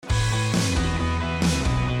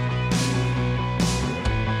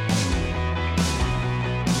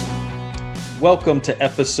Welcome to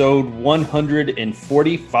episode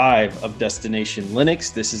 145 of Destination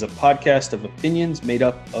Linux. This is a podcast of opinions made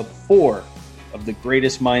up of four of the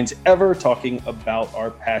greatest minds ever talking about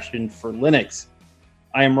our passion for Linux.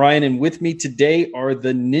 I am Ryan, and with me today are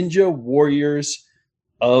the Ninja Warriors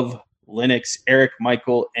of Linux, Eric,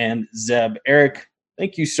 Michael, and Zeb. Eric,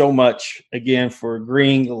 thank you so much again for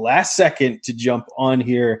agreeing last second to jump on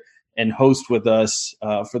here and host with us.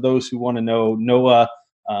 For those who want to know, Noah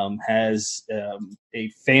has a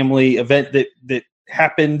family event that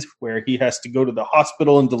happened where he has to go to the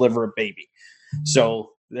hospital and deliver a baby.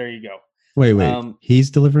 So there you go. Wait. He's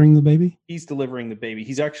delivering the baby? He's delivering the baby.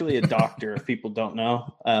 He's actually a doctor, if people don't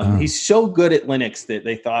know. He's so good at Linux that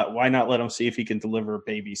they thought, why not let him see if he can deliver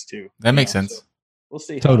babies too? That makes sense. So we'll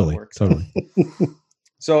see how Totally. it works. Totally.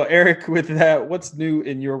 So, Eric, with that, what's new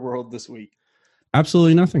in your world this week?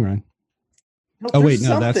 Absolutely nothing, Ryan. No, Oh, wait, there's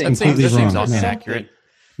no, that's something. completely This wrong. seems all No. inaccurate.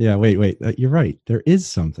 Yeah, wait. You're right. There is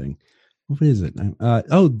something. What is it?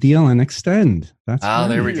 DLN Extend. That's right.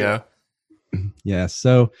 There we go. Yeah,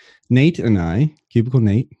 so Nate and I, Cubicle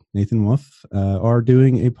Nate, Nathan Wolf, are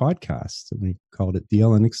doing a podcast. We called it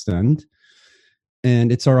DLN Extend.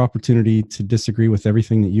 And it's our opportunity to disagree with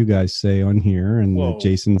everything that you guys say on here and Whoa. that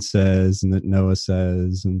Jason says and that Noah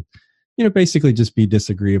says and, basically just be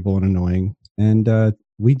disagreeable and annoying. And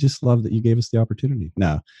we just love that you gave us the opportunity.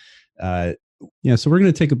 No. So we're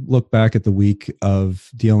going to take a look back at the week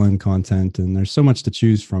of DLN content, and there's so much to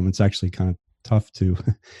choose from. It's actually kind of tough to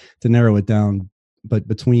narrow it down. But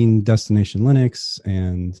between Destination Linux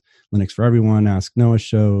and Linux for Everyone, Ask Noah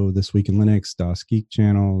Show, This Week in Linux, DOS Geek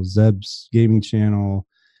Channel, Zeb's Gaming Channel,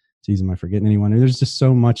 geez, am I forgetting anyone? There's just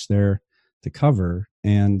so much there to cover.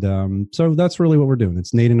 And so that's really what we're doing.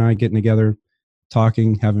 It's Nate and I getting together,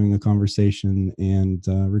 talking, having a conversation, and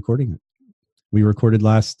recording it. We recorded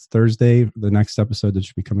last Thursday. The next episode that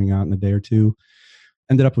should be coming out in a day or two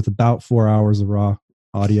ended up with about 4 hours of raw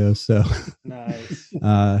audio. So Nice.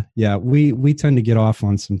 we tend to get off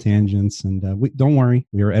on some tangents, and we don't worry.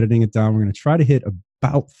 We are editing it down. We're going to try to hit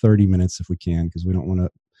about 30 minutes if we can, because we don't want to.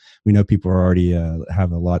 We know people are already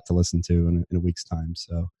have a lot to listen to in a week's time.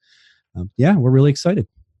 So we're really excited.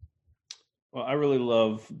 Well, I really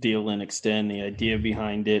love DLN Extend, the idea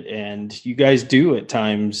behind it. And you guys do at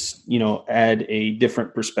times, add a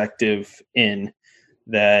different perspective in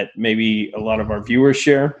that maybe a lot of our viewers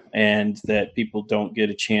share and that people don't get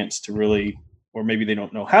a chance to really, or maybe they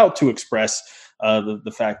don't know how to express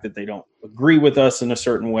the fact that they don't agree with us in a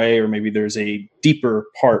certain way, or maybe there's a deeper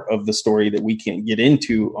part of the story that we can't get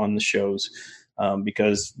into on the shows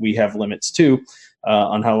because we have limits too.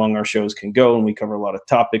 On how long our shows can go, and we cover a lot of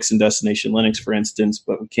topics in Destination Linux, for instance,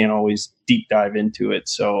 but we can't always deep dive into it.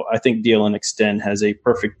 So I think DLN Extend has a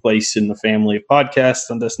perfect place in the family of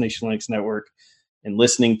podcasts on Destination Linux Network. And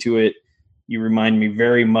listening to it, you remind me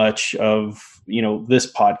very much of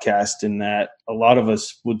this podcast, in that a lot of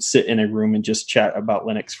us would sit in a room and just chat about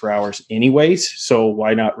Linux for hours anyways. So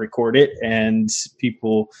why not record it, and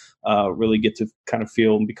people really get to kind of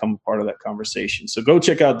feel and become a part of that conversation. So go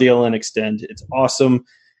check out DLN Extend. It's awesome.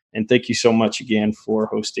 And thank you so much again for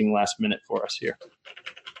hosting last minute for us here.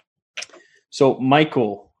 So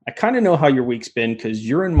Michael, I kind of know how your week's been because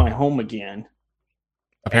you're in my home again.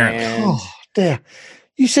 Apparently. And Dear.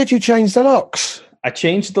 You said you changed the locks. I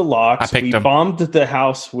changed the locks. I picked We him. bombed the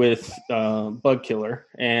house with Bug Killer,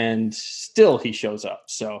 and still he shows up.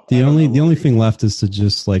 So The I don't know only what- thing left is to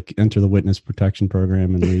just enter the witness protection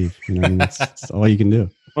program and leave. That's all you can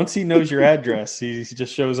do. once he knows your address, he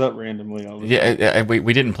just shows up randomly. All the time. Yeah,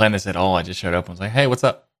 we didn't plan this at all. I just showed up and was like, "Hey, what's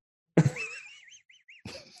up?"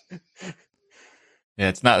 Yeah,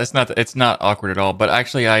 it's not awkward at all. But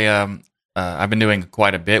actually, I've been doing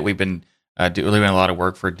quite a bit. We've been doing a lot of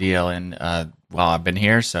work for DLN while I've been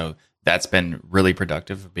here, so that's been really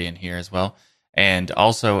productive of being here as well. And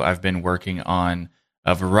also, I've been working on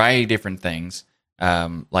a variety of different things.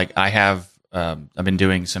 Like I've been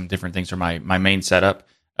doing some different things for my main setup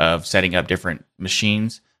of setting up different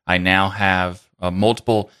machines. I now have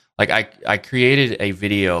multiple. Like I created a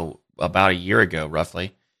video about a year ago,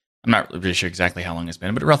 roughly. I'm not really sure exactly how long it's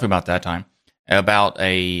been, but roughly about that time, about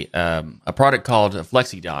a product called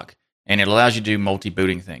FlexiDock, and it allows you to do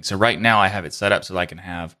multi-booting things. So right now I have it set up so that I can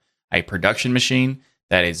have a production machine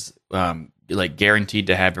that is guaranteed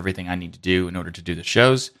to have everything I need to do in order to do the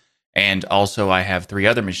shows. And also I have 3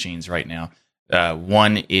 other machines right now.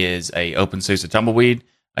 One is a OpenSUSE Tumbleweed,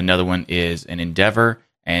 another one is an Endeavor,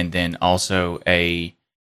 and then also a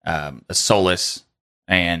Solus,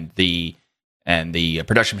 and the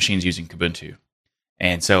production machine's using Kubuntu.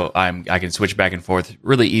 And so I can switch back and forth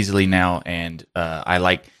really easily now, and I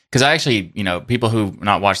like because I actually, people who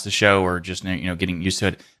not watch the show or just getting used to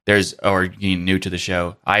it, or getting new to the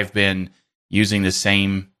show, I've been using the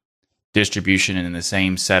same distribution and the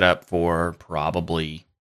same setup for probably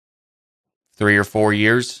 3 or 4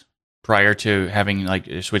 years prior to having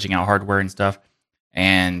switching out hardware and stuff,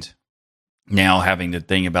 and now having the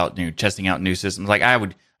thing about testing out new systems. Like I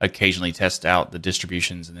would occasionally test out the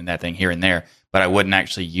distributions and then that thing here and there, but I wouldn't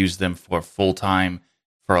actually use them for full time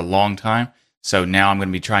for a long time. So now I'm going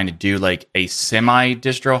to be trying to do like a semi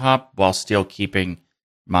distro hop while still keeping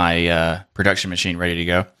my production machine ready to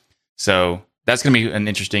go. So that's going to be an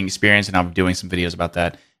interesting experience, and I'll be doing some videos about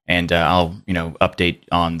that. And I'll update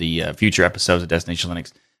on the future episodes of Destination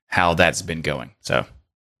Linux how that's been going. So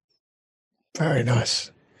very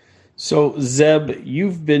nice. So Zeb,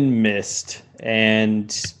 you've been missed,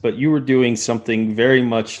 but you were doing something very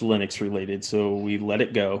much Linux related, so we let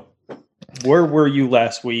it go. Where were you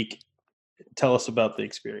last week? Tell us about the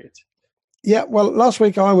experience. Yeah, well, last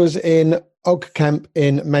week I was in OggCamp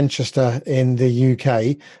in Manchester in the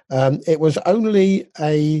UK. It was only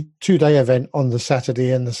a 2-day event on the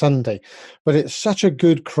Saturday and the Sunday, but it's such a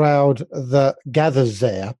good crowd that gathers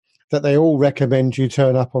there that they all recommend you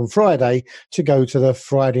turn up on Friday to go to the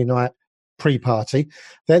Friday night pre-party.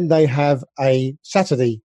 Then they have a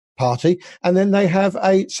Saturday party, and then they have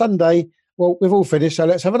a Sunday, well, we've all finished, so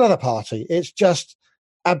let's have another party. It's just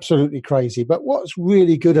absolutely crazy. But what's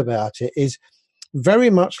really good about it is very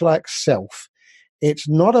much like Self. It's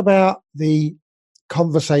not about the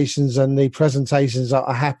conversations and the presentations that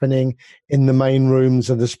are happening in the main rooms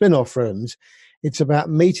and the spin-off rooms. It's about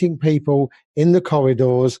meeting people in the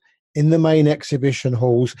corridors, in the main exhibition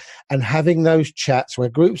halls, and having those chats where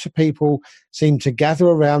groups of people seem to gather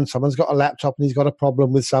around. Someone's got a laptop and he's got a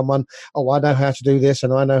problem with someone. Oh, I know how to do this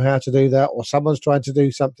and I know how to do that. Or someone's trying to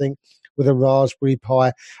do something with a Raspberry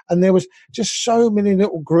Pi. And there was just so many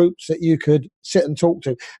little groups that you could sit and talk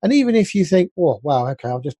to. And even if you think, oh, wow, okay,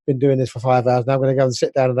 I've just been doing this for 5 hours. Now I'm going to go and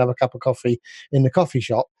sit down and have a cup of coffee in the coffee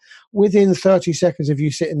shop. Within 30 seconds of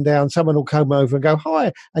you sitting down, someone will come over and go,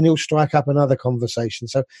 hi, and you'll strike up another conversation.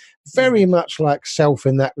 So very much like Self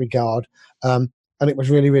in that regard. And it was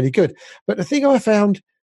really, really good. But the thing I found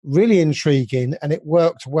really intriguing, and it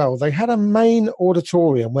worked well, they had a main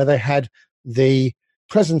auditorium where they had the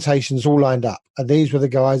presentations all lined up, and these were the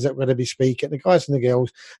guys that were going to be speaking, the guys and the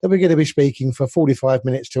girls that were going to be speaking for 45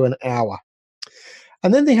 minutes to an hour.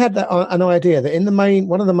 And then they had an idea that in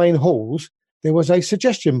one of the main halls there was a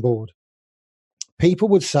suggestion board. People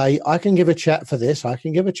would say, I can give a chat for this, I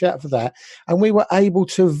can give a chat for that, and we were able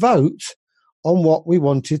to vote on what we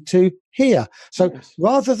wanted to hear. So yes,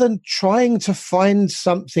 rather than trying to find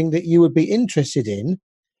something that you would be interested in,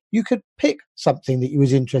 you could pick something that you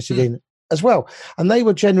was interested in as well. And they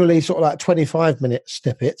were generally sort of like 25-minute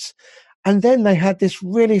snippets. And then they had this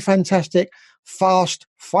really fantastic, fast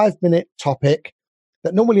 5-minute topic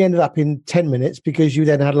that normally ended up in 10 minutes because you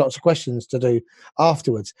then had lots of questions to do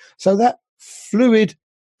afterwards. So that fluid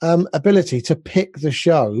ability to pick the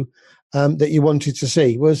show that you wanted to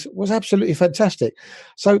see was absolutely fantastic.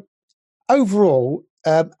 So overall,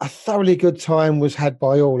 a thoroughly good time was had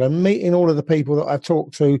by all, and meeting all of the people that I've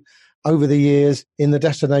talked to over the years in the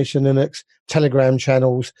Destination Linux Telegram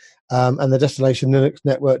channels and the Destination Linux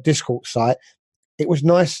Network Discord site. It was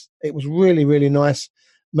nice. It was really, really nice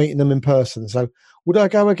meeting them in person. So would I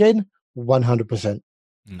go again? 100%.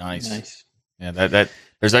 Nice. Yeah, that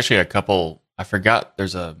there's actually a couple, I forgot,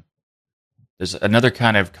 there's another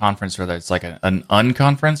kind of conference where it's like an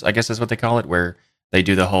unconference, I guess is what they call it, where they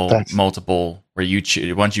do the whole multiple, where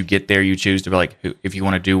you once you get there, you choose to be like, if you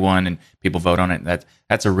want to do one and people vote on it.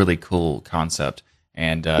 That's a really cool concept.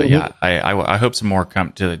 And yeah, I hope some more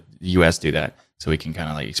come to the US do that so we can kind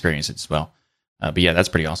of like experience it as well. But yeah, that's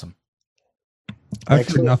pretty awesome. I've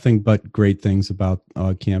heard nothing but great things about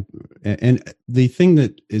camp. And the thing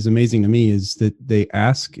that is amazing to me is that they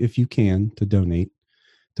ask if you can to donate,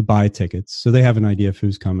 to buy tickets, so they have an idea of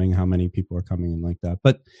who's coming, how many people are coming, and like that.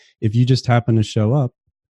 But if you just happen to show up,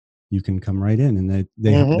 you can come right in, and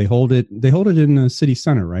they hold it in the city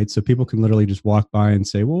center, right? So people can literally just walk by and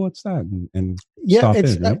say, "Well, what's that?" and stop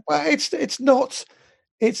in. Right? Well, it's not.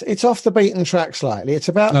 It's off the beaten track slightly. It's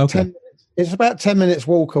about 10 minutes. It's about 10 minutes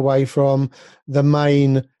walk away from the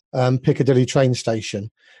main Piccadilly train station,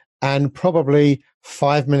 and probably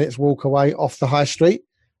 5 minutes walk away off the high street.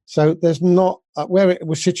 So there's not, where it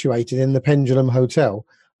was situated in the Pendulum Hotel,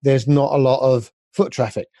 there's not a lot of foot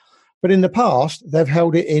traffic. But in the past, they've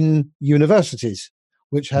held it in universities,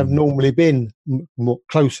 which have normally been more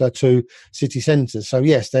closer to city centres. So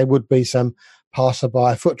yes, there would be some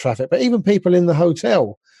passerby foot traffic, but even people in the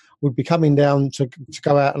hotel would be coming down to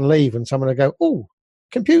go out and leave, and someone would go, oh,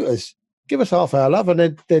 computers. Give us half hour, love.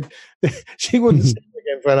 And then she wouldn't see them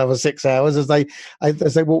again for another 6 hours as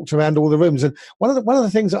they walked around all the rooms. And one of the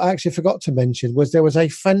things that I actually forgot to mention was there was a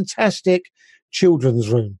fantastic children's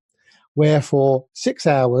room where for 6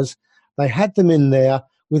 hours they had them in there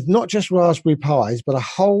with not just Raspberry Pis, but a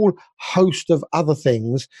whole host of other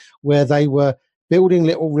things where they were building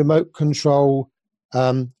little remote control,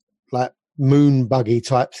 like moon buggy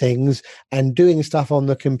type things and doing stuff on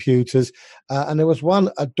the computers. And there was one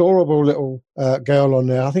adorable little girl on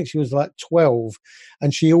there. I think she was like 12,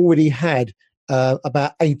 and she already had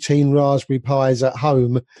about 18 Raspberry Pis at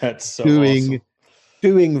home. That's so awesome.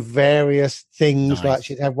 Doing various things. Nice. Like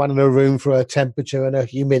she'd have one in her room for her temperature and her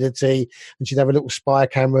humidity, and she'd have a little spy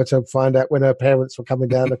camera to find out when her parents were coming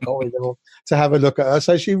down the corridor to have a look at her.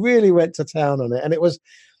 So she really went to town on it, and it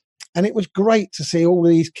was great to see all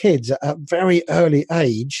these kids at a very early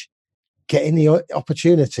age getting the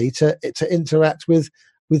opportunity to interact with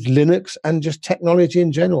Linux and just technology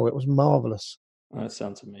in general. It was marvelous. That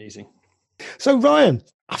sounds amazing. So Ryan,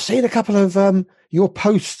 I've seen a couple of your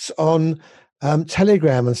posts on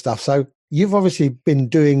Telegram and stuff. So you've obviously been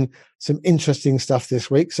doing some interesting stuff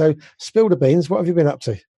this week. So spill the beans. What have you been up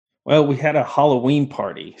to? Well, we had a Halloween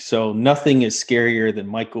party, so nothing is scarier than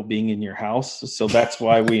Michael being in your house. So that's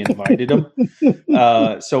why we invited him.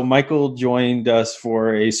 So Michael joined us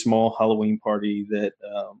for a small Halloween party that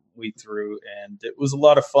we threw, and it was a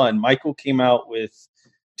lot of fun. Michael came out with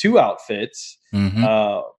 2 outfits,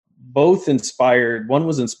 both inspired. One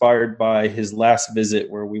was inspired by his last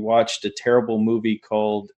visit where we watched a terrible movie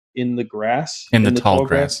called In the Grass. In the Tall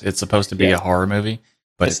Grass. It's supposed to be a horror movie.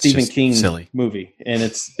 But a Stephen King silly movie. And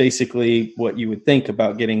it's basically what you would think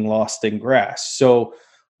about getting lost in grass. So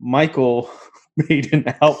Michael made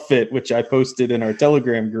an outfit, which I posted in our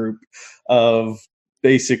Telegram group, of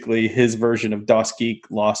basically his version of Das Geek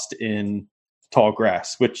lost in tall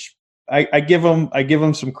grass, which I give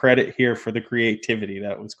him some credit here for the creativity.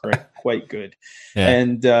 That was quite good. Yeah.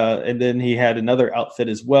 And then he had another outfit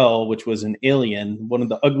as well, which was an alien, one of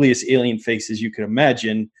the ugliest alien faces you could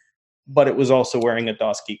imagine, but it was also wearing a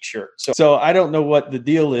Das Geek shirt. So I don't know what the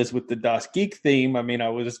deal is with the Das Geek theme. I mean, I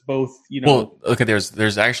was both, Well, okay,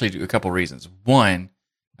 there's actually a couple reasons. One,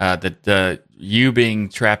 the you being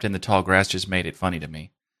trapped in the tall grass just made it funny to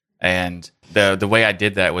me. And the way I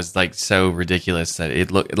did that was like so ridiculous that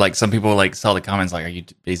it looked like some people like saw the comments like, "Are you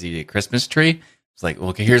busy at a Christmas tree?" It's like, well,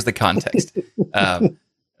 okay, here's the context.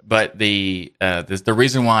 But the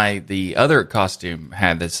reason why the other costume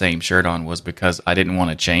had the same shirt on was because I didn't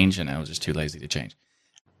want to change, and I was just too lazy to change.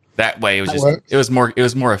 That way, it was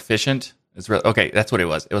more efficient. Okay, that's what it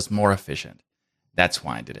was. It was more efficient. That's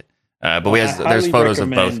why I did it. But there's photos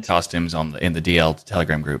of both costumes in the DL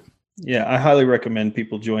Telegram group. Yeah, I highly recommend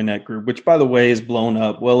people join that group, which, by the way, is blown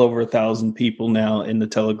up. Well over 1,000 people now in the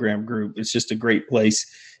Telegram group. It's just a great place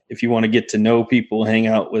if you want to get to know people, hang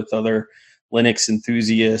out with other Linux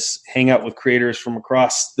enthusiasts, hang out with creators from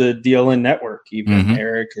across the DLN network, even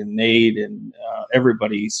Eric and Nate and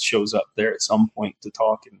everybody shows up there at some point to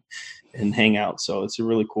talk and hang out. So it's a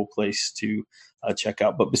really cool place to check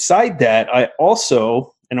out. But beside that, I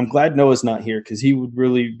also, and I'm glad Noah's not here because he would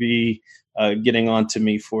really be getting on to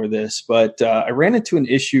me for this, but I ran into an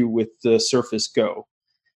issue with the Surface Go.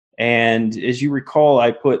 And as you recall,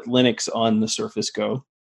 I put Linux on the Surface Go.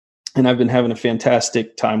 And I've been having a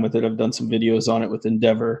fantastic time with it. I've done some videos on it with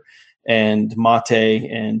Endeavor and Mate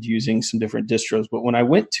and using some different distros. But when I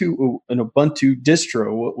went to an Ubuntu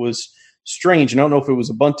distro, what was strange, and I don't know if it was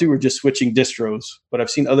Ubuntu or just switching distros, but I've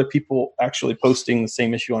seen other people actually posting the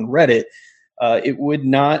same issue on Reddit. It would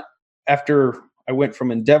not, after I went from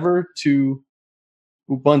Endeavor to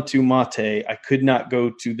Ubuntu Mate, I could not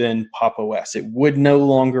go to then Pop! OS. It would no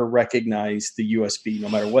longer recognize the USB. No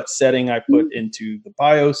matter what setting I put into the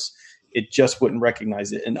BIOS, it just wouldn't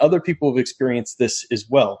recognize it. And other people have experienced this as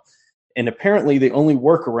well. And apparently the only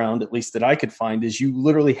workaround, at least that I could find, is you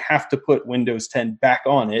literally have to put Windows 10 back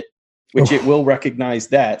on it, which it will recognize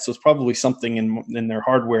that. So it's probably something in their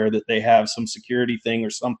hardware that they have, some security thing or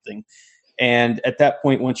something. And at that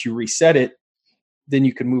point, once you reset it, then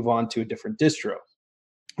you can move on to a different distro.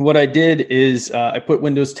 What I did is I put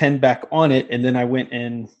Windows 10 back on it, and then I went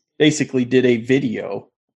and basically did a video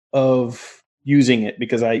of using it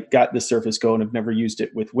because I got the Surface Go and have never used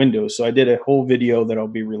it with Windows. So I did a whole video that I'll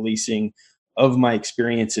be releasing of my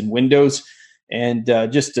experience in Windows. And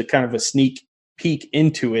just a kind of a sneak peek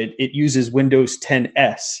into it, it uses Windows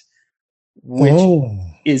 10S, which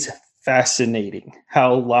is fascinating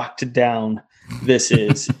how locked down this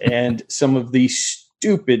is. And some of these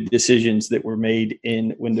stupid decisions that were made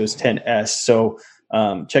in Windows 10S. So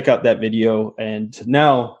check out that video. And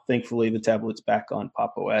now, thankfully, the tablet's back on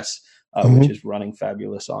Pop! OS, which is running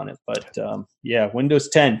fabulous on it. But Windows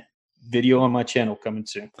 10 video on my channel coming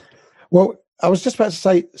soon. Well, I was just about to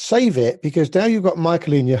say, save it, because now you've got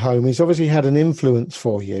Michael in your home. He's obviously had an influence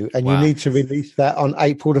for you, and you need to release that on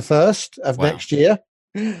April the 1st of next year.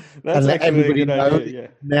 That's and let everybody know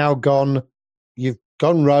now you've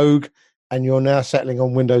gone rogue, and you're now settling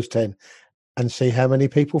on Windows 10, and see how many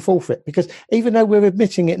people fall for it. Because even though we're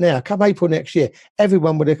admitting it now, come April next year,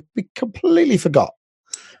 everyone would have completely forgot.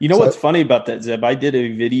 You know what's funny about that, Zeb? I did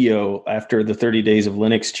a video after the 30 Days of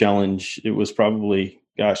Linux challenge. It was probably,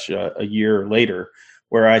 a year later,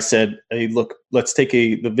 where I said, hey, look, let's take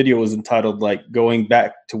the video was entitled like going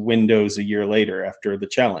back to Windows a year later after the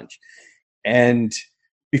challenge. And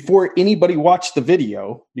before anybody watched the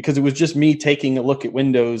video, because it was just me taking a look at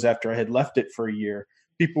Windows after I had left it for a year,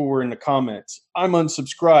 people were in the comments, I'm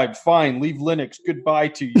unsubscribed, fine, leave Linux, goodbye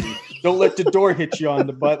to you. Don't let the door hit you on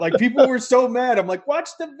the butt. Like, people were so mad. I'm like, watch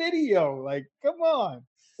the video. Like, come on.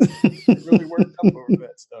 It really worked up over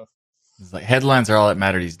that stuff. It's like headlines are all that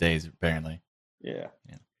matter these days, apparently. Yeah.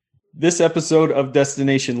 This episode of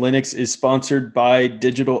Destination Linux is sponsored by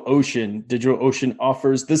DigitalOcean. DigitalOcean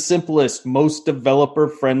offers the simplest, most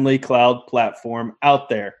developer-friendly cloud platform out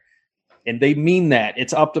there. And they mean that.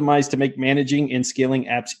 It's optimized to make managing and scaling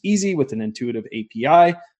apps easy with an intuitive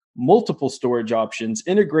API, multiple storage options,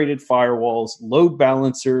 integrated firewalls, load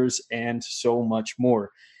balancers, and so much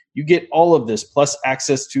more. You get all of this, plus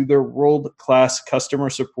access to their world-class customer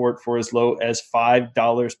support for as low as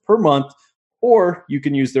 $5 per month, or you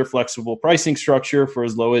can use their flexible pricing structure for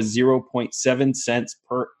as low as 0.7 cents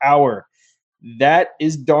per hour. That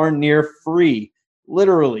is darn near free.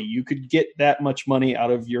 Literally, you could get that much money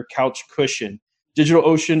out of your couch cushion.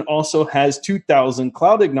 DigitalOcean also has 2,000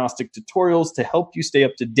 cloud-agnostic tutorials to help you stay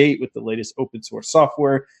up to date with the latest open source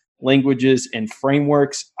software, languages, and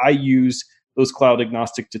frameworks. I use those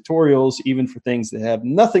cloud-agnostic tutorials, even for things that have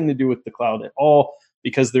nothing to do with the cloud at all,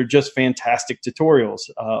 because they're just fantastic tutorials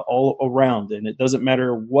all around. And it doesn't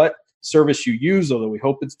matter what service you use, although we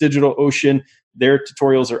hope it's DigitalOcean, their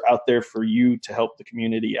tutorials are out there for you to help the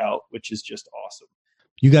community out, which is just awesome.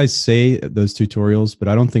 You guys say those tutorials, but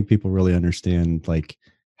I don't think people really understand like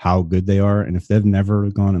how good they are. And if they've never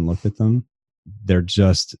gone and looked at them, they're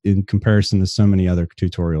just, in comparison to so many other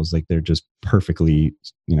tutorials, like they're just perfectly,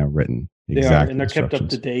 written. They are, and they're kept up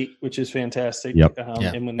to date, which is fantastic. Yep.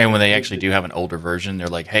 And when they actually do have an older version, they're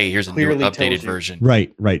like, hey, here's a new updated version.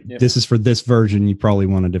 Right. Yep. This is for this version. You probably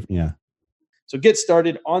want a different, So get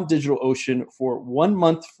started on DigitalOcean for 1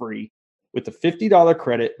 month free with a $50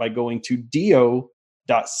 credit by going to do.co/DL.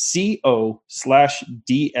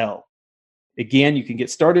 Again, you can get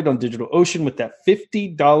started on DigitalOcean with that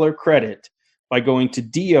 $50 credit by going to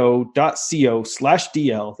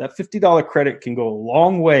do.co/DL. That $50 credit can go a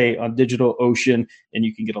long way on DigitalOcean, and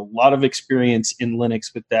you can get a lot of experience in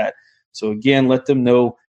Linux with that. So again, let them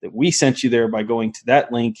know that we sent you there by going to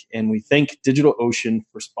that link, and we thank DigitalOcean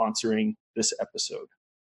for sponsoring this episode.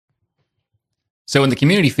 So in the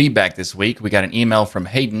community feedback this week, we got an email from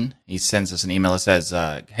Hayden. He sends us an email that says,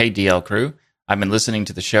 hey, DL crew, I've been listening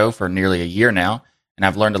to the show for nearly a year now, and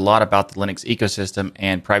I've learned a lot about the Linux ecosystem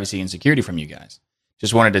and privacy and security from you guys.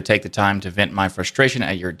 Just wanted to take the time to vent my frustration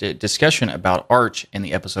at your discussion about Arch in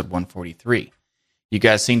the episode 143. You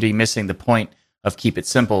guys seem to be missing the point of keep it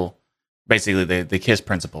simple, basically the KISS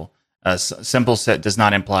principle. Simple set does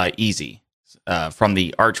not imply easy. From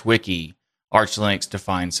the Arch wiki, Arch Linux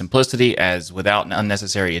defines simplicity as without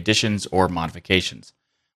unnecessary additions or modifications.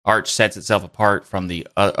 Arch sets itself apart from the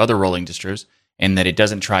other rolling distros in that it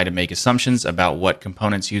doesn't try to make assumptions about what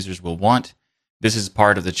components users will want. This is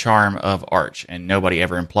part of the charm of Arch, and nobody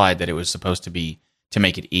ever implied that it was supposed to be to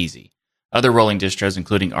make it easy. Other rolling distros,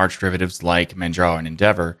 including Arch derivatives like Manjaro and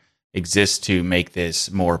Endeavor, exist to make this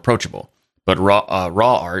more approachable. But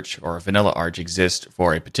raw Arch or vanilla Arch exists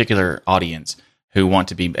for a particular audience who want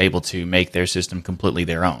to be able to make their system completely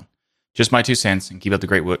their own. Just my 2 cents, and keep up the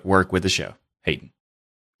great work with the show. Hayden.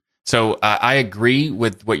 So I agree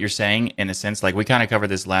with what you're saying in a sense. Like, we kind of covered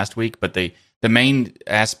this last week, but the main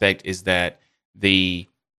aspect is that the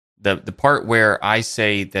part where I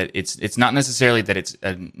say that it's not necessarily that it's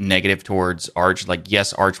a negative towards Arch. Like,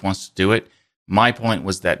 yes, Arch wants to do it. My point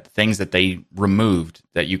was that things that they removed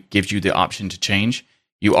that gives you the option to change,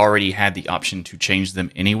 you already had the option to change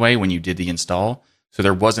them anyway when you did the install. So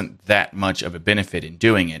there wasn't that much of a benefit in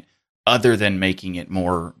doing it other than making it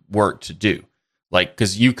more work to do. Like,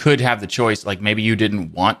 because you could have the choice, like maybe you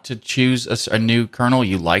didn't want to choose a new kernel.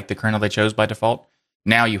 You like the kernel they chose by default.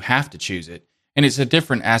 Now you have to choose it. And it's a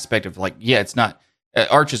different aspect of like, yeah, it's not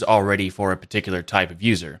Arch is already for a particular type of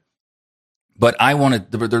user. But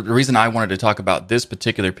the reason I wanted to talk about this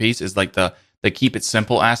particular piece is like the keep it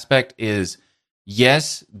simple aspect is,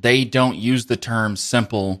 yes, they don't use the term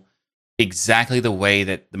simple exactly the way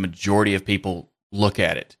that the majority of people look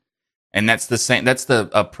at it. And that's the same. That's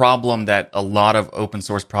a problem that a lot of open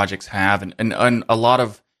source projects have, and a lot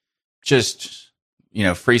of just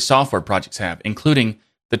free software projects have, including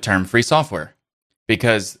the term free software,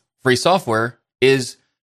 because free software is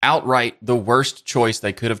outright the worst choice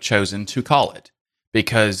they could have chosen to call it,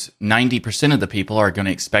 because 90% of the people are going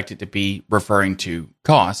to expect it to be referring to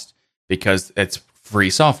cost because it's free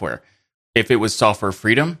software. If it was software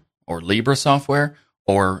freedom or Libre software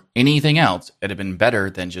or anything else, it'd have been better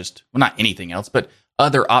than just, well, not anything else, but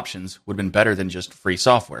other options would have been better than just free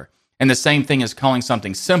software. And the same thing is calling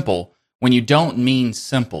something simple when you don't mean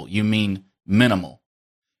simple, you mean minimal.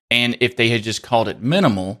 And if they had just called it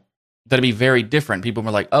minimal, that'd be very different. People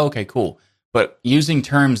were like, oh, okay, cool. But using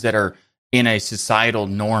terms that are in a societal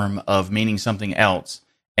norm of meaning something else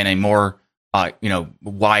in a more,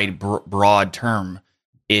 wide, broad term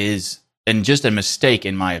is just a mistake,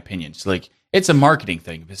 in my opinion. So, like, it's a marketing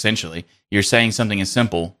thing, essentially. You're saying something is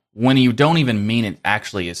simple when you don't even mean it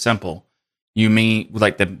actually is simple. You mean,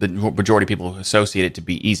 like the majority of people who associate it to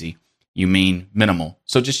be easy, you mean minimal.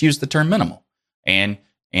 So just use the term minimal. And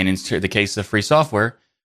in the case of free software,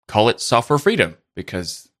 call it software freedom,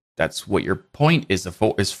 because that's what your point is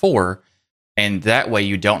for. And that way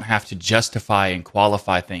you don't have to justify and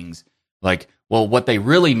qualify things like, well, what they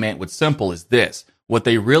really meant with simple is this. What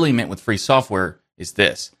they really meant with free software is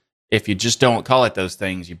this. If you just don't call it those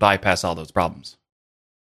things, you bypass all those problems.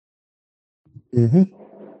 Mm-hmm.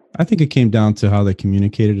 I think it came down to how they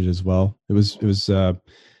communicated it as well. It was a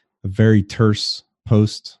very terse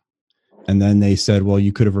post. And then they said, well,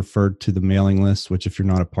 you could have referred to the mailing list, which if you're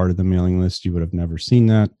not a part of the mailing list, you would have never seen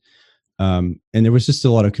that. And there was just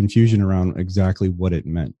a lot of confusion around exactly what it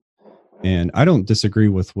meant. And I don't disagree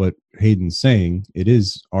with what Hayden's saying. It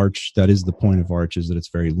is Arch. That is the point of Arch, is that it's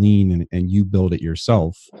very lean and you build it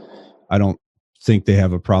yourself. I don't think they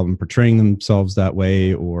have a problem portraying themselves that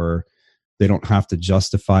way, or they don't have to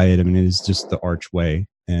justify it. I mean, it is just the Arch way.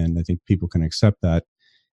 And I think people can accept that.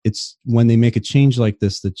 It's when they make a change like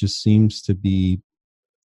this that just seems to be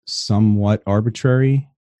somewhat arbitrary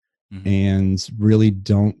and really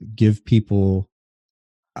don't give people.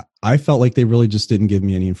 I felt like they really just didn't give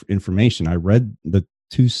me any information. I read the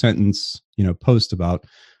 2-sentence, post about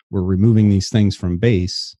we're removing these things from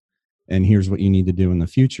base and here's what you need to do in the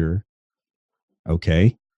future.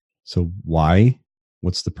 Okay. So why?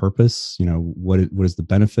 What's the purpose? What is the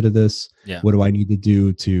benefit of this? Yeah. What do I need to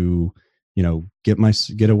do to,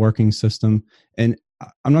 get a working system? And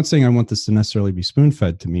I'm not saying I want this to necessarily be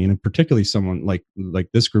spoon-fed to me, and particularly someone like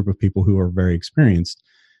this group of people who are very experienced.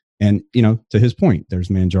 And, to his point, there's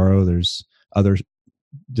Manjaro, there's other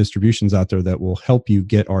distributions out there that will help you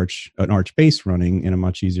get an Arch base running in a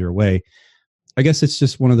much easier way. I guess it's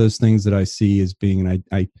just one of those things that I see as being, and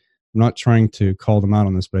I'm not trying to call them out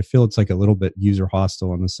on this, but I feel it's like a little bit user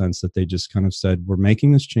hostile in the sense that they just kind of said, we're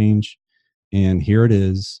making this change and here it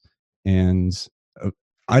is. And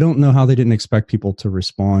I don't know how they didn't expect people to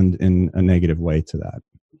respond in a negative way to that.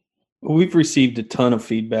 Well, we've received a ton of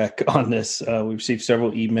feedback on this. We've received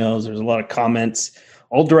several emails. There's a lot of comments,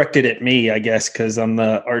 all directed at me, I guess, because I'm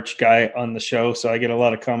the Arch guy on the show. So I get a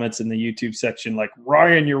lot of comments in the YouTube section like,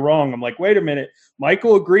 Ryan, you're wrong. I'm like, wait a minute.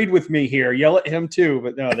 Michael agreed with me here. Yell at him too.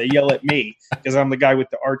 But no, they yell at me because I'm the guy with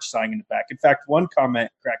the Arch sign in the back. In fact, one comment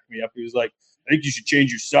cracked me up. He was like, I think you should change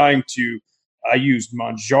your sign to, I used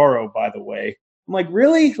Manjaro, by the way. I'm like,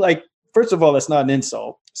 really? Like, first of all, that's not an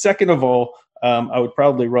insult. Second of all, I would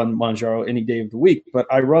probably run Manjaro any day of the week, but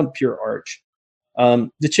I run pure Arch.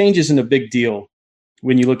 The change isn't a big deal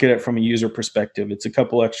when you look at it from a user perspective. It's a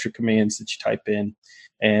couple extra commands that you type in,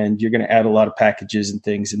 and you're going to add a lot of packages and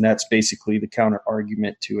things, and that's basically the counter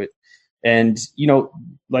argument to it. And,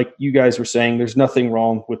 like you guys were saying, there's nothing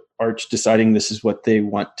wrong with Arch deciding this is what they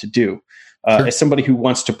want to do. Sure. As somebody who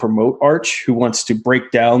wants to promote Arch, who wants to break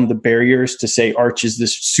down the barriers to say Arch is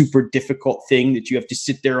this super difficult thing that you have to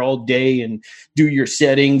sit there all day and do your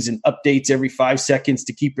settings and updates every 5 seconds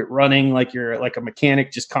to keep it running like you're like a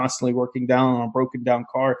mechanic just constantly working down on a broken down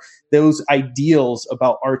car. Those ideals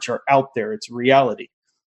about Arch are out there. It's reality.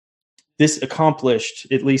 This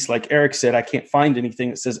accomplished, at least like Eric said, I can't find anything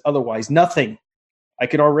that says otherwise. Nothing. I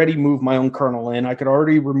could already move my own kernel in. I could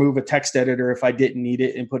already remove a text editor if I didn't need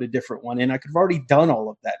it and put a different one in. I could have already done all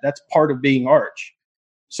of that. That's part of being Arch.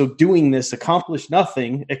 So doing this accomplished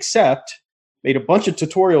nothing except made a bunch of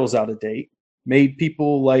tutorials out of date, made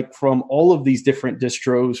people like from all of these different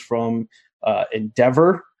distros, from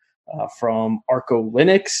Endeavor, from Arco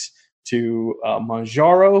Linux to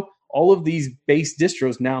Manjaro. All of these base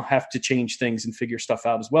distros now have to change things and figure stuff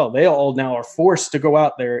out as well. They all now are forced to go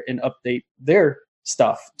out there and update their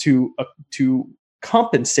stuff to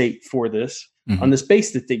compensate for this on the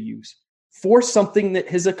space that they use for something that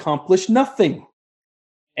has accomplished nothing.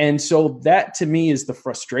 And so that to me is the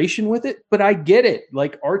frustration with it, but I get it.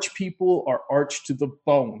 Like Arch people are Arch to the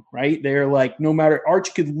bone, right? They're like, no matter,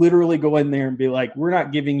 Arch could literally go in there and be like, we're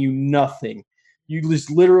not giving you nothing. You just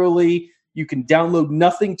literally, you can download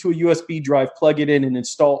nothing to a USB drive, plug it in and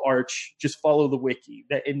install Arch, just follow the wiki.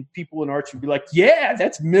 And people in Arch would be like, yeah,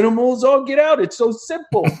 that's minimal as all get out. It's so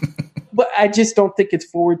simple. But I just don't think it's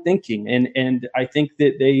forward thinking. And I think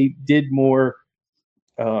that they did more,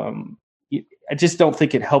 I just don't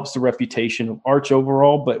think it helps the reputation of Arch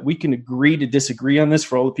overall, but we can agree to disagree on this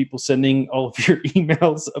for all the people sending all of your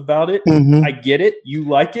emails about it. I get it. You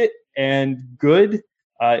like it and good.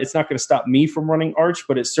 It's not going to stop me from running Arch,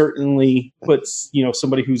 but it certainly puts,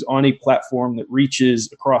 somebody who's on a platform that reaches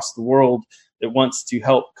across the world that wants to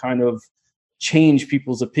help kind of change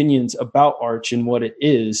people's opinions about Arch and what it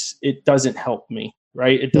is. It doesn't help me.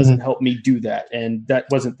 Right? It doesn't help me do that. And that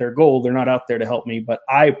wasn't their goal. They're not out there to help me. But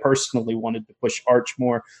I personally wanted to push Arch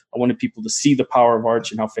more. I wanted people to see the power of Arch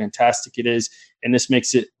and how fantastic it is. And this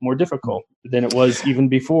makes it more difficult than it was even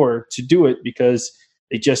before to do it because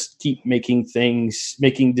they just keep making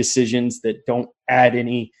decisions that don't add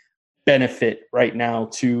any benefit right now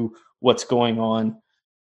to what's going on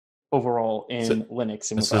overall in Linux.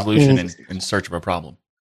 And a solution in search of a problem.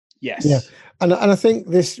 Yes. Yeah. And I think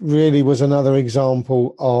this really was another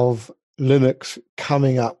example of Linux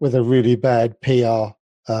coming up with a really bad PR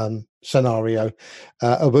scenario.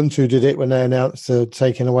 Ubuntu did it when they announced the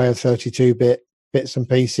taking away of 32-bit bits and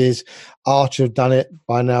pieces. Arch have done it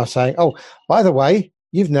by now saying, oh, by the way,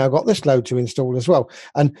 you've now got this load to install as well.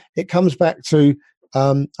 And it comes back to,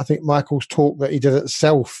 I think, Michael's talk that he did at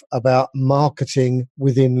Self about marketing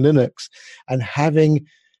within Linux and having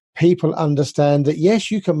people understand that,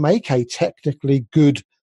 yes, you can make a technically good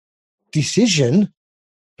decision,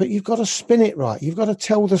 but you've got to spin it right. You've got to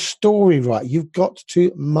tell the story right. You've got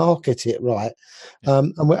to market it right.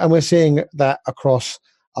 And we're seeing that across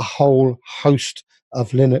a whole host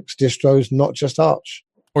of Linux distros, not just Arch.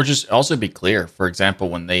 Or just also be clear. For example,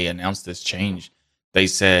 when they announced this change, they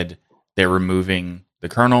said they're removing the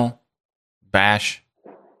kernel, bash,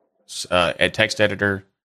 a text editor,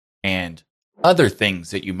 and other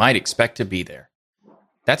things that you might expect to be there.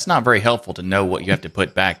 That's not very helpful to know what you have to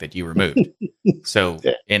put back that you removed. So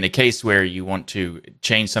in a case where you want to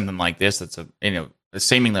change something like this, that's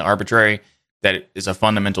seemingly arbitrary, that is a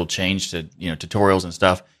fundamental change to tutorials and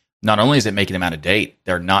stuff. Not only is it making them out of date,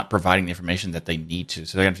 they're not providing the information that they need to.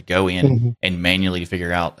 So they have to go in and manually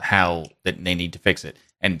figure out how that they need to fix it,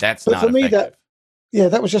 and that's not effective.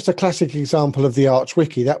 That was just a classic example of the Arch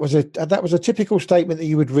Wiki. That was a typical statement that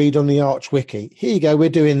you would read on the Arch Wiki. Here you go, we're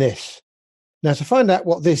doing this. Now, to find out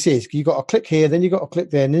what this is, you got to click here, then you got to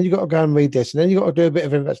click there, and then you got to go and read this, and then you got to do a bit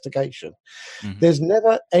of investigation. There's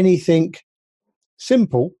never anything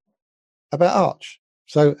simple about Arch.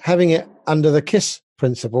 So having it under the KISS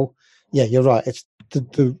principle, yeah, you're right. It's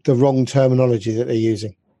the wrong terminology that they're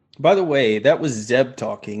using. By the way, that was Zeb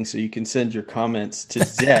talking, so you can send your comments to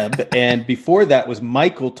Zeb. And before that was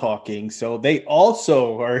Michael talking, so they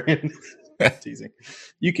also are in teasing.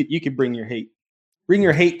 You could bring your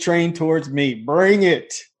hate train towards me. Bring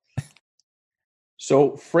it.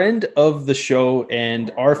 So, friend of the show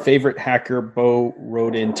and our favorite hacker, Bo,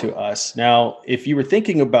 wrote into us. Now, if you were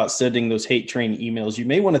thinking about sending those hate train emails, you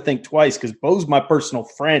may want to think twice because Bo's my personal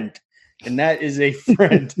friend. And that is a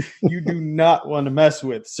friend you do not want to mess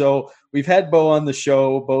with. So we've had Bo on the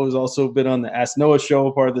show. Bo has also been on the Ask Noah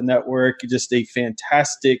show, part of the network. Just a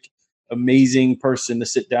fantastic, amazing person to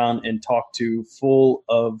sit down and talk to, full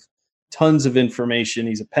of tons of information.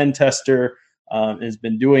 He's a pen tester, has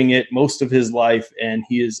been doing it most of his life, and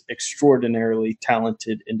he is extraordinarily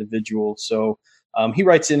talented individual. So he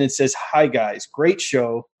writes in and says, "Hi, guys. Great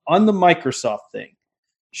show on the Microsoft thing.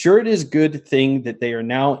 Sure, it is a good thing that they are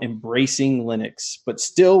now embracing Linux, but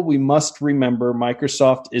still we must remember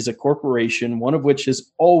Microsoft is a corporation, one of which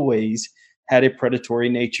has always had a predatory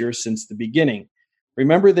nature since the beginning.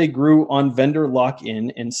 Remember, they grew on vendor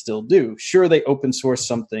lock-in and still do. Sure, they open source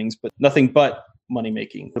some things, but nothing but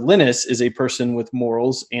money-making. Linus is a person with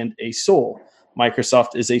morals and a soul.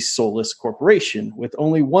 Microsoft is a soulless corporation with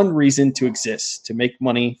only one reason to exist, to make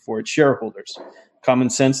money for its shareholders.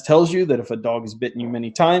 Common sense tells you that if a dog has bitten you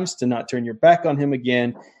many times, to not turn your back on him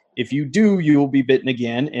again. If you do, you will be bitten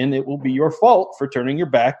again, and it will be your fault for turning your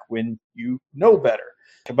back when you know better.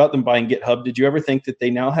 about them buying GitHub, did you ever think that they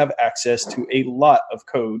now have access to a lot of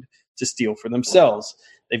code to steal for themselves?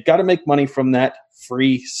 They've got to make money from that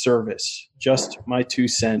free service. Just my 2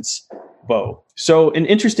 cents, Bo. So an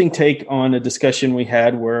interesting take on a discussion we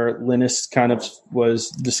had where Linus kind of was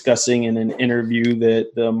discussing in an interview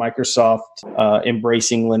that the Microsoft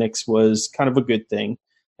embracing Linux was kind of a good thing.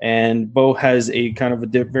 And Bo has a kind of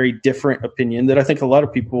a very different opinion that I think a lot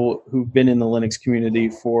of people who've been in the Linux community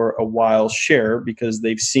for a while share, because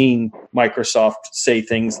they've seen Microsoft say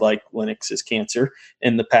things like Linux is cancer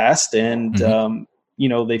in the past. And,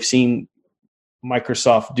 they've seen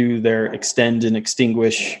Microsoft do their extend and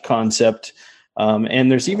extinguish concept.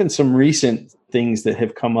 And there's even some recent things that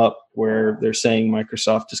have come up where they're saying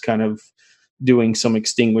Microsoft is kind of doing some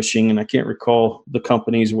extinguishing, and I can't recall the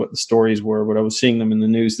companies, what the stories were, but I was seeing them in the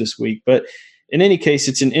news this week. But in any case,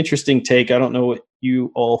 it's an interesting take. I don't know what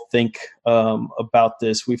you all think about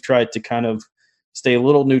this. We've tried to kind of stay a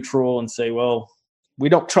little neutral and say, well, we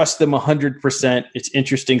don't trust them 100%. It's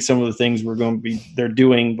interesting some of the things they're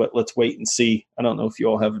doing, but let's wait and see. I don't know if you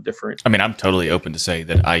all have a different. I mean, I'm totally open to say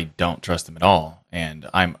that I don't trust them at all, and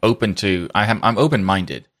I'm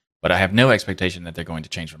open-minded, but I have no expectation that they're going to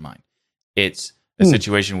change their mind. It's a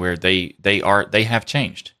situation where they have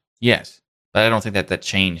changed, yes, but I don't think that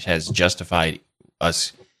change has justified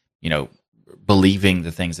us, believing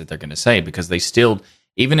the things that they're going to say, because they still,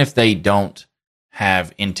 even if they don't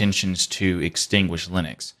have intentions to extinguish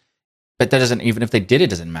Linux, but that doesn't, even if they did, it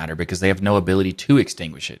doesn't matter, because they have no ability to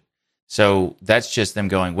extinguish it. So that's just them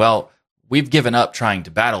going, well, we've given up trying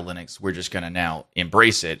to battle Linux. We're just going to now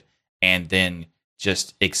embrace it and then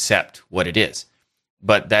just accept what it is.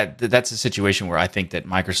 But that's a situation where I think that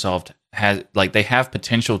Microsoft has, they have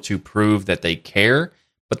potential to prove that they care,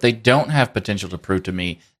 but they don't have potential to prove to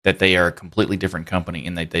me that they are a completely different company,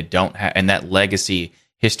 and that they don't have, and that legacy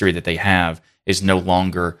history that they have is no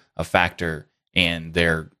longer a factor in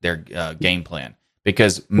their game plan.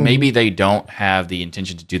 Because maybe they don't have the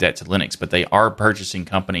intention to do that to Linux, but they are purchasing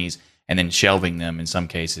companies and then shelving them in some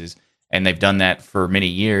cases, and they've done that for many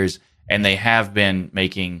years, and they have been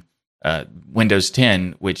making Windows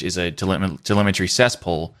 10, which is a telemetry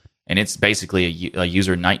cesspool, and it's basically a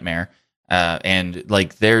user nightmare. And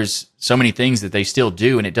there's so many things that they still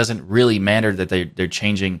do, and it doesn't really matter that they're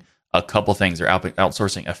changing a couple things. They're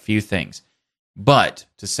outsourcing a few things. But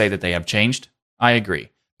to say that they have changed, I agree.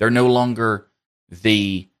 They're no longer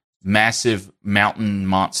the massive mountain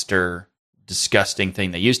monster, disgusting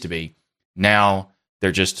thing they used to be. Now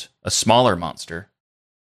they're just a smaller monster,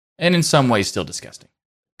 and in some ways still disgusting.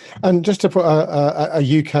 And just to put a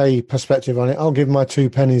UK perspective on it, I'll give my 2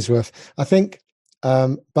 pennies worth. I think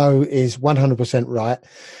Bo is 100% right.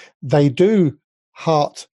 They do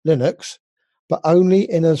heart Linux, but only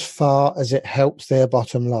in as far as it helps their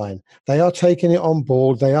bottom line. They are taking it on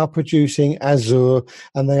board. They are producing Azure,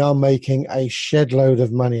 and they are making a shed load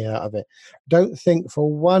of money out of it. Don't think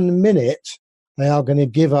for 1 minute they are going to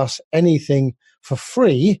give us anything for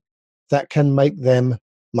free that can make them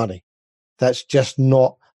money. That's just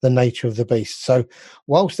not the nature of the beast. So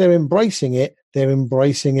whilst they're embracing it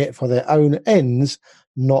for their own ends,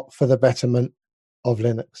 not for the betterment of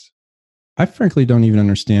Linux. I frankly don't even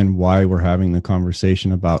understand why we're having the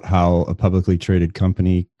conversation about how a publicly traded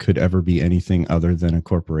company could ever be anything other than a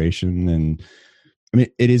corporation. And I mean,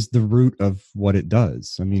 it is the root of what it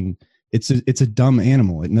does. I mean, it's a dumb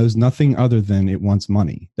animal. It knows nothing other than it wants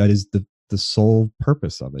money. That is the sole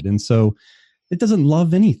purpose of it. And so it doesn't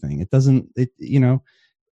love anything. It doesn't,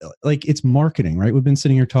 it's marketing, right? We've been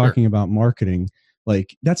sitting here talking about marketing.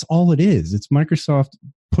 That's all it is. It's Microsoft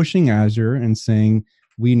pushing Azure and saying,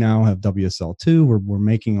 we now have WSL2. We're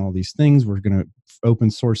making all these things. We're going to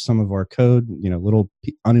open source some of our code, little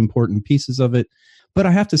unimportant pieces of it. But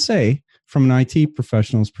I have to say, from an IT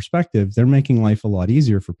professional's perspective, they're making life a lot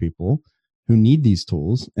easier for people who need these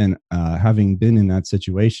tools. And having been in that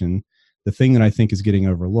situation, the thing that I think is getting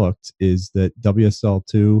overlooked is that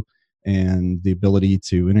WSL2 and the ability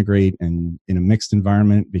to integrate and in a mixed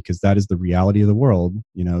environment, because that is the reality of the world.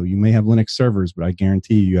 You may have Linux servers, but I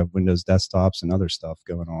guarantee you have Windows desktops and other stuff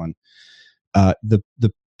going on.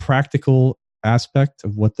 The practical aspect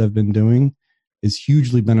of what they've been doing is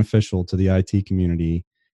hugely beneficial to the IT community,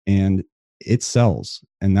 and it sells,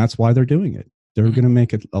 and that's why they're doing it. They're going to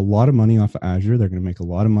make a lot of money off of Azure. They're going to make a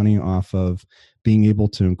lot of money off of being able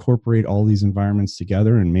to incorporate all these environments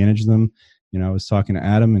together and manage them. I was talking to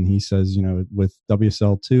Adam, and he says, with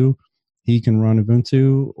WSL2, he can run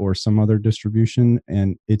Ubuntu or some other distribution,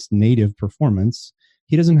 and it's native performance.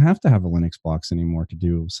 He doesn't have to have a Linux box anymore to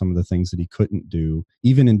do some of the things that he couldn't do,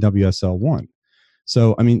 even in WSL1.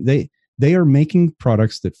 So, I mean, they are making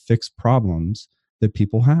products that fix problems that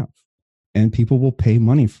people have, and people will pay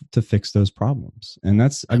money to fix those problems. And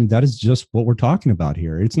that is just what we're talking about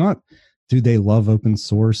here. It's not, do they love open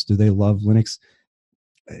source? Do they love Linux?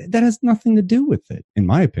 That has nothing to do with it, in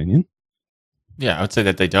my opinion. Yeah, I would say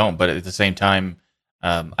that they don't, but at the same time,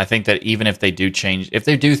 I think that even if they do change, if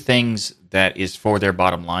they do things that is for their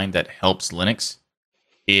bottom line that helps Linux,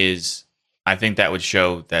 I think that would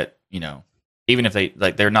show that, even if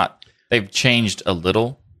they've changed a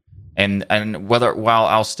little, and while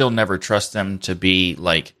I'll still never trust them to be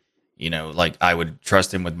like I would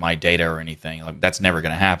trust them with my data or anything, like that's never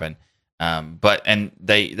going to happen. But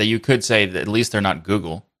you could say that at least they're not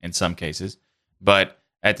Google in some cases, but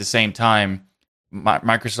at the same time,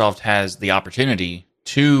 Microsoft has the opportunity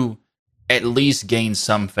to at least gain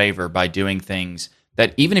some favor by doing things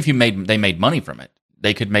that even if they made money from it,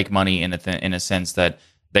 they could make money in a sense that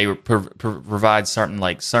they provide certain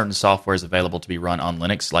softwares available to be run on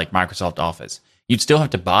Linux, like Microsoft Office. You'd still have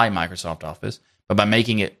to buy Microsoft Office, but by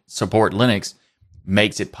making it support Linux,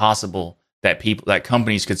 makes it possible that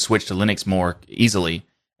companies could switch to Linux more easily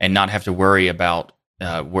and not have to worry about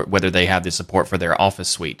whether they have the support for their Office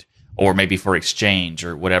suite or maybe for Exchange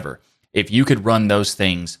or whatever. If you could run those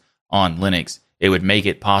things on Linux, it would make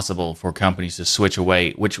it possible for companies to switch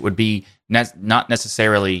away, which would be not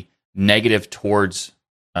necessarily negative towards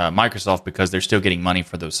Microsoft because they're still getting money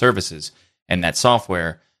for those services and that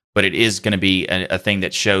software, but it is going to be a thing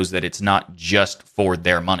that shows that it's not just for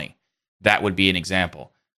their money. That would be an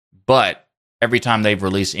example. But every time they've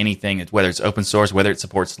released anything, whether it's open source, whether it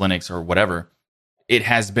supports Linux or whatever, it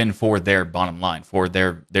has been for their bottom line, for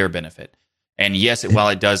their benefit. And yes, while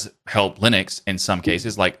it does help Linux in some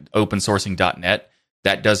cases, like open sourcing.net,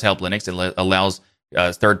 that does help Linux. It allows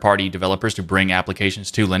third-party developers to bring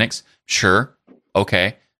applications to Linux. Sure,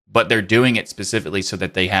 okay. But they're doing it specifically so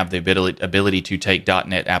that they have the ability to take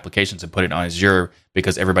 .NET applications and put it on Azure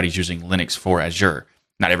because everybody's using Linux for Azure.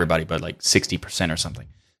 Not everybody, but like 60% or something.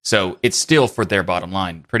 So it's still for their bottom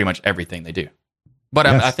line, pretty much everything they do. But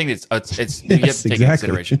yes. I think it's you have to take into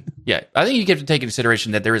consideration. Yeah, I think you have to take into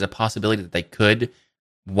consideration that there is a possibility that they could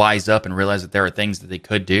wise up and realize that there are things that they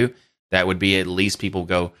could do that would be at least people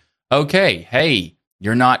go, okay, hey,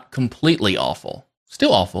 you're not completely awful.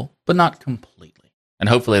 Still awful, but not completely. And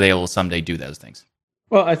hopefully they will someday do those things.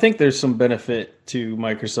 Well, I think there's some benefit to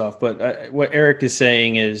Microsoft, but what Eric is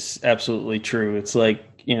saying is absolutely true. It's like,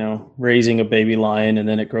 raising a baby lion and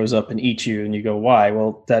then it grows up and eats you and you go, why?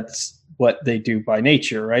 Well, that's what they do by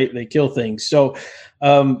nature, right? They kill things. So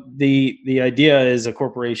the idea is a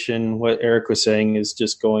corporation, what Eric was saying, is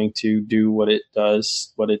just going to do what it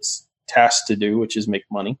does, what it's tasked to do, which is make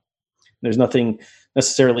money. There's nothing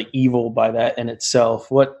necessarily evil by that in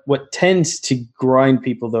itself. What tends to grind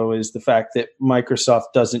people, though, is the fact that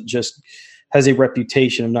Microsoft has a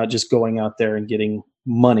reputation of not just going out there and getting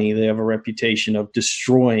money. They have a reputation of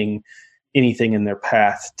destroying anything in their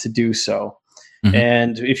path to do so. Mm-hmm.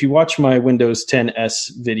 And if you watch my Windows 10S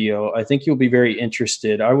video, I think you'll be very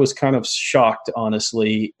interested. I was kind of shocked,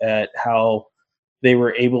 honestly, at how they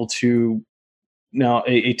were able to. Now,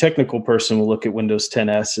 a technical person will look at Windows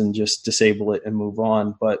 10S and just disable it and move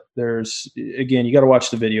on. But you got to watch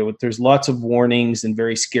the video. There's lots of warnings and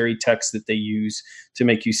very scary text that they use to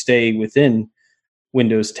make you stay within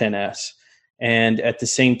Windows 10S. And at the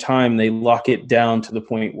same time, they lock it down to the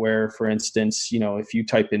point where, for instance, if you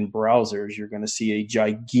type in browsers, you're going to see a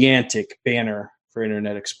gigantic banner for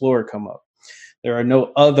Internet Explorer come up. There are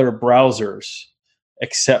no other browsers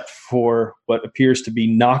except for what appears to be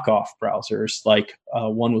knockoff browsers, like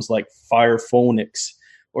one was like Firephonics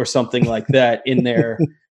or something like that in there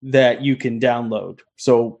that you can download.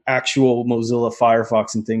 So actual Mozilla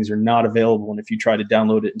Firefox and things are not available. And if you try to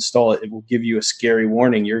download it, install it, it will give you a scary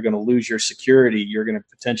warning. You're going to lose your security. You're going to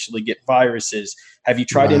potentially get viruses. Have you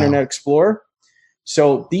tried Internet Explorer?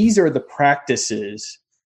 So these are the practices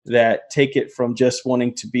that take it from just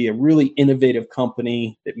wanting to be a really innovative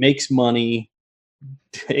company that makes money,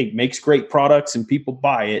 it makes great products and people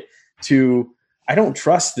buy it, to I don't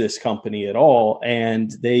trust this company at all,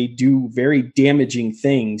 and they do very damaging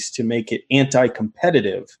things to make it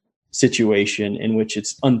anti-competitive situation in which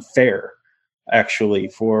it's unfair actually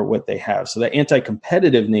for what they have. So that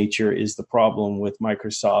anti-competitive nature is the problem with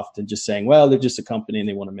Microsoft, and just saying, well, they're just a company and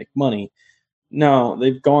they want to make money. No,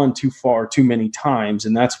 they've gone too far too many times,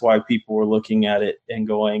 and that's why people were looking at it and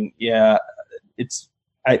going, yeah, it's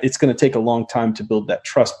going to take a long time to build that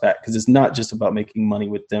trust back, because it's not just about making money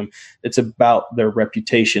with them. It's about their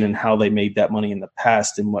reputation and how they made that money in the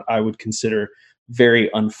past in what I would consider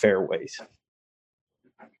very unfair ways.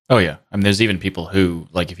 Oh, yeah. I mean, there's even people who,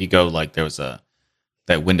 like, if you go, like, there was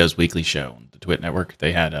that Windows Weekly show on the Twit Network.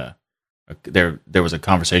 They had a there was a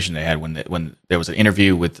conversation they had when there was an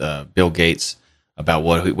interview with Bill Gates about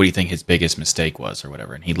what do you think his biggest mistake was or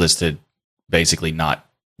whatever, and he listed basically not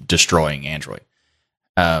destroying Android.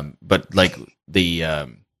 But like the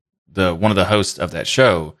one of the hosts of that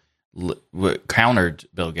show countered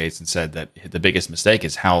Bill Gates and said that the biggest mistake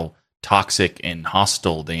is how toxic and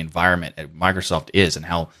hostile the environment at Microsoft is, and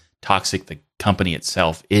how toxic the company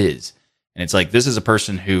itself is. And it's like, this is a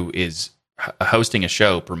person who is hosting a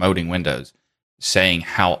show promoting Windows, saying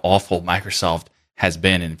how awful Microsoft has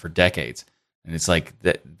been in for decades. And it's like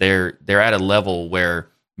that they're at a level where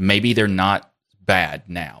maybe they're not bad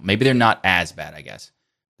now. Maybe they're not as bad, I guess.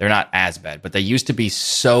 They're not as bad, but they used to be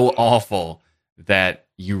so awful that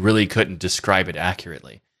you really couldn't describe it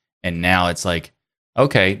accurately. And now it's like,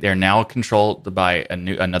 okay, they're now controlled by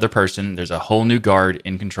another person. There's a whole new guard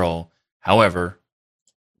in control. However,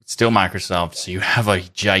 it's still Microsoft, so you have a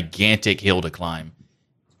gigantic hill to climb.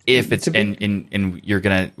 If it's and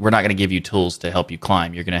we're not gonna give you tools to help you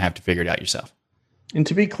climb. You're gonna have to figure it out yourself. And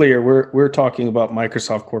to be clear, we're talking about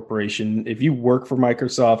Microsoft Corporation. If you work for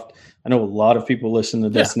Microsoft, I know a lot of people listen to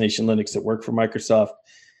Destination Linux that work for Microsoft.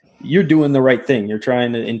 You're doing the right thing. You're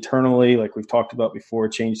trying to internally, like we've talked about before,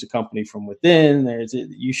 change the company from within.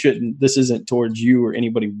 You shouldn't. This isn't towards you or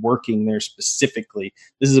anybody working there specifically.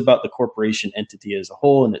 This is about the corporation entity as a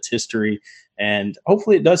whole and its history. And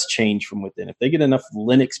hopefully, it does change from within. If they get enough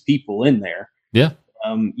Linux people in there,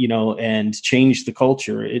 and change the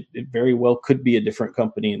culture, it very well could be a different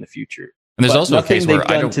company in the future. And there's also nothing they've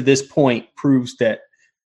done to this point proves that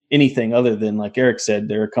anything other than, like Eric said,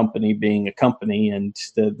 they're a company being a company, and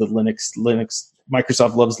the Linux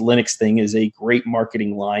Microsoft loves Linux thing is a great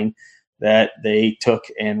marketing line that they took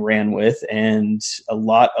and ran with. And a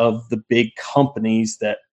lot of the big companies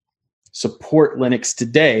that support Linux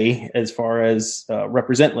today, as far as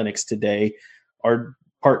represent Linux today, are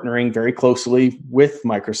partnering very closely with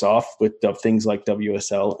Microsoft with things like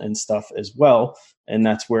WSL and stuff as well. And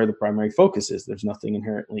that's where the primary focus is. There's nothing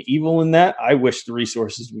inherently evil in that. I wish the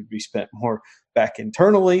resources would be spent more back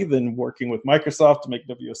internally than working with Microsoft to make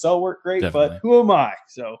WSL work great. Definitely. But who am I?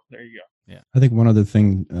 So there you go. Yeah, I think one other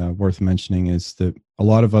thing worth mentioning is that a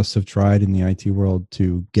lot of us have tried in the IT world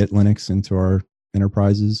to get Linux into our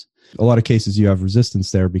enterprises. A lot of cases you have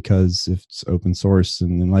resistance there because if it's open source,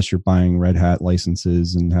 and unless you're buying Red Hat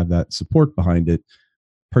licenses and have that support behind it,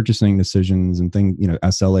 purchasing decisions and things,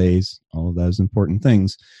 SLAs, all of those important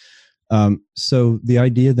things. So the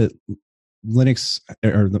idea that Linux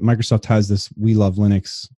or that Microsoft has this "We Love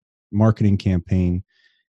Linux" marketing campaign,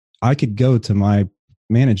 I could go to my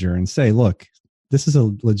manager and say, look, this is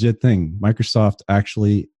a legit thing. Microsoft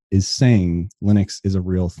actually is saying Linux is a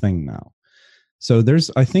real thing now. So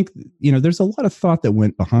I think, there's a lot of thought that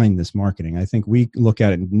went behind this marketing. I think we look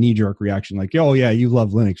at it in knee-jerk reaction, like, oh yeah, you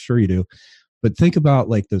love Linux, sure you do. But think about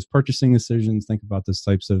like those purchasing decisions, think about those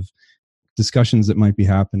types of discussions that might be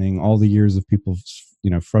happening, all the years of people,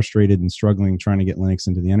 frustrated and struggling, trying to get Linux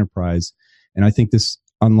into the enterprise. And I think this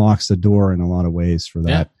unlocks the door in a lot of ways for that.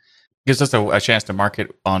 Yeah. Gives us a chance to market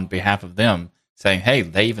on behalf of them, saying, hey,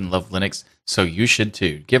 they even love Linux, so you should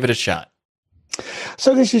too. Give it a shot.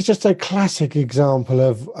 So this is just a classic example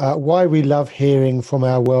of why we love hearing from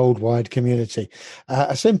our worldwide community.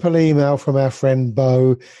 A simple email from our friend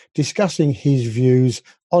Bo discussing his views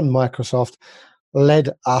on Microsoft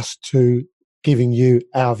led us to giving you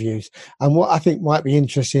our views. And what I think might be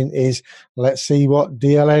interesting is, let's see what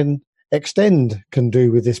DLN Extend can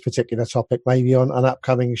do with this particular topic, maybe on an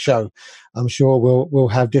upcoming show. I'm sure we'll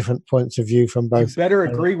have different points of view from both. You better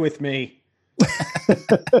agree with me.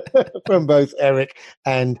 From both Eric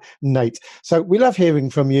and Nate. So we love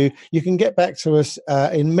hearing from you. You can get back to us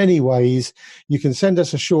in many ways. You can send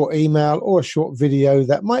us a short email or a short video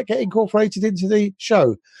that might get incorporated into the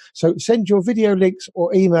show. So send your video links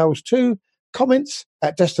or emails to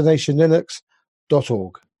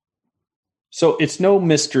comments@destinationlinux.org. So it's no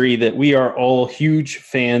mystery that we are all huge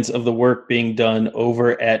fans of the work being done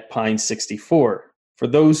over at Pine 64. For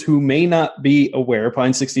those who may not be aware,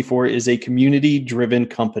 Pine 64 is a community-driven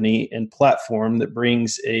company and platform that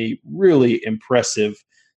brings a really impressive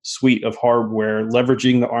suite of hardware,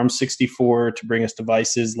 leveraging the ARM64 to bring us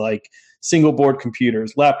devices like single-board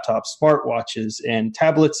computers, laptops, smartwatches, and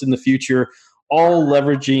tablets in the future, all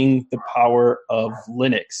leveraging the power of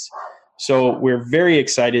Linux. So we're very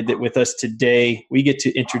excited that with us today, we get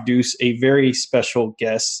to introduce a very special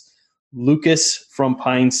guest, Lucas from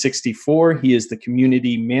Pine 64. He is the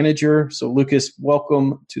community manager. So Lucas,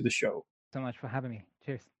 welcome to the show. So much for having me.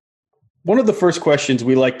 Cheers. One of the first questions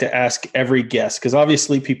we like to ask every guest, because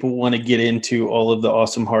obviously people want to get into all of the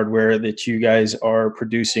awesome hardware that you guys are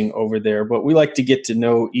producing over there, but we like to get to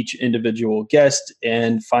know each individual guest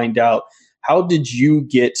and find out, how did you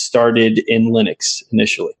get started in Linux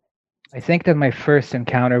initially? I think that my first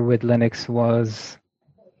encounter with Linux was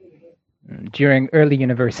during early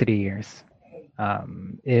university years,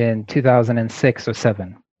 in 2006 or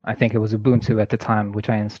 7. I think it was Ubuntu at the time, which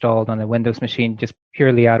I installed on a Windows machine just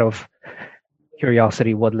purely out of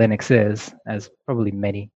curiosity what Linux is, as probably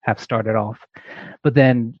many have started off. But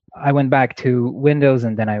then I went back to Windows,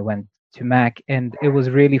 and then I went to Mac, and it was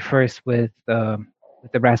really first with the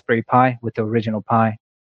Raspberry Pi, with the original Pi,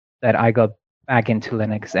 that I got back into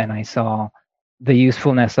Linux, and I saw the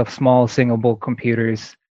usefulness of small single-board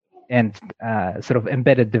computers and sort of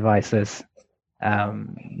embedded devices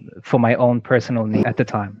for my own personal need at the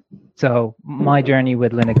time. So my journey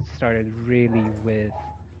with Linux started really with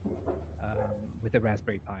the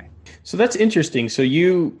Raspberry Pi. So that's interesting. So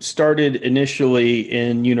you started initially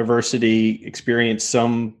in university, experienced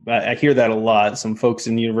some, I hear that a lot, some folks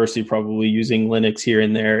in university probably using Linux here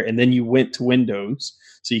and there, and then you went to Windows.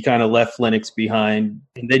 So you kind of left Linux behind,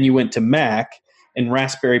 and then you went to Mac, and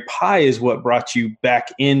Raspberry Pi is what brought you back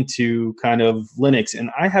into kind of Linux. And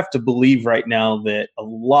I have to believe right now that a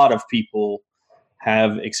lot of people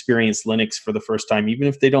have experienced Linux for the first time, even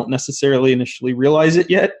if they don't necessarily initially realize it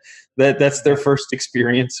yet, that's their first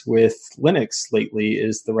experience with Linux lately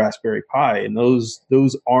is the Raspberry Pi. And those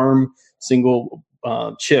ARM single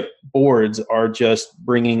chip boards are just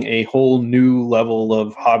bringing a whole new level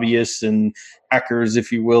of hobbyists and hackers,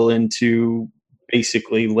 if you will, into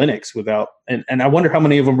basically Linux without, and I wonder how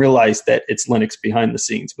many of them realize that it's Linux behind the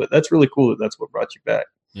scenes, but that's really cool that that's what brought you back.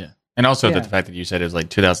 Yeah. And also the fact that you said it was like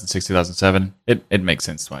 2006, 2007, it makes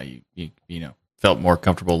sense why you felt more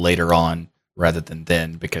comfortable later on rather than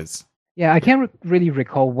then, because I can't really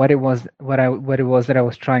recall what it was that I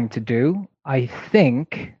was trying to do. I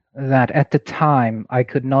think that at the time I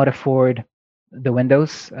could not afford the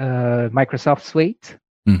Windows Microsoft suite.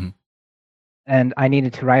 Mm-hmm. And I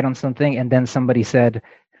needed to write on something, and then somebody said,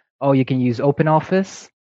 "Oh, you can use OpenOffice,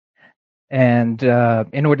 and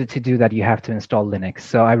in order to do that, you have to install Linux."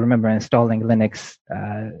 So I remember installing Linux,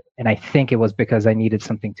 and I think it was because I needed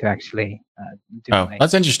something to actually do. Oh,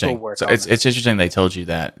 that's interesting. So it's interesting they told you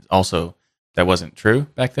that. Also, that wasn't true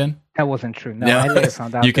back then. That wasn't true. No, I later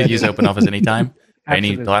found out you could use OpenOffice anytime,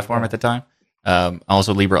 any platform yeah. at the time.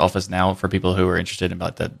 Also, LibreOffice now for people who are interested in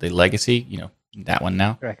about the legacy. That one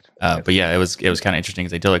now. Correct. But yeah, it was kind of interesting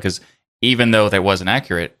as they told it, because even though that wasn't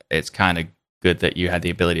accurate, it's kind of good that you had the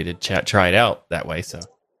ability to try it out that way. So,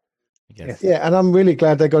 I guess. Yeah, and I'm really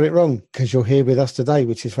glad they got it wrong, because you're here with us today,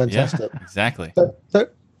 which is fantastic. Yeah, exactly. So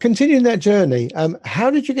continuing that journey, how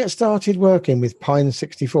did you get started working with Pine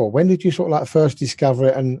 64? When did you sort of first discover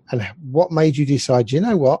it, and what made you decide, you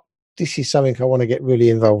know what, this is something I want to get really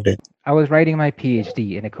involved in? I was writing my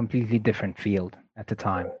PhD in a completely different field at the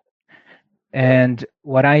time. And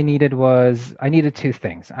what I needed two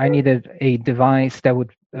things. I needed a device that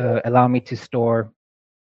would allow me to store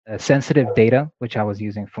sensitive data, which I was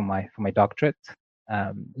using for my doctorate,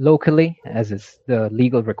 locally, as is the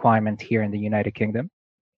legal requirement here in the United Kingdom.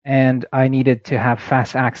 And I needed to have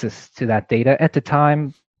fast access to that data. At the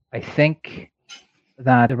time, I think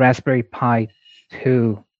that the Raspberry Pi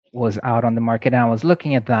 2 was out on the market, and I was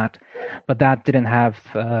looking at that, but that didn't have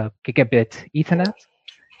gigabit Ethernet.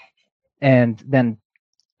 And then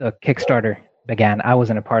the Kickstarter began. I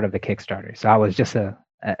wasn't a part of the Kickstarter, so I was just a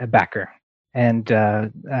backer. And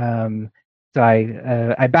so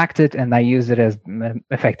I backed it, and I used it as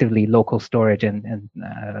effectively local storage and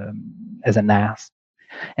as a NAS.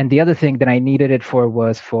 And the other thing that I needed it for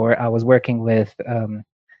was I was working with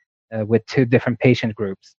two different patient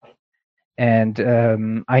groups, and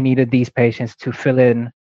I needed these patients to fill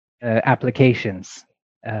in applications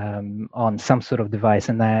on some sort of device.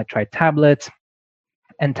 And I tried tablets,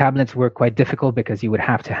 and tablets were quite difficult because you would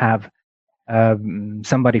have to have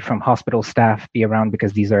somebody from hospital staff be around,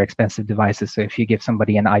 because these are expensive devices. So if you give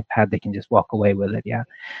somebody an iPad, they can just walk away with it. Yeah.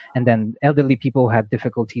 And then elderly people had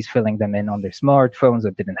difficulties filling them in on their smartphones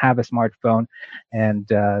or didn't have a smartphone. And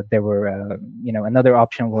there were, another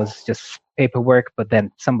option was just paperwork, but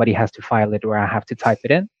then somebody has to file it or I have to type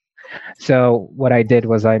it in. So what I did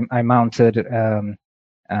was I mounted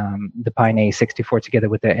the Pine A64 together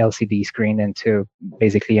with the LCD screen into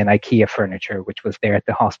basically an IKEA furniture, which was there at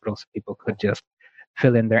the hospital, so people could just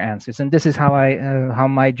fill in their answers. And this is how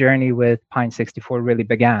my journey with Pine 64 really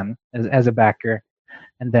began as a backer.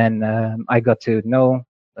 And then I got to know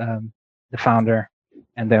the founder,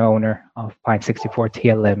 and the owner of Pine64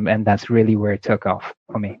 TLM, and that's really where it took off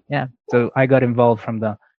for me. Yeah, so I got involved from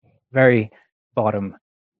the very bottom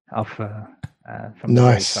of from the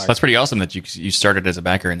very Nice. start. That's pretty awesome that you started as a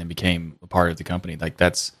backer and then became a part of the company. Like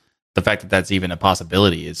that's the fact that that's even a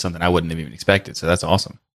possibility is something I wouldn't have even expected. So that's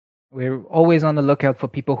awesome. We're always on the lookout for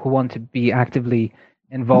people who want to be actively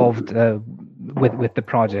involved with the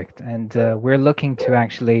project, and we're looking to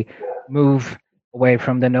actually move away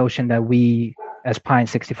from the notion that we, as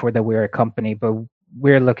Pine64, that we're a company, but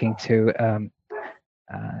we're looking to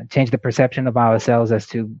change the perception of ourselves as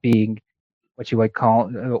to being what you would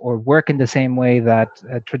call or work in the same way that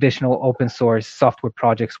traditional open source software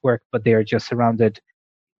projects work, but they are just surrounded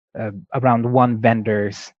around one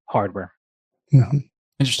vendor's hardware. Mm-hmm.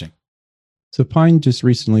 Interesting. So Pine just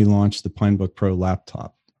recently launched the Pinebook Pro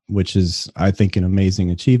laptop, which is, I think, an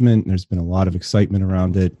amazing achievement. There's been a lot of excitement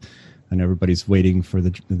around it, and everybody's waiting for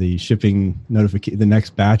the shipping notification, the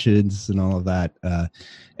next batches, and all of that.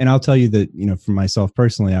 And I'll tell you that, for myself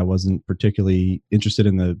personally, I wasn't particularly interested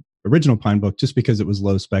in the original Pinebook just because it was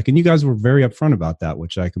low spec, and you guys were very upfront about that,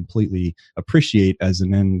 which I completely appreciate as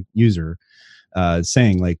an end user,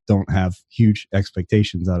 saying like, don't have huge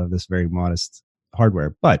expectations out of this very modest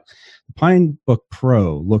hardware. But the Pinebook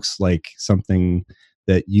Pro looks like something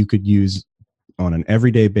that you could use on an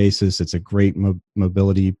everyday basis. It's a great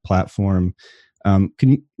mobility platform.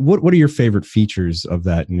 What are your favorite features of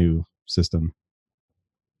that new system?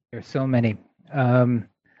 There's so many.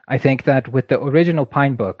 I think that with the original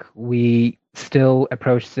Pinebook, we still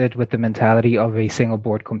approached it with the mentality of a single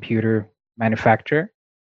board computer manufacturer.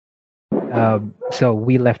 So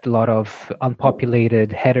we left a lot of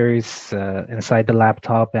unpopulated headers inside the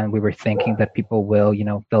laptop, and we were thinking that people will,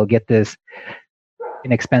 they'll get this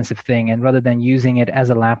inexpensive thing, and rather than using it as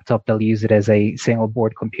a laptop, they'll use it as a single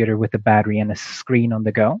board computer with a battery and a screen on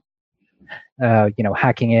the go.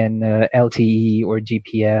 Hacking in LTE or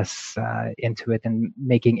GPS into it and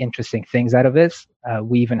making interesting things out of this.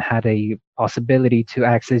 We even had a possibility to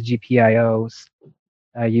access GPIOs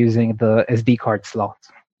using the SD card slot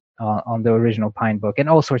on the original Pinebook, and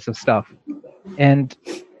all sorts of stuff. And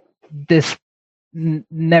this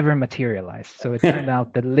never materialized. So it turned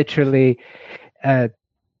out that literally,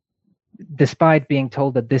 despite being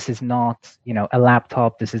told that this is not, a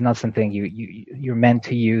laptop, this is not something you're meant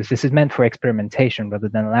to use, this is meant for experimentation rather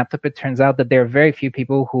than a laptop, it turns out that there are very few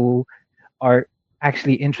people who are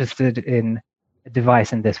actually interested in a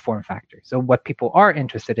device in this form factor. So what people are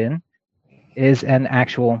interested in is an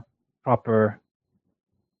actual proper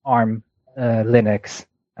ARM Linux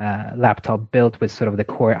laptop built with sort of the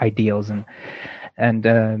core ideals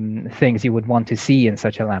and things you would want to see in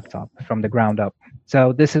such a laptop from the ground up.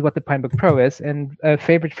 So this is what the Pinebook Pro is. And a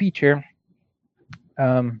favorite feature,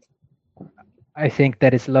 I think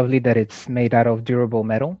that it's lovely that it's made out of durable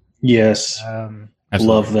metal. Yes,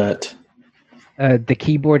 love that. The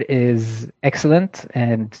keyboard is excellent,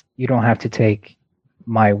 and you don't have to take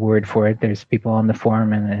my word for it. There's people on the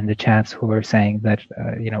forum and in the chats who are saying that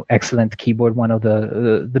excellent keyboard, one of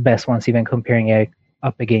the best ones, even comparing it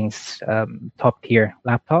up against top tier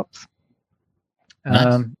laptops.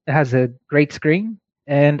 Nice. It has a great screen,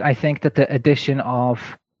 and I think that the addition of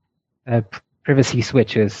privacy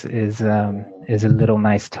switches is a little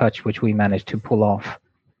nice touch, which we managed to pull off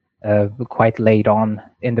quite late on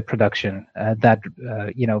in the production.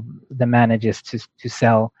 The manages to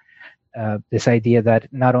sell this idea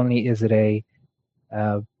that not only is it a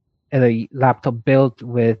laptop built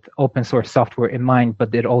with open source software in mind,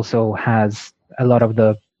 but it also has a lot of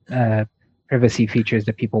the privacy features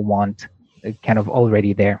that people want kind of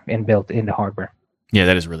already there inbuilt in the hardware. Yeah,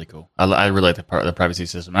 that is really cool. I really like the privacy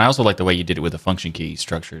system. I also like the way you did it with the function key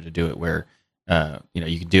structure to do it where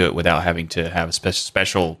you can do it without having to have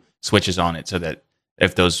special switches on it, so that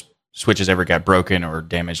if those switches ever got broken or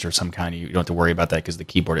damaged or some kind, you don't have to worry about that because the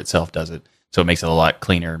keyboard itself does it. So it makes it a lot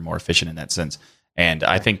cleaner and more efficient in that sense. And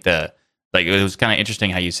I think it was kind of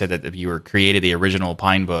interesting how you said that you created the original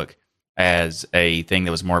Pinebook as a thing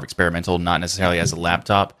that was more of experimental, not necessarily as a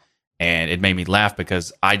laptop. And it made me laugh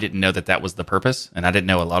because I didn't know that was the purpose, and I didn't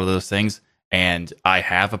know a lot of those things. And I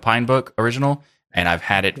have a Pinebook original, and I've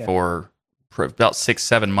had it for about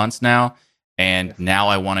 6-7 months now. And now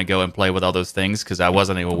I want to go and play with all those things because I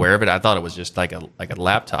wasn't even aware of it. I thought it was just like a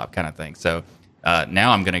laptop kind of thing. So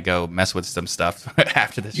now I'm going to go mess with some stuff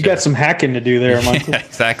after this. You got some hacking to do there, Michael. Yeah,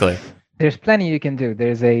 exactly. There's plenty you can do.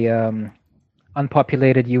 There's a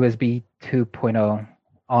unpopulated USB 2.0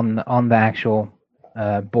 on the actual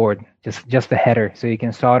board, just the header, so you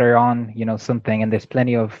can solder on something, and there's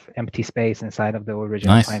plenty of empty space inside of the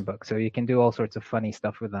original Nice. Pinebook, so you can do all sorts of funny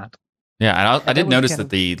stuff with that. Yeah, and I And did that was notice kind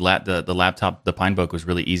that of the laptop, the Pinebook, was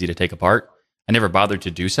really easy to take apart. I never bothered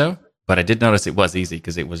to do so, but I did notice it was easy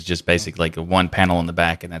because it was just basically like a one panel in the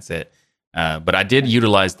back and that's it. But I did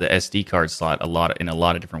utilize the SD card slot in a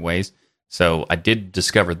lot of different ways. So I did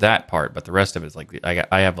discover that part, but the rest of it is like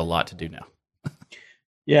I have a lot to do now.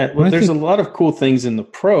 Yeah, well, there's a lot of cool things in the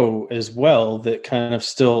Pro as well that kind of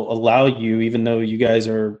still allow you, even though you guys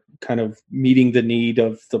are kind of meeting the need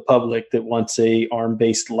of the public that wants a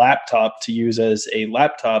ARM-based laptop to use as a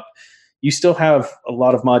laptop, you still have a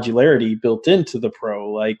lot of modularity built into the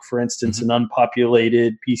Pro, like, for instance, an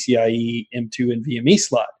unpopulated PCIe M2 and NVMe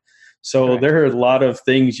slot. So Correct. there are a lot of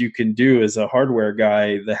things you can do as a hardware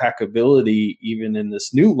guy. The hackability, even in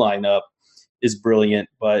this new lineup, is brilliant.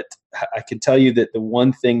 But I can tell you that the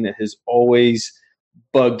one thing that has always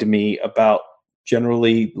bugged me about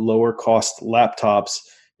generally lower cost laptops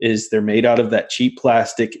is they're made out of that cheap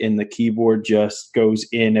plastic and the keyboard just goes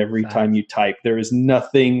in every time you type. There is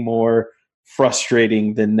nothing more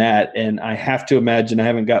frustrating than that. And I have to imagine, I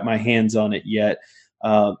haven't got my hands on it yet,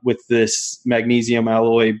 with this magnesium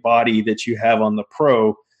alloy body that you have on the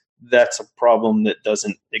Pro, that's a problem that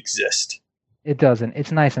doesn't exist. It doesn't.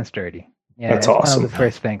 It's nice and sturdy. Yeah, That's it's awesome. one of the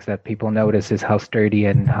first things that people notice is how sturdy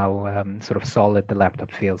and how sort of solid the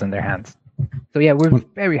laptop feels in their hands. So yeah, we're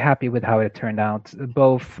very happy with how it turned out,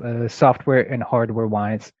 both software and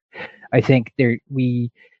hardware-wise. I think we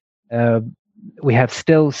have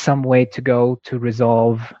still some way to go to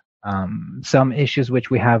resolve some issues which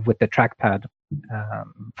we have with the trackpad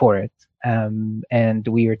for it. And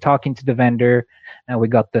we are talking to the vendor, and we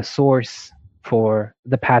got the source for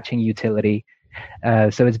the patching utility.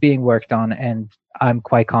 So it's being worked on, and I'm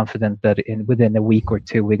quite confident that within a week or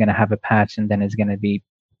two, we're going to have a patch, and then it's going to be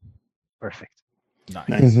perfect. Nice.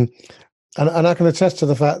 Mm-hmm. And I can attest to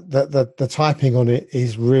the fact that the typing on it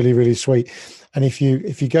is really, really sweet. And if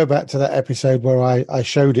you go back to that episode where I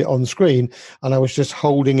showed it on screen and I was just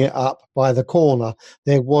holding it up by the corner,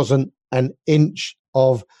 there wasn't an inch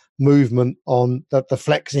of movement on the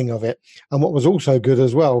flexing of it. And what was also good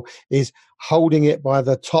as well is holding it by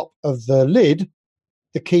the top of the lid,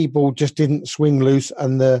 the keyboard just didn't swing loose,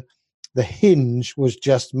 and the hinge was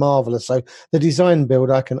just marvelous. So the design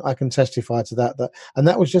build, I can testify to that, and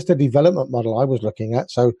that was just a development model I was looking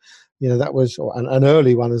at. So, that was an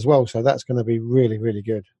early one as well. So that's going to be really, really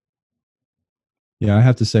good. Yeah, I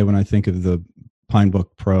have to say, when I think of the Pinebook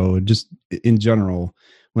Pro, just in general,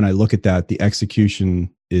 when I look at that, the execution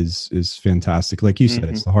is fantastic. Like you said,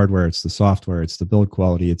 it's the hardware, it's the software, it's the build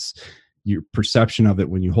quality, it's your perception of it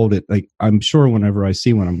when you hold it. Like, I'm sure whenever I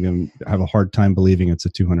see one, I'm going to have a hard time believing it's a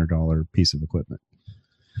 $200 piece of equipment.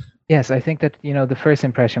 Yes, I think that the first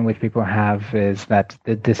impression which people have is that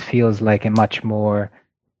this feels like a much more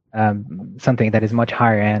something that is much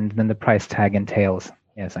higher end than the price tag entails.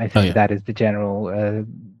 Yes, I think that is the general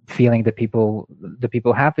feeling that people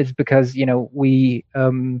have, is because we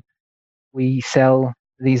sell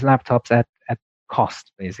these laptops at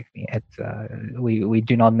cost, basically. We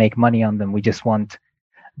do not make money on them. We just want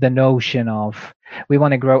the notion of, we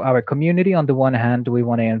want to grow our community. On the one hand, we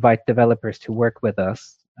want to invite developers to work with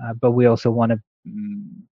us, but we also want to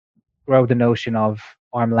grow the notion of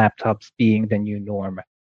ARM laptops being the new norm.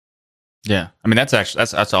 Yeah, I mean, that's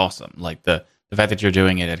awesome. Like the fact that you're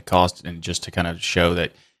doing it at cost, and just to kind of show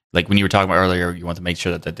that, like when you were talking about earlier, you want to make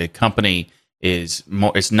sure that the company is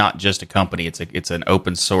more. It's not just a company. It's an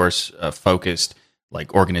open source focused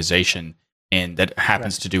like organization, and that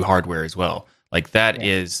happens to do hardware as well. Like that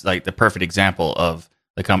is like the perfect example of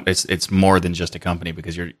the It's more than just a company,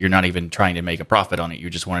 because you're not even trying to make a profit on it.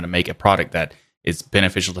 You just wanted to make a product that is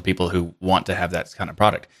beneficial to people who want to have that kind of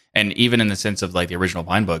product. And even in the sense of like the original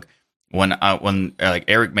Pinebook, when like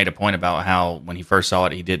Eric made a point about how when he first saw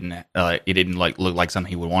it, it didn't like look like something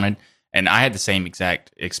he would wanted. And I had the same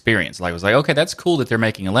exact experience. Like, I was like, okay, that's cool that they're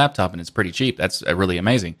making a laptop and it's pretty cheap. That's really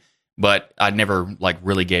amazing. But I never like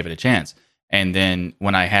really gave it a chance. And then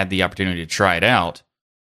when I had the opportunity to try it out,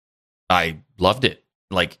 I loved it.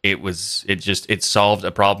 Like it solved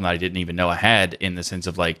a problem that I didn't even know I had, in the sense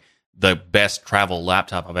of like the best travel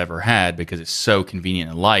laptop I've ever had, because it's so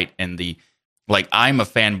convenient and light. And I'm a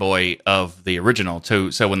fanboy of the original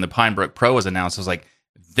too. So when the Pinebook Pro was announced, I was like,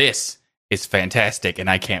 this is fantastic and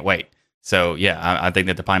I can't wait. So yeah, I think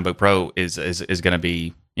that the Pinebook Pro is going to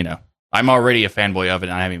be, I'm already a fanboy of it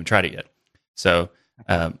and I haven't even tried it yet. So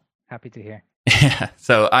happy to hear. Yeah.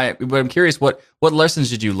 So but I'm curious, what lessons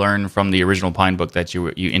did you learn from the original Pinebook that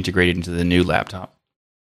you integrated into the new laptop?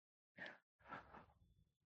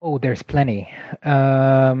 Oh, there's plenty.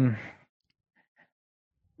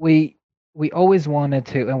 We we always wanted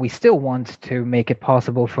to, and we still want to make it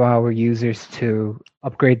possible for our users to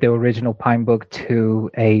upgrade the original Pinebook to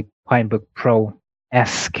a Pinebook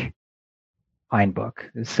Pro-esque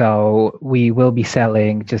Pinebook. So we will be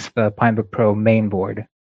selling just the Pinebook Pro mainboard.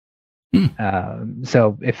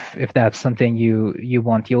 So if that's something you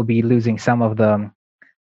want, you'll be losing some of the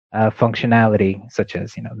functionality, such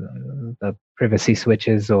as the privacy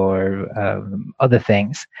switches or other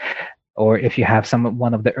things. Or if you have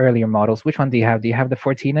one of the earlier models, which one do you have? Do you have the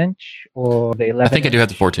 14-inch or the 11? I think I do have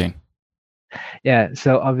the 14. Yeah,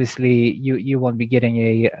 so obviously you won't be getting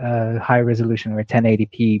a high resolution or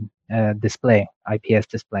 1080p display, IPS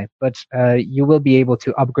display, but you will be able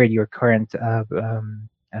to upgrade your current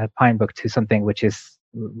Pinebook to something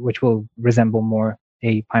which will resemble more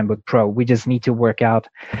a Pinebook Pro. We just need to work out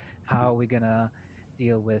how we're gonna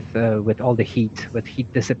deal with all the heat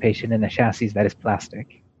dissipation in a chassis that is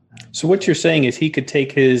plastic. So what you're saying is he could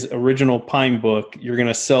take his original Pinebook. You're going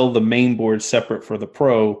to sell the mainboard separate for the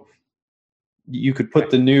Pro. You could put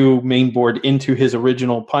the new mainboard into his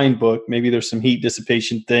original Pinebook. Maybe there's some heat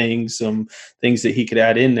dissipation things, some things that he could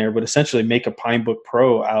add in there, but essentially make a Pinebook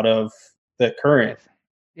Pro out of the current.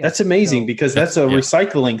 Yes. That's amazing, because that's a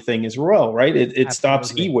recycling thing as well, right? It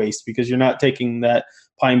stops e-waste, because you're not taking that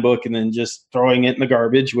Pinebook and then just throwing it in the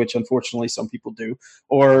garbage, which unfortunately some people do,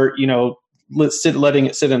 or letting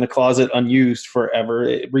it sit in a closet unused forever.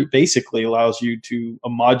 It basically allows you to, a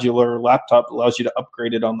modular laptop allows you to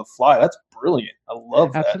upgrade it on the fly. That's brilliant. I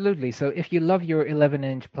love that. Absolutely. So if you love your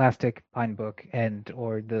 11-inch plastic Pinebook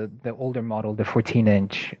or the older model, the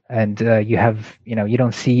 14-inch, and you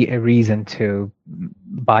don't see a reason to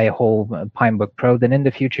buy a whole Pinebook Pro, then in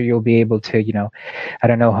the future you'll be able to, I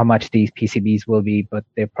don't know how much these PCBs will be, but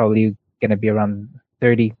they're probably going to be around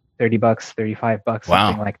 $30, $35,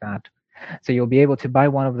 something like that. So you'll be able to buy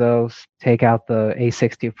one of those, take out the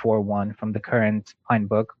A64 one from the current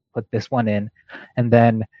Pinebook, put this one in, and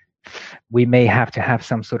then we may have to have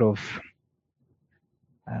some sort of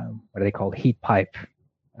what are they called, heat pipe,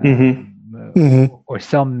 or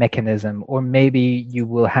some mechanism, or maybe you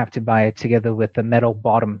will have to buy it together with the metal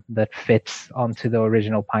bottom that fits onto the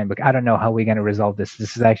original Pinebook. I don't know how we're going to resolve this.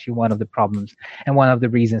 This is actually one of the problems and one of the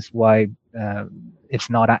reasons why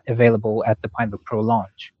it's not available at the Pinebook Pro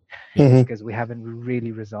launch. Because we haven't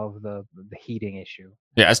really resolved the heating issue.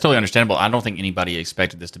 Yeah, it's totally understandable. I don't think anybody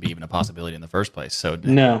expected this to be even a possibility in the first place. So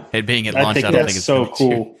no, it being at launch, I don't think it's so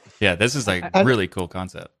cool. Yeah, this is like really cool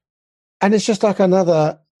concept. And it's just like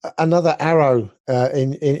another arrow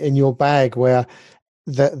in your bag, where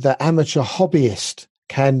the amateur hobbyist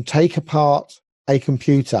can take apart a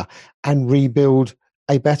computer and rebuild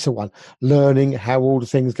a better one, learning how all the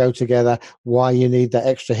things go together, why you need the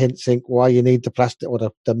extra heat sink, why you need the plastic or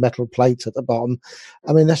the metal plate at the bottom.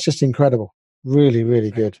 I mean, that's just incredible. Really,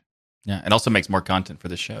 really good. Yeah, it also makes more content for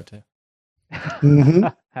the show too.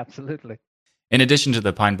 Absolutely. In addition to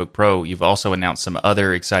the Pinebook Pro, you've also announced some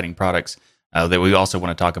other exciting products that we also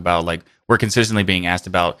want to talk about. Like, we're consistently being asked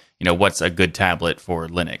about, what's a good tablet for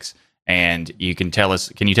Linux, and you can tell us.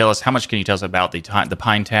 Can you tell us how much? Can you tell us about the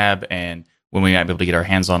PineTab and when we might be able to get our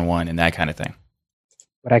hands on one and that kind of thing?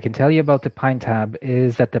 What I can tell you about the PineTab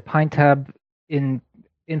is that the PineTab, in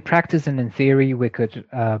practice and in theory, we could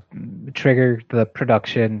trigger the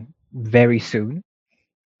production very soon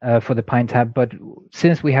for the PineTab. But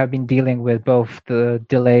since we have been dealing with both the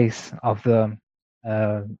delays of the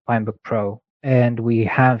Pinebook Pro, and we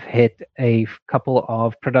have hit a couple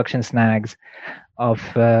of production snags of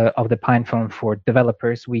the PinePhone for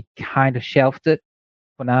developers, we kind of shelved it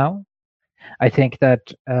for now. I think that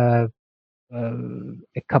a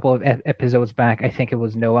couple of episodes back, I think it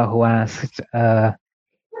was Noah who asked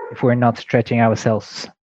if we're not stretching ourselves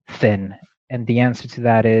thin. And the answer to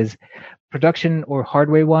that is production or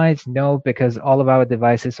hardware-wise, no, because all of our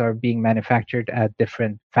devices are being manufactured at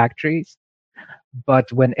different factories.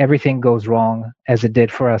 But when everything goes wrong, as it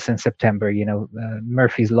did for us in September,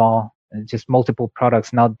 Murphy's Law, just multiple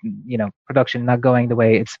products production not going the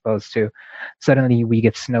way it's supposed to, suddenly we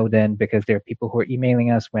get snowed in because there are people who are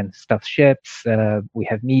emailing us when stuff ships. We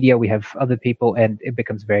have media, we have other people, and it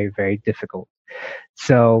becomes very, very difficult.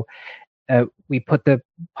 So we put the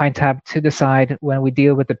PineTab to the side. When we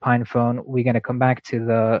deal with the PinePhone, we're going to come back to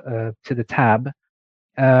the tab.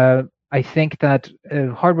 I think that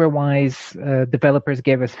hardware-wise, developers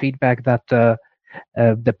gave us feedback that the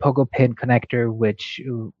Pogo pin connector, which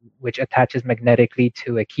attaches magnetically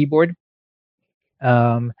to a keyboard,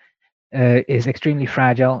 is extremely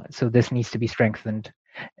fragile. So this needs to be strengthened,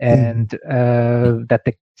 and that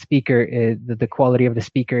the speaker the quality of the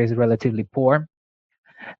speaker is relatively poor.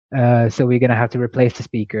 So we're going to have to replace the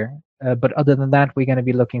speaker. But other than that, we're going to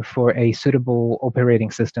be looking for a suitable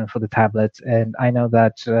operating system for the tablets. And I know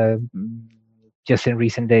that just in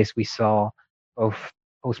recent days, we saw both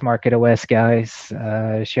Post-Market OS guys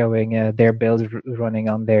showing their builds running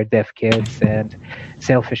on their dev kits, and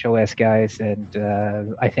Sailfish OS guys, and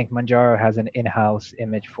I think Manjaro has an in-house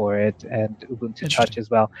image for it, and Ubuntu Touch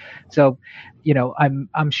as well. So,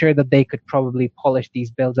 I'm sure that they could probably polish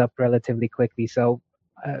these builds up relatively quickly. So,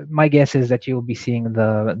 my guess is that you'll be seeing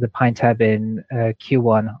the PineTab in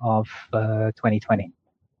Q1 of 2020.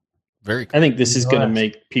 Very cool. I think this is going to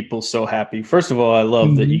make people so happy. First of all, I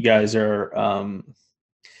love that you guys are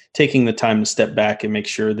taking the time to step back and make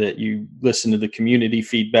sure that you listen to the community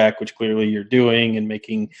feedback, which clearly you're doing, and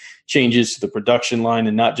making changes to the production line,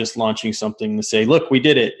 and not just launching something to say, look, we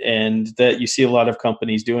did it. And that you see a lot of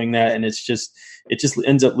companies doing that. And it just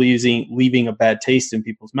ends up leaving a bad taste in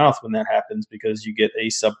people's mouth when that happens, because you get a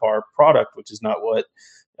subpar product, which is not what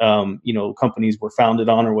companies were founded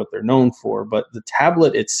on or what they're known for. But the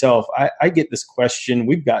tablet itself, I get this question.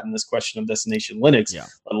 We've gotten this question of Destination Linux,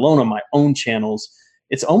 let alone on my own channels.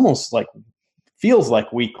 It's almost feels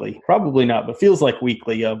like weekly, probably not, but feels like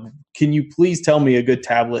weekly of, can you please tell me a good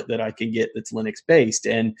tablet that I can get that's Linux based?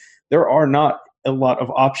 And there are not a lot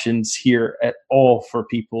of options here at all for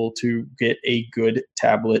people to get a good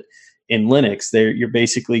tablet in Linux. You're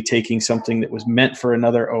basically taking something that was meant for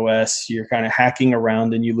another OS, you're kind of hacking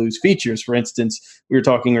around and you lose features. For instance, we were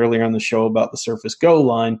talking earlier on the show about the Surface Go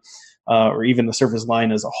line, or even the Surface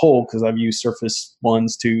line as a whole, because I've used Surface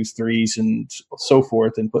 1s, 2s, 3s, and so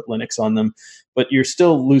forth, and put Linux on them. But you're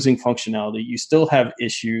still losing functionality. You still have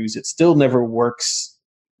issues. It still never works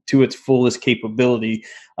to its fullest capability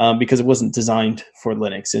because it wasn't designed for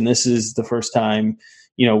Linux. And this is the first time,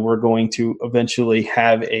 we're going to eventually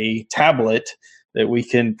have a tablet that we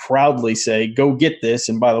can proudly say, go get this.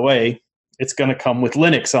 And by the way, it's going to come with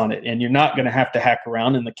Linux on it, and you're not going to have to hack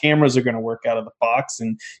around, and the cameras are going to work out of the box,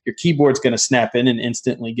 and your keyboard's going to snap in and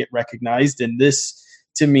instantly get recognized. And this,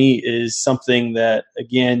 to me, is something that,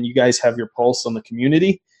 again, you guys have your pulse on the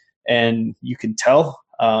community, and you can tell.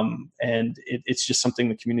 And it's just something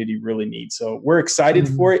the community really needs. So we're excited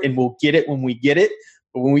for it, and we'll get it when we get it.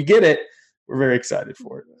 But when we get it, we're very excited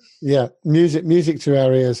for it. Yeah, music to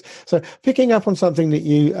our ears. So picking up on something that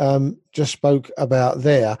you just spoke about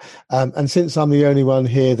there, and since I'm the only one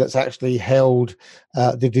here that's actually held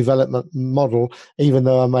the development model, even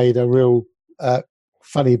though I made a real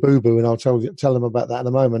funny boo-boo, and I'll tell them about that in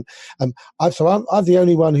a moment. I'm the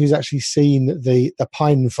only one who's actually seen the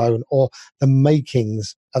Pine Phone, or the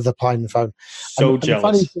makings of the Pine Phone. So and jealous. The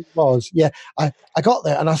funny thing was, I got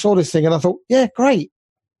there and I saw this thing and I thought, yeah, great.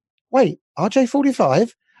 Wait,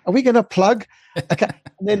 RJ45? Are we going to plug? Okay.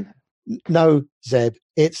 And then, no, Zeb,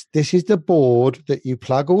 this is the board that you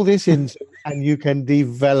plug all this into and you can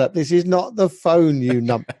develop. This is not the phone, you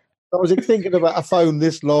nump. I was thinking about a phone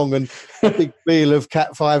this long and a big reel of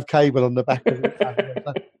Cat5 cable on the back of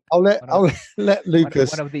it. I'll let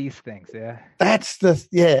Lucas. One of these things, yeah. That's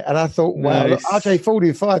and I thought, wow, nice.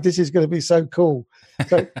 RJ45, this is going to be so cool.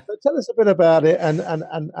 So tell us a bit about it, and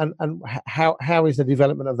how is the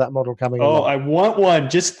development of that model coming along? I want one.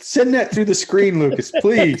 Just send that through the screen, Lucas,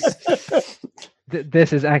 please.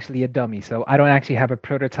 This is actually a dummy, so I don't actually have a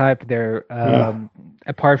prototype. They're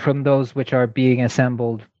apart from those which are being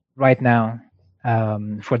assembled right now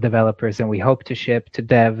for developers, and we hope to ship to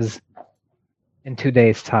devs in 2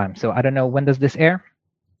 days' time. So I don't know, when does this air?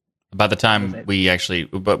 By the time when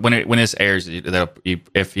this airs,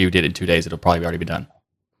 if you did it in 2 days, it'll probably already be done.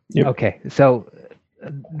 Yep. Okay, so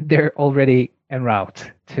they're already en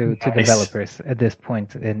route to developers at this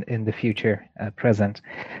point in the future, present.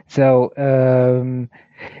 So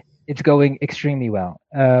it's going extremely well.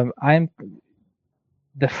 The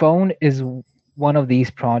phone is one of these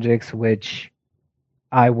projects which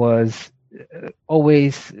I was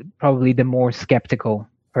always probably the more skeptical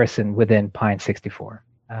person within Pine 64.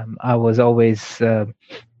 I was always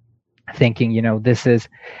thinking,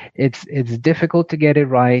 it's difficult to get it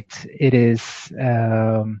right. It is.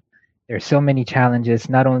 There's so many challenges,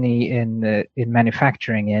 not only in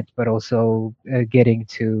manufacturing it, but also getting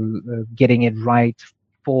it right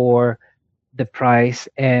for the price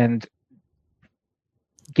and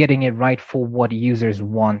getting it right for what users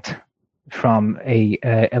want from a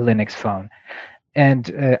Linux phone.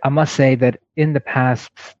 And I must say that in the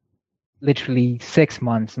past literally 6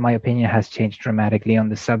 months, my opinion has changed dramatically on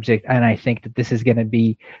the subject, and I think that this is going to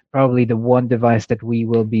be probably the one device that we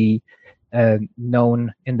will be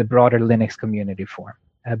known in the broader Linux community for,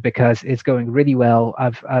 because it's going really well.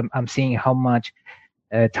 I'm seeing how much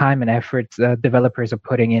time and effort developers are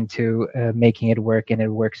putting into making it work, and it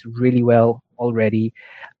works really well already.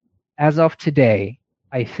 as of today,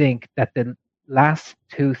 I think that the last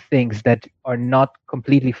two things that are not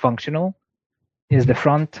completely functional is the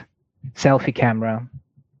front selfie camera,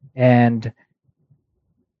 and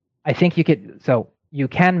I think you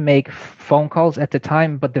can make phone calls at the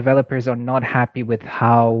time, but developers are not happy with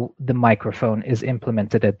how the microphone is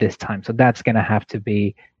implemented at this time. So that's going to have to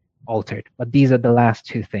be altered. But these are the last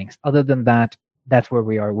two things. Other than that, that's where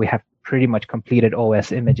we are. We have pretty much completed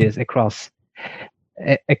OS images across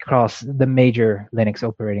the major Linux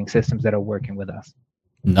operating systems that are working with us.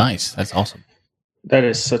 Nice. That's awesome. That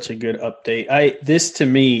is such a good update. This to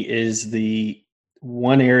me is the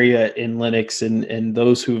one area in Linux, and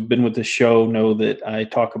those who have been with the show know that I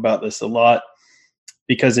talk about this a lot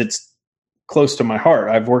because it's close to my heart.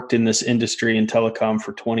 I've worked in this industry in telecom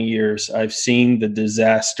for 20 years. I've seen the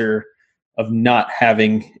disaster of not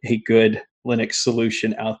having a good Linux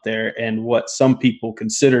solution out there, and what some people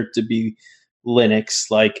consider to be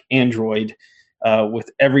Linux, like Android,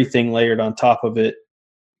 with everything layered on top of it.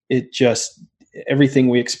 It just, everything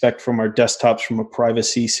we expect from our desktops from a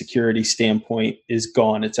privacy security standpoint is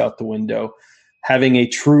gone. It's out the window. Having a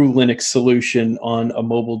true Linux solution on a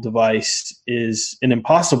mobile device is an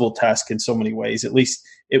impossible task in so many ways. At least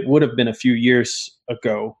it would have been a few years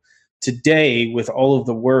ago. Today, with all of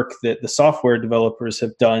the work that the software developers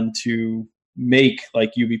have done to make,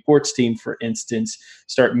 like UBport's team, for instance,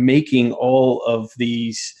 start making all of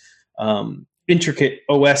these intricate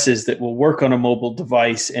OSs that will work on a mobile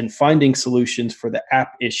device, and finding solutions for the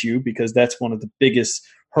app issue, because that's one of the biggest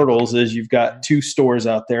hurdles. Is you've got two stores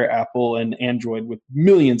out there, Apple and Android, with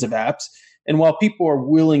millions of apps. And while people are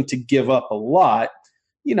willing to give up a lot,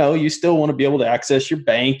 you still want to be able to access your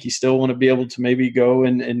bank. You still want to be able to maybe go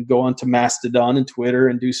and go onto Mastodon and Twitter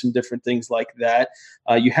and do some different things like that.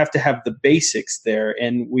 You have to have the basics there.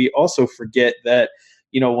 And we also forget that,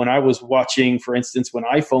 when I was watching, for instance, when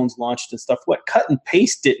iPhones launched and stuff, cut and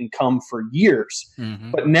paste didn't come for years.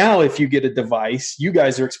 Mm-hmm. But now if you get a device, you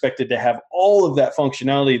guys are expected to have all of that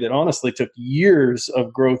functionality that honestly took years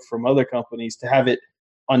of growth from other companies to have it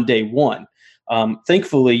on day one.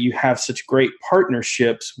 Thankfully, you have such great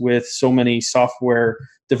partnerships with so many software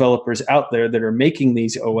developers out there that are making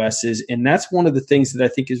these OSs. And that's one of the things that I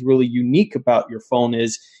think is really unique about your phone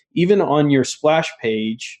is even on your splash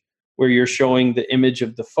page, where you're showing the image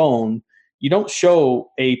of the phone, you don't show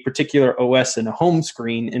a particular OS in a home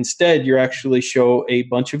screen. Instead, you actually show a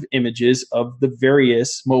bunch of images of the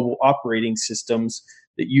various mobile operating systems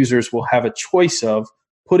that users will have a choice of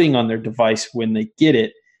putting on their device when they get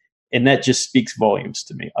it. And that just speaks volumes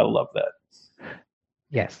to me. I love that.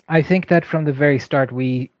 Yes, I think that from the very start,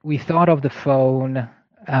 we thought of the phone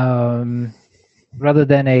rather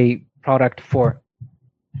than a product for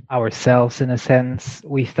ourselves, in a sense.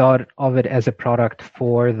 We thought of it as a product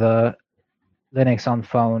for the Linux on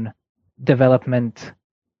phone development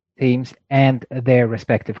teams and their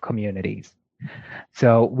respective communities.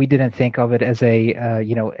 So we didn't think of it as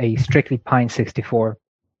a strictly Pine 64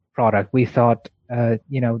 product. We thought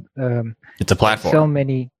it's a platform. So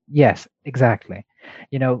many, yes, exactly.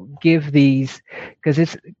 Give these,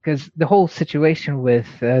 because the whole situation with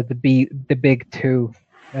the big two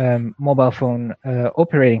mobile phone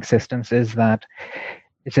operating systems is that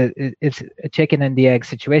it's a chicken and the egg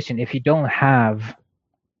situation. If you don't have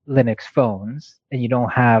Linux phones and you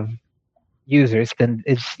don't have users, then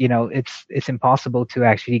it's impossible to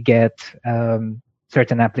actually get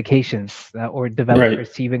certain applications or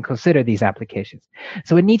developers to even consider these applications.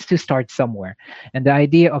 So it needs to start somewhere. And the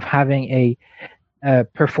idea of having a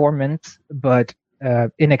performant but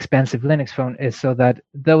inexpensive Linux phone is so that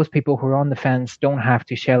those people who are on the fence don't have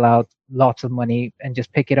to shell out lots of money and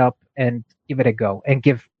just pick it up and give it a go, and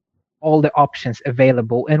give all the options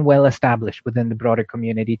available and well established within the broader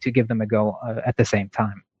community to give them a go at the same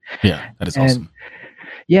time. Yeah, that is awesome.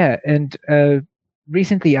 Yeah, and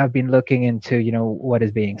recently I've been looking into what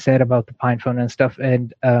is being said about the PinePhone and stuff,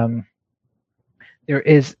 and there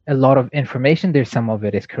is a lot of information. There's some of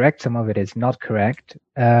it is correct, some of it is not correct.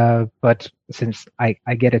 But since I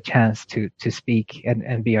get a chance to speak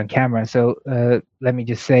and be on camera, so let me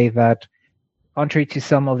just say that contrary to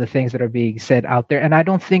some of the things that are being said out there, and I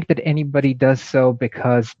don't think that anybody does so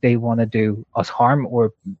because they want to do us harm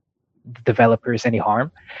or developers any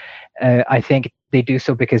harm. I think they do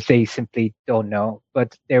so because they simply don't know.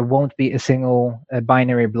 But there won't be a single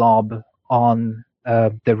binary blob on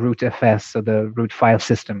the root FS, so the root file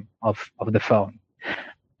system of the phone.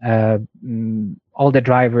 All the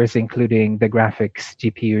drivers, including the graphics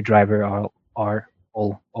GPU driver, are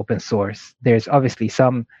all open source. There's obviously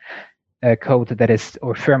some code that is,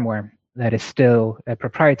 or firmware that is still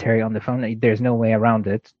proprietary on the phone. There's no way around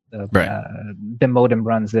it. Right. The modem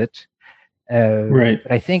runs it. Right.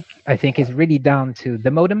 But I think it's really down to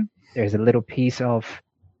the modem. There's a little piece of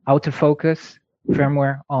autofocus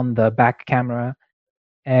firmware on the back camera,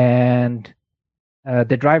 and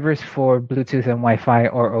the drivers for Bluetooth and Wi-Fi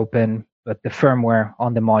are open, but the firmware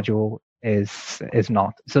on the module is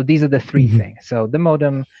not. So these are the three things. So the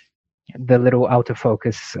modem, the little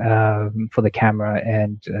autofocus for the camera,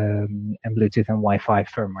 and Bluetooth and Wi-Fi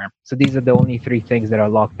firmware. So these are the only three things that are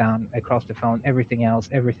locked down across the phone. Everything else,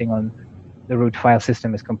 everything on the root file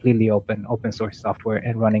system is completely open source software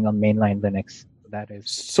and running on mainline Linux. That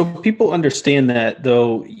is. So people understand that,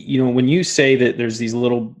 though. When you say that there's these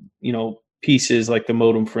little, pieces like the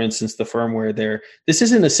modem, for instance, the firmware there, this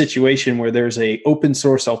isn't a situation where there's a open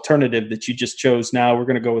source alternative that you just chose. Now we're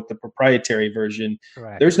going to go with the proprietary version.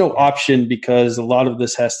 Correct. There's no option, because a lot of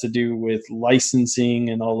this has to do with licensing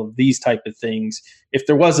and all of these type of things. If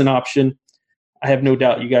there was an option, I have no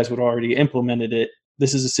doubt you guys would already implemented it.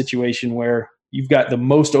 This is a situation where you've got the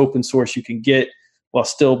most open source you can get while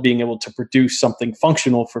still being able to produce something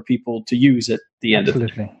functional for people to use at the end of it.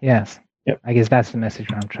 Absolutely, yes. Yep. I guess that's the message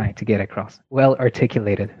I'm trying to get across. Well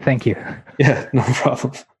articulated. Thank you. Yeah, no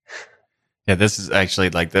problem. Yeah, this is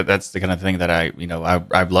actually like that's the kind of thing that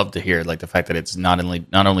I'd love to hear, like the fact that it's not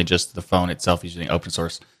only just the phone itself using open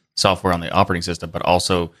source software on the operating system, but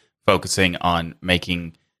also focusing on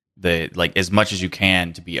making the as much as you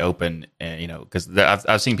can to be open, because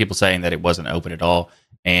I've seen people saying that it wasn't open at all,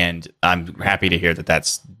 and I'm happy to hear that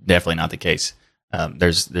that's definitely not the case.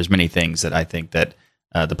 There's many things that I think that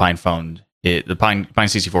the Pine phone, the Pine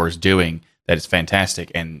 64 is doing that is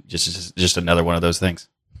fantastic, and just another one of those things.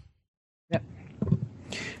 Yeah.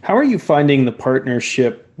 How are you finding the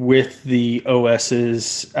partnership with the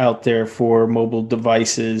OSs out there for mobile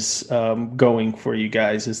devices going for you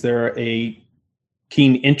guys? Is there a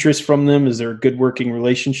keen interest from them? Is there a good working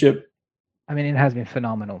relationship? I mean, it has been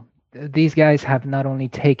phenomenal. These guys have not only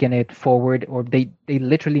taken it forward, or they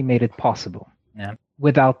literally made it possible. Yeah.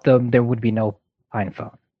 Without them, there would be no Pine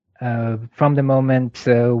phone. From the moment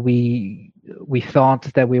we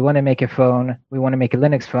thought that we want to make a phone, we want to make a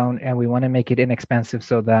Linux phone, and we want to make it inexpensive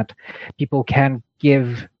so that people can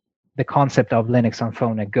give the concept of Linux on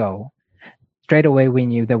phone a go, straight away we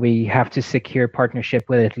knew that we have to secure partnership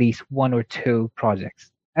with at least one or two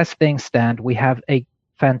projects. As things stand, we have a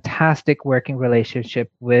fantastic working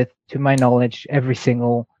relationship with, to my knowledge, every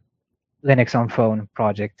single Linux on phone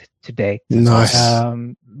project to date. Nice.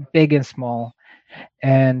 Big and small.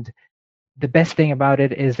 And the best thing about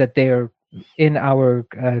it is that they're in our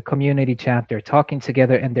community chat. They're talking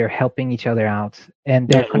together and they're helping each other out. And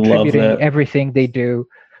they're contributing everything they do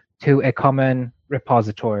to a common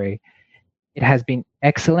repository. It has been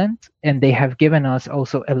excellent. And they have given us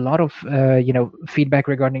also a lot of feedback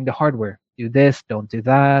regarding the hardware. Do this, don't do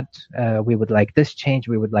that. We would like this change.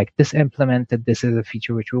 We would like this implemented. This is a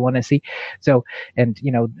feature which we want to see. So, and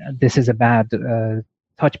this is a bad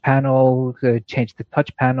touch panel, change the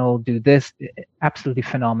touch panel, do this. Absolutely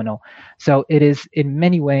phenomenal. So it is, in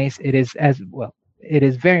many ways, it is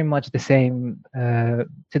very much the same, to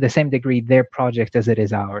the same degree, their project as it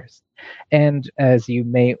is ours. And as you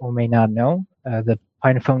may or may not know, the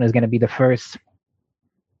Pine phone is going to be the first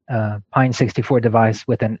Pine 64 device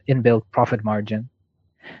with an inbuilt profit margin.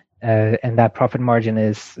 And that profit margin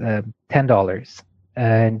is $10.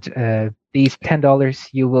 And these $10,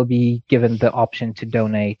 you will be given the option to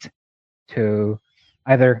donate to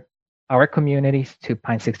either our communities, to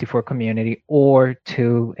Pine 64 community, or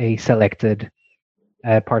to a selected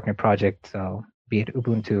partner project. So be it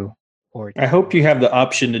Ubuntu or. I hope you have the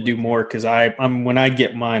option to do more, because I'm when I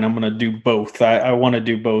get mine, I'm going to do both. I want to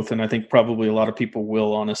do both, and I think probably a lot of people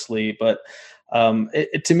will, honestly. But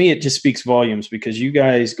to me, it just speaks volumes, because you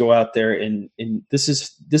guys go out there and this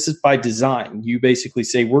is by design. You basically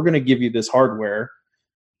say, we're going to give you this hardware.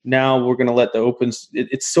 Now we're going to let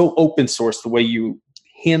it's so open source the way you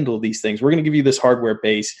handle these things. We're going to give you this hardware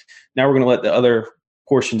base. Now we're going to let the other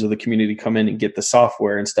portions of the community come in and get the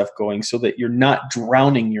software and stuff going, so that you're not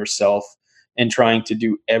drowning yourself and trying to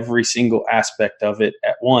do every single aspect of it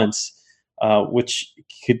at once, which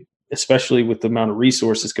could, especially with the amount of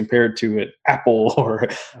resources compared to an Apple or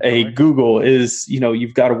a Google, is,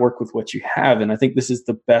 you've got to work with what you have. And I think this is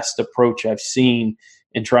the best approach I've seen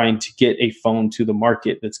in trying to get a phone to the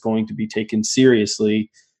market that's going to be taken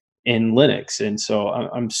seriously in Linux. And so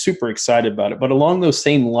I'm super excited about it. But along those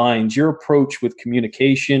same lines, your approach with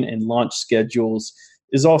communication and launch schedules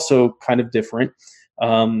is also kind of different.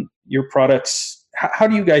 Your products, how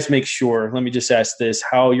do you guys make sure, let me just ask this,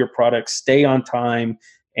 how your products stay on time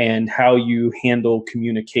and how you handle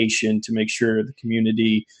communication to make sure the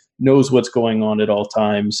community knows what's going on at all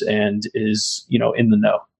times and is, in the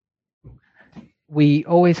know. We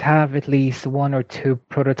always have at least 1 or 2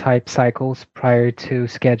 prototype cycles prior to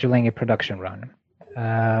scheduling a production run.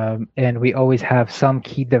 And we always have some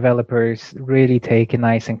key developers really take a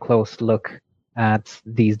nice and close look at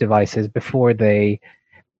these devices before they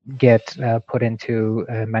get put into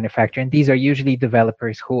manufacturing. These are usually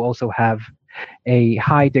developers who also have a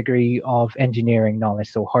high degree of engineering knowledge,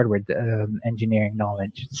 so hardware engineering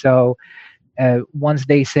knowledge. So once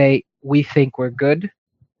they say, we think we're good,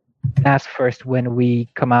 that's first when we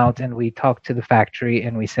come out and we talk to the factory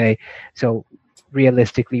and we say, so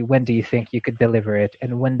realistically, when do you think you could deliver it?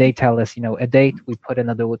 And when they tell us, a date, we put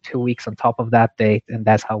another 2 weeks on top of that date, and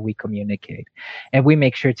that's how we communicate. And we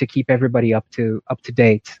make sure to keep everybody up to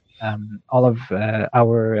date. All of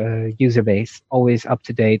our user base always up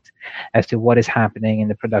to date as to what is happening in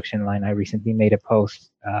the production line. I recently made a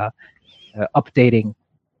post updating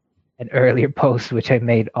an earlier post which I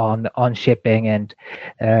made on shipping, and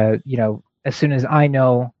as soon as I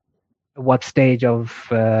know what stage of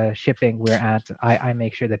shipping we're at, I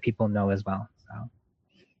make sure that people know as well. So.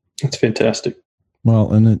 That's fantastic.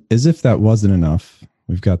 Well, and as if that wasn't enough,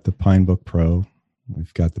 we've got the Pinebook Pro,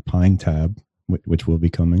 we've got the Pine Tab, which will be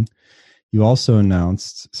coming. You also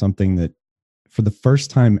announced something that, for the first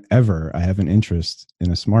time ever, I have an interest in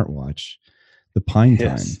a smartwatch, the Pine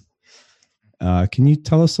Time. Yes. Can you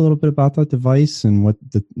tell us a little bit about that device and what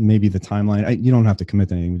maybe the timeline? You don't have to commit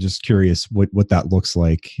to anything. I'm just curious what that looks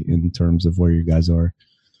like in terms of where you guys are.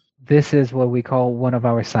 This is what we call one of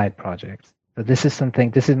our side projects. So this is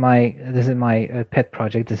my pet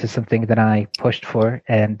project. This is something that I pushed for,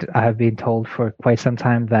 and I have been told for quite some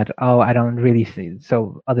time that, I don't really think.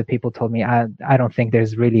 So other people told me, I don't think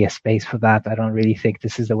there's really a space for that. I don't really think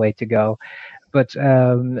this is the way to go. But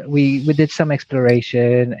we did some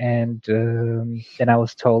exploration, and then I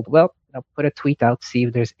was told, well, put a tweet out, see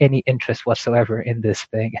if there's any interest whatsoever in this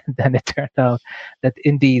thing. And then it turned out that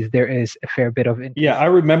indeed there is a fair bit of interest. Yeah, I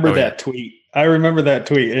remember that tweet.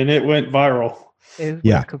 And it went viral. It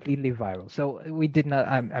was completely viral. So we did not.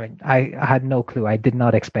 I had no clue. I did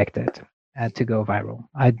not expect it to go viral.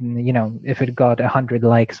 If it got 100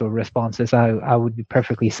 likes or responses, I would be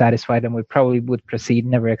perfectly satisfied and would proceed.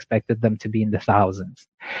 Never expected them to be in the thousands.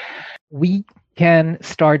 We can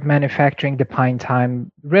start manufacturing the Pine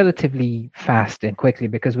Time relatively fast and quickly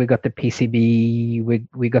because we got the PCB,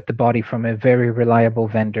 we got the body from a very reliable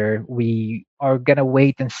vendor. We are going to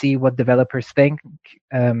wait and see what developers think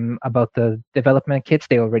about the development kits.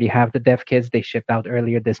 They already have the dev kits. They shipped out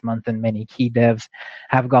earlier this month, and many key devs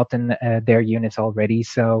have gotten their units already.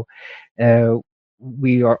 So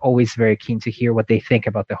we are always very keen to hear what they think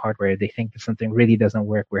about the hardware. If they think that something really doesn't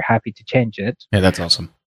work, we're happy to change it. Yeah, that's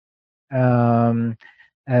awesome.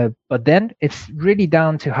 But then it's really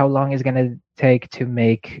down to how long it's going to take to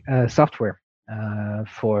make software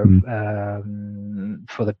for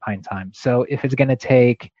the Pine Time. So if it's going to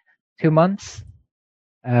take 2 months,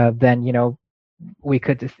 then we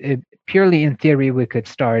could purely in theory we could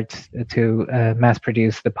start to mass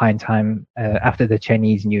produce the Pine Time after the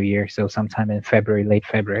Chinese New Year, so sometime in February, late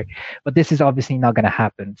February. But this is obviously not going to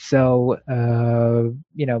happen. So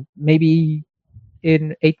maybe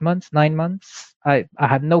in 8 months, 9 months, I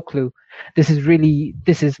have no clue. This is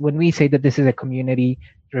when we say that this is a community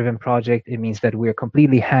driven project, it means that we're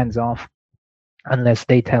completely hands off unless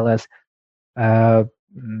they tell us you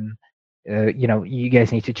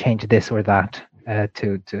guys need to change this or that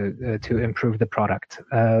to improve the product.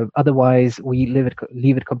 Otherwise we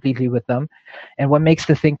leave it completely with them. And what makes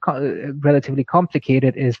the thing relatively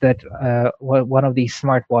complicated is that one of these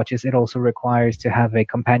smartwatches, it also requires to have a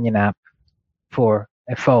companion app for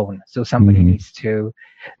a phone, so somebody needs to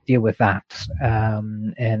deal with that,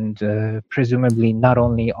 and presumably not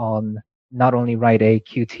only write a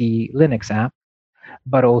Qt Linux app,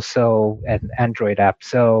 but also an Android app.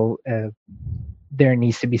 So there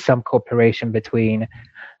needs to be some cooperation between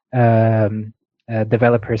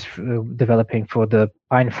developers developing for the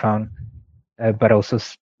Pine phone, but also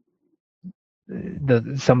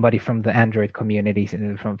somebody from the Android community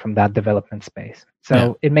from that development space.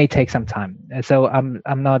 So It may take some time. So I'm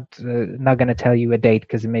not going to tell you a date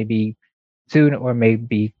because it may be soon or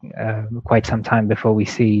maybe quite some time before we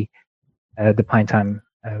see the Pine Time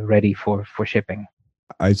ready for shipping.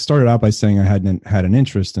 I started out by saying I hadn't had an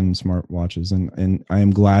interest in smartwatches, and I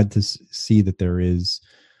am glad to see that there is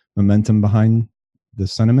momentum behind the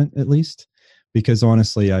sentiment, at least. Because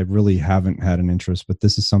honestly, I really haven't had an interest, but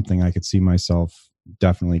this is something I could see myself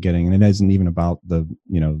definitely getting. And it isn't even about the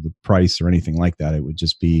price or anything like that. It would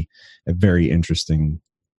just be a very interesting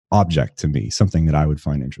object to me, something that I would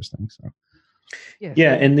find interesting. So.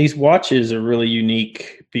 Yeah, and these watches are really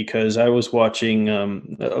unique because I was watching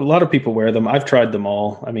a lot of people wear them. I've tried them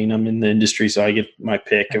all. I mean, I'm in the industry, so I get my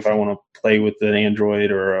pick if I want to play with an Android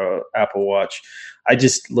or a Apple Watch. I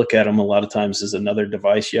just look at them a lot of times as another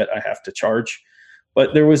device, yet I have to charge.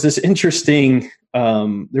 But there was this interesting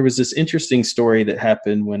story that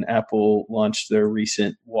happened when Apple launched their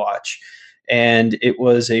recent watch. And it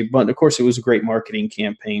was of course, it was a great marketing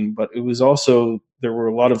campaign, but it was also, there were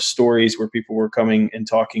a lot of stories where people were coming and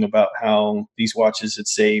talking about how these watches had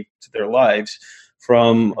saved their lives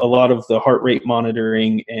from a lot of the heart rate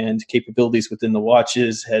monitoring and capabilities within the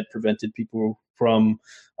watches had prevented people from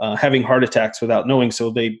having heart attacks without knowing. So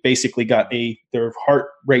they basically got their heart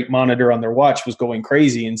rate monitor on their watch was going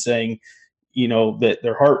crazy and saying, that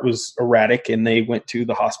their heart was erratic, and they went to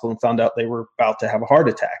the hospital and found out they were about to have a heart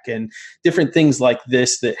attack, and different things like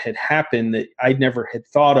this that had happened that I never had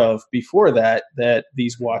thought of before that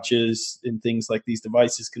these watches and things like these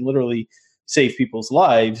devices can literally save people's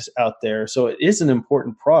lives out there. So it is an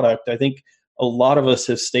important product. I think a lot of us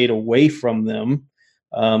have stayed away from them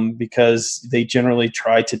because they generally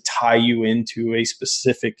try to tie you into a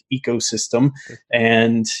specific ecosystem,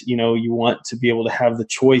 and you want to be able to have the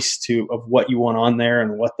choice of what you want on there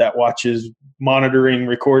and what that watch is monitoring,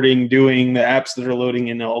 recording, doing, the apps that are loading,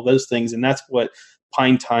 and all those things. And that's what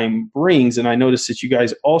PineTime brings. And I noticed that you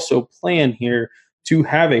guys also plan here to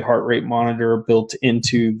have a heart rate monitor built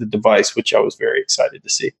into the device, which I was very excited to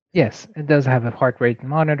see. Yes, it does have a heart rate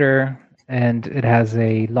monitor, and it has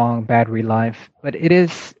a long battery life. But it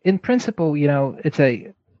is, in principle, you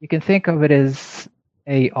can think of it as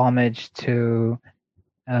a homage to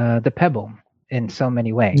the Pebble in so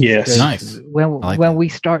many ways. Yes, nice. When we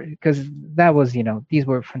start, because that was, these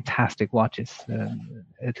were fantastic watches.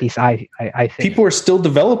 At least I think people are still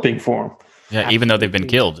developing for them. Yeah, even though they've been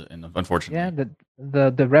killed, unfortunately. Yeah,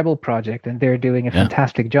 the Rebel project, and they're doing a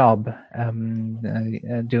fantastic job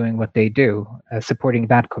doing what they do, supporting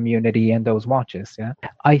that community and those watches. Yeah,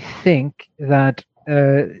 I think that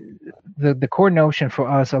the core notion for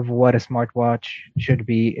us of what a smartwatch should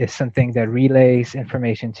be is something that relays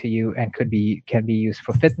information to you and can be used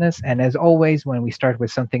for fitness. And as always, when we start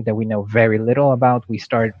with something that we know very little about, we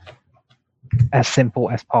start as simple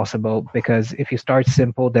as possible, because if you start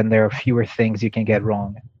simple, then there are fewer things you can get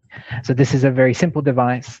wrong. So this is a very simple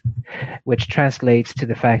device, which translates to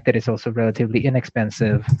the fact that it's also relatively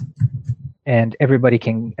inexpensive, and everybody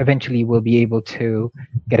will be able to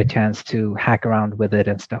get a chance to hack around with it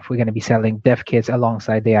and stuff. We're going to be selling dev kits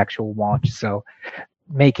alongside the actual watch, so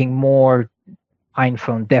making more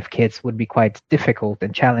PinePhone dev kits would be quite difficult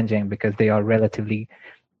and challenging because they are relatively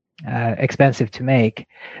expensive to make.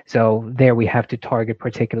 So there we have to target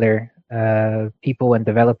particular people and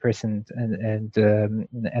developers and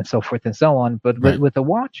so forth and so on. But with the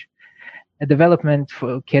watch, a development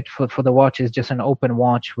kit for the watch is just an open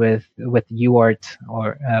watch with UART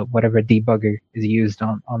or whatever debugger is used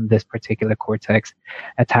on this particular Cortex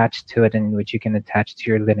attached to it, in which you can attach to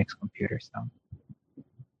your Linux computer. So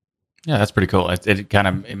yeah, that's pretty cool.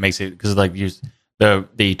 It makes it, because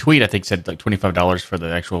the tweet I think said like $25 for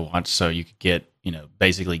the actual watch, so you could get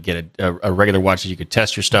basically get a regular watch that you could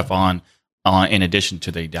test your stuff on in addition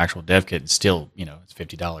to the actual dev kit. It's still it's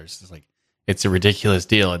 $50. It's a ridiculous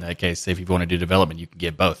deal in that case. If you want to do development, you can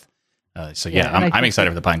get both. I'm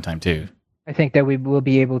excited for the PineTime too. I think that we will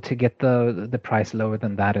be able to get the price lower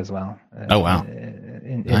than that as well. Oh wow!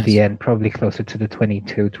 In the end, probably closer to the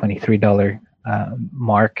 $22-23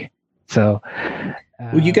 mark. So.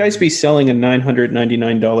 Would you guys be selling a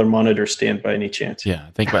 $999 monitor stand by any chance? Yeah,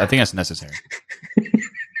 I think that's necessary.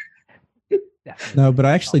 No, but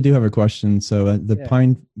I actually do have a question. So the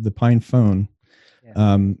PinePhone,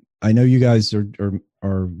 I know you guys are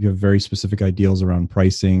you have very specific ideals around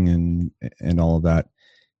pricing and all of that.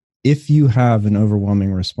 If you have an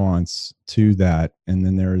overwhelming response to that, and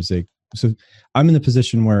then so I'm in the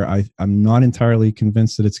position where I'm not entirely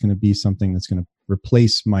convinced that it's going to be something that's going to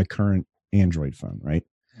replace my current Android phone, right?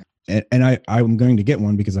 And I'm going to get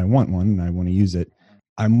one because I want one and I want to use it.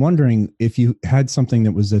 I'm wondering if you had something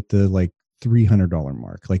that was at the $300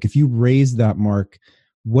 mark, like if you raised that mark,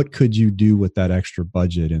 what could you do with that extra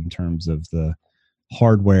budget in terms of the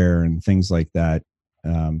hardware and things like that?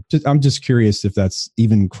 I'm just curious if that's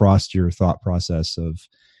even crossed your thought process of,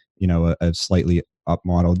 a slightly up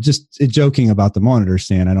model. Just joking about the monitor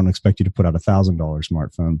stand. I don't expect you to put out $1,000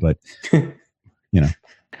 smartphone, but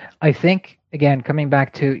I think, again, coming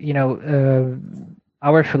back to,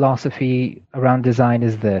 our philosophy around design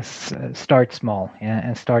is this: start small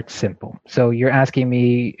and start simple. So you're asking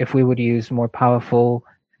me if we would use more powerful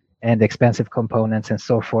and expensive components and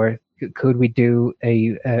so forth. Could we do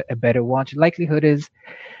a better watch? Likelihood is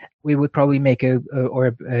we would probably make a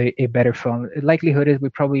better phone. Likelihood is we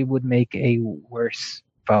probably would make a worse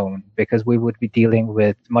phone because we would be dealing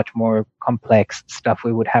with much more complex stuff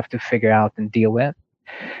we would have to figure out and deal with.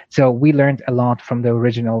 So we learned a lot from the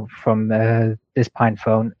original, from this Pine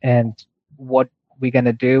phone, and what we're going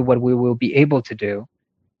to do, what we will be able to do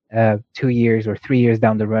 2 years or 3 years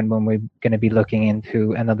down the road when we're going to be looking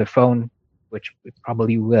into another phone, which we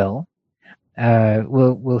probably will.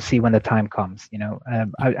 We'll see when the time comes.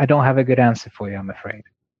 I don't have a good answer for you, I'm afraid.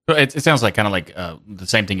 So it sounds like kind of like the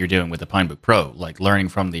same thing you're doing with the Pinebook Pro, like learning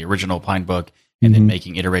from the original Pinebook and then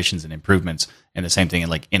making iterations and improvements. And the same thing,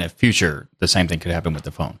 like in a future, the same thing could happen with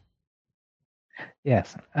the phone.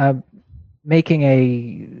 Yes, making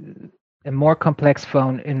a more complex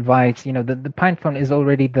phone invites. The Pine phone is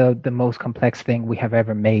already the most complex thing we have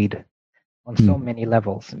ever made on so many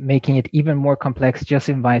levels. Making it even more complex just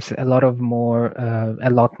invites a lot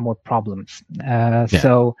more problems.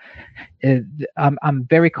 So I'm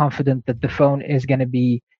very confident that the phone is going to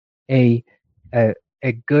be a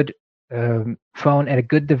good phone and a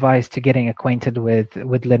good device to getting acquainted with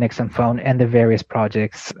Linux and phone and the various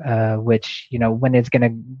projects, which when it's going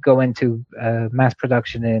to go into mass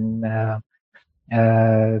production in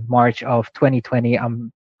March of 2020,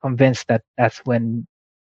 I'm convinced that that's when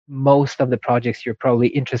most of the projects you're probably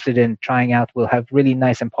interested in trying out will have really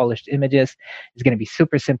nice and polished images. It's going to be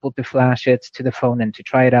super simple to flash it to the phone and to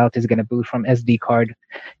try it out. It's going to boot from SD card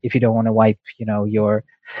if you don't want to wipe, your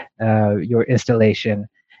installation,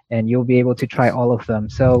 and you'll be able to try all of them.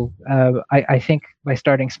 So I think by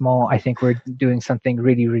starting small, I think we're doing something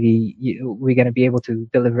really, really. We're going to be able to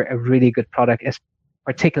deliver a really good product,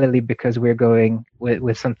 particularly because we're going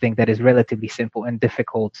with something that is relatively simple and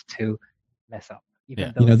difficult to mess up.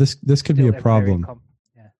 This could be a problem.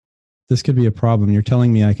 This could be a problem. You're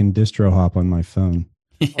telling me I can distro hop on my phone.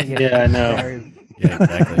 Yeah, I know. Yeah,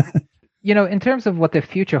 exactly. In terms of what the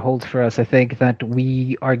future holds for us, I think that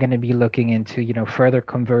we are going to be looking into, further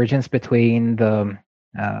convergence between the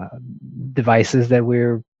devices that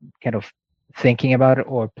we're kind of thinking about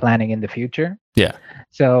or planning in the future. Yeah.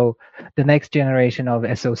 So the next generation of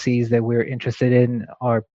SoCs that we're interested in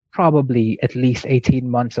are probably at least 18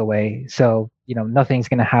 months away. So, nothing's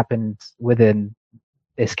going to happen within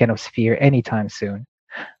this kind of sphere anytime soon.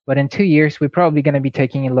 But in 2 years, we're probably going to be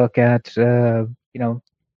taking a look at,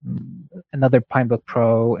 another Pinebook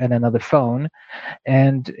Pro and another phone.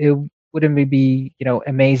 And it wouldn't it be,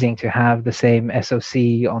 amazing to have the same SoC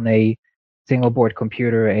on a single board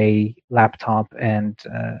computer, a laptop, and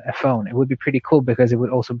a phone. It would be pretty cool because it would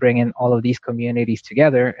also bring in all of these communities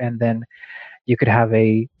together, and then you could have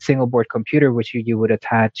a single board computer which you would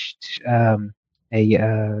attach a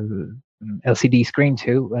LCD screen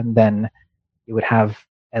to, and then you would have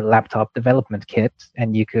a laptop development kit,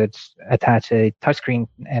 and you could attach a touchscreen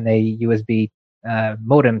and a USB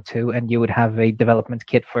modem to, and you would have a development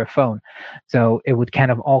kit for a phone. So it would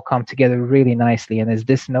kind of all come together really nicely. And there's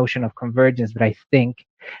this notion of convergence that I think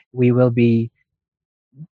we will be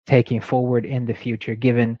taking forward in the future,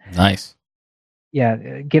 given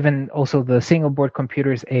given also the single board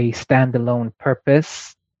computers a standalone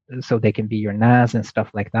purpose, so they can be your NAS and stuff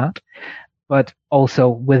like that, but also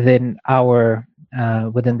within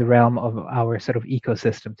the realm of our sort of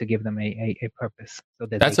ecosystem to give them a purpose. So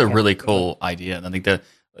that's a really cool idea. And I think that,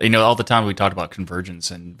 all the time we talk about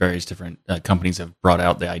convergence, and various different companies have brought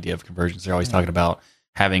out the idea of convergence. They're always talking about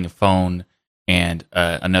having a phone and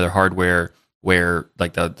another hardware where,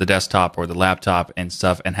 like the desktop or the laptop and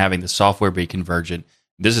stuff, and having the software be convergent.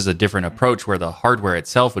 This is a different approach where the hardware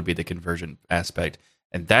itself would be the convergent aspect.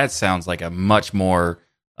 And that sounds like a much more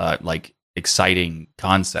exciting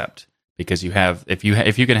concept, because you have, if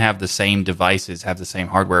you can have the same devices have the same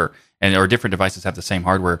hardware, or different devices have the same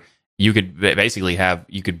hardware, you could basically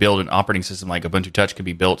build an operating system like Ubuntu Touch could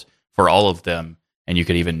be built for all of them, and you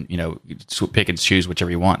could even pick and choose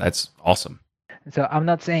whichever you want. That's awesome. So I'm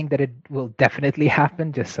not saying that it will definitely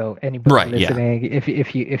happen, just so anybody listening,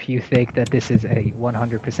 if you think that this is a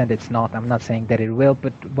 100%, it's not. I'm not saying that it will,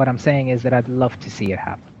 but what I'm saying is that I'd love to see it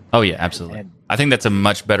happen. Oh yeah, absolutely. I think that's a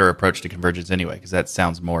much better approach to convergence anyway, because that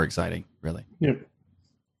sounds more exciting, really. Yeah.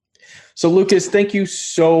 So Lucas, thank you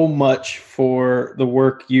so much for the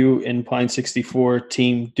work you and Pine 64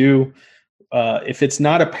 team do. If it's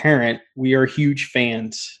not apparent, we are huge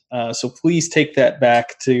fans. So please take that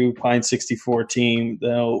back to Pine 64 team.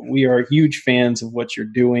 We are huge fans of what you're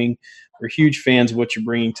doing. We're huge fans of what you're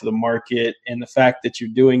bringing to the market, and the fact that you're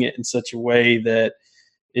doing it in such a way that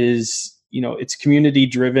is it's community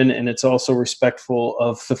driven, and it's also respectful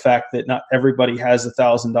of the fact that not everybody has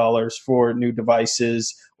 $1,000 for new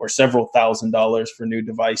devices or several $1,000s for new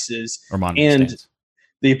devices or monitor and stands.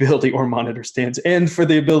 the ability or monitor stands, and for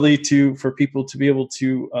the ability for people to be able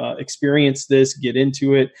to experience this, get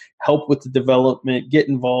into it, help with the development, get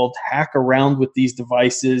involved, hack around with these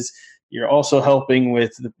devices. You're also helping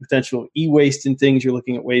with the potential e-waste and things. You're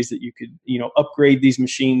looking at ways that you could, upgrade these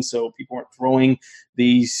machines so people aren't throwing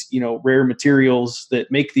these, rare materials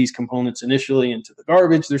that make these components initially into the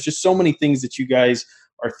garbage. There's just so many things that you guys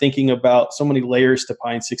are thinking about, so many layers to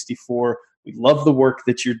Pine 64. We love the work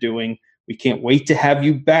that you're doing. We can't wait to have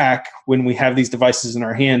you back when we have these devices in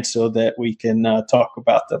our hands so that we can talk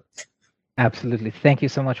about them. Absolutely. Thank you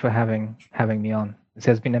so much for having me on. This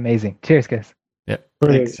has been amazing. Cheers, guys. Yep.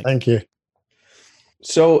 Brilliant. Thanks. Thank you.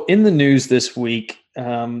 So in the news this week,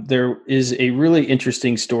 there is a really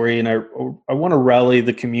interesting story, and I want to rally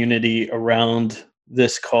the community around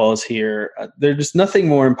this cause here. There's nothing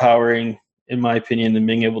more empowering, in my opinion, than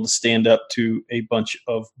being able to stand up to a bunch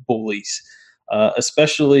of bullies.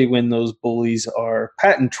 Especially when those bullies are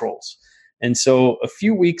patent trolls. And so a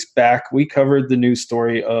few weeks back, we covered the news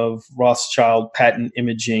story of Rothschild Patent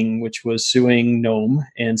Imaging, which was suing Gnome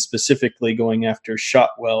and specifically going after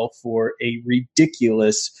Shotwell for a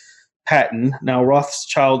ridiculous patent. Now,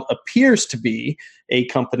 Rothschild appears to be a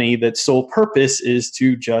company that's sole purpose is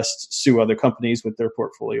to just sue other companies with their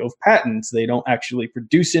portfolio of patents. They don't actually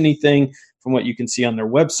produce anything. From what you can see on their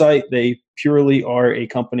website, they purely are a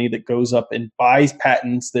company that goes up and buys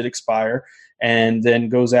patents that expire and then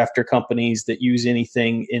goes after companies that use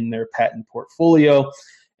anything in their patent portfolio.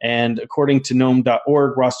 And according to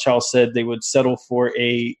gnome.org, Rothschild said they would settle for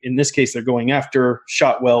in this case, they're going after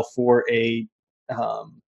Shotwell for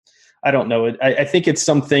I don't know. I think it's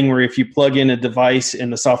something where if you plug in a device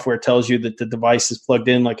and the software tells you that the device is plugged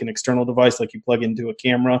in like an external device, like you plug into a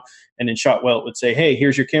camera, and in Shotwell it would say, hey,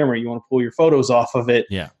 here's your camera. You want to pull your photos off of it?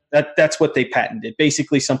 Yeah. That's what they patented.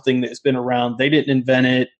 Basically something that's been around. They didn't invent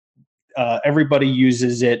it. Everybody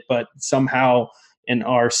uses it, but somehow in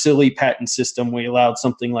our silly patent system, we allowed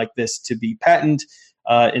something like this to be patented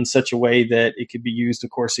in such a way that it could be used, of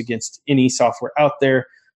course, against any software out there.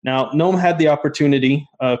 Now, Gnome had the opportunity,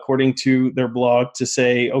 according to their blog, to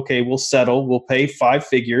say, okay, we'll settle. We'll pay 5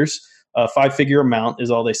 figures. 5-figure amount is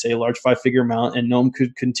all they say, a large 5-figure amount. And Gnome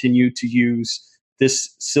could continue to use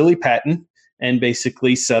this silly patent and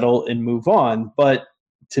basically settle and move on. But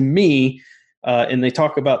to me, and they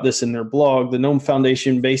talk about this in their blog, the Gnome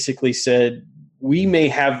Foundation basically said, we may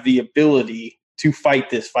have the ability to fight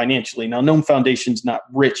this financially. Now, Gnome Foundation's not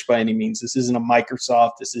rich by any means. This isn't a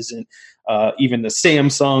Microsoft. This isn't even the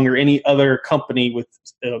Samsung or any other company with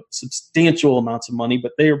substantial amounts of money,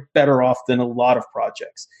 but they are better off than a lot of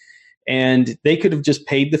projects. And they could have just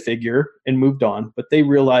paid the figure and moved on, but they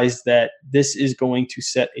realized that this is going to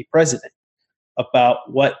set a precedent about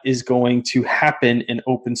what is going to happen in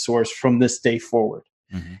open source from this day forward.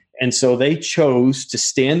 Mm-hmm. And so they chose to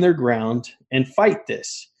stand their ground and fight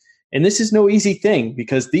this. And this is no easy thing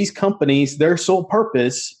because these companies, their sole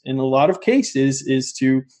purpose in a lot of cases is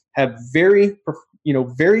to have very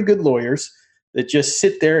good lawyers that just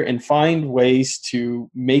sit there and find ways to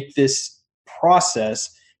make this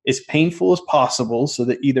process as painful as possible so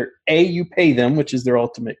that either A, you pay them, which is their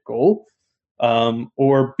ultimate goal,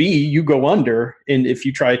 or B, you go under. And if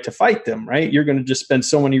you try to fight them, right, you're going to just spend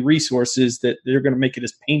so many resources that they're going to make it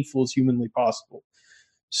as painful as humanly possible.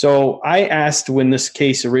 So I asked when this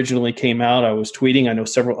case originally came out, I was tweeting, I know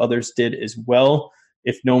several others did as well,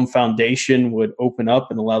 if Gnome Foundation would open up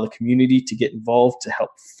and allow the community to get involved to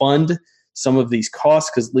help fund some of these costs,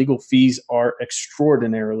 because legal fees are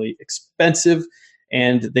extraordinarily expensive,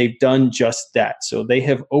 and they've done just that. So they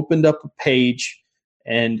have opened up a page,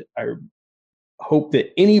 and I hope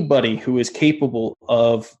that anybody who is capable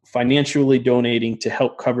of financially donating to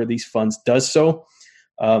help cover these funds does so.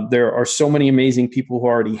 There are so many amazing people who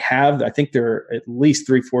already have. I think they're at least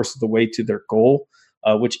 3/4 of the way to their goal,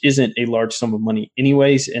 which isn't a large sum of money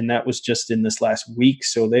anyways. And that was just in this last week.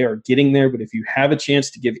 So they are getting there. But if you have a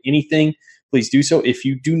chance to give anything, please do so. If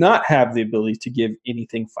you do not have the ability to give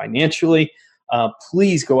anything financially,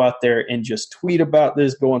 please go out there and just tweet about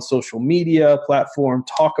this, go on social media platform,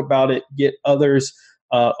 talk about it, get others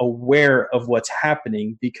aware of what's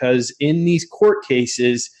happening. Because in these court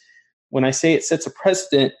cases, when I say it sets a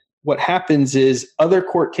precedent, what happens is other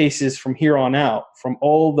court cases from here on out, from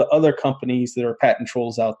all the other companies that are patent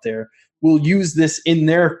trolls out there, will use this in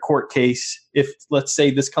their court case if, let's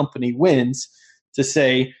say, this company wins, to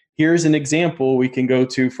say, here's an example we can go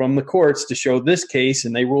to from the courts to show this case,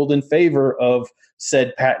 and they ruled in favor of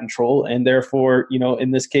said patent troll, and therefore,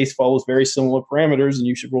 in this case, follows very similar parameters, and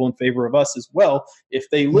you should rule in favor of us as well. If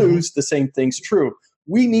they lose, the same thing's true.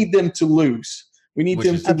 We need them to lose. We need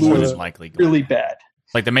them to lose really bad.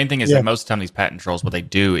 Like the main thing is that most of the time these patent trolls, what they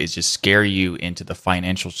do is just scare you into the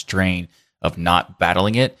financial strain of not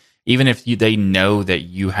battling it. Even if they know that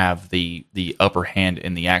you have the upper hand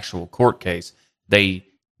in the actual court case, they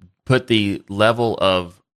put the level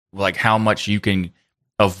of like how much you can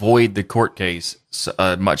avoid the court case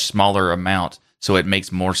a much smaller amount, so it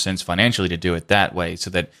makes more sense financially to do it that way,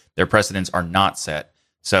 so that their precedents are not set.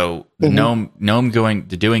 So GNOME going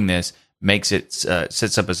to doing this makes it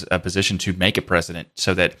sets up a position to make a precedent,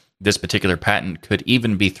 so that this particular patent could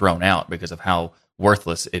even be thrown out because of how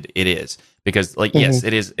worthless it is. Because yes,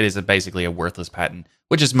 it is basically a worthless patent,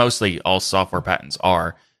 which is mostly all software patents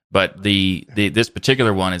are. But this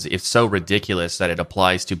particular one is so ridiculous that it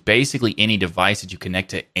applies to basically any device that you connect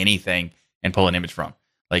to anything and pull an image from.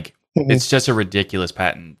 Like it's just a ridiculous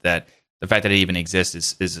patent that the fact that it even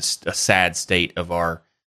exists is a sad state of our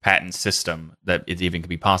patent system that it even could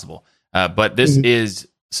be possible. But this is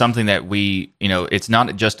something that it's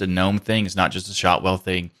not just a GNOME thing. It's not just a Shotwell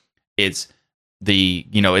thing. It's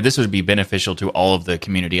this would be beneficial to all of the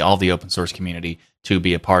community, all the open source community, to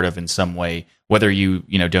be a part of in some way, whether you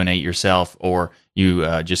donate yourself or you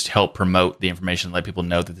just help promote the information, let people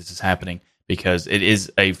know that this is happening, because it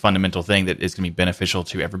is a fundamental thing that is going to be beneficial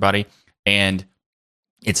to everybody. And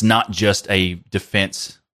it's not just a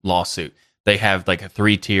defense lawsuit. They have like a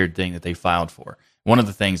 3-tiered thing that they filed for. One of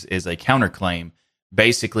the things is a counterclaim,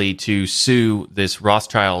 basically to sue this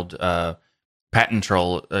Rothschild patent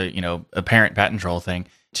troll, apparent patent troll thing,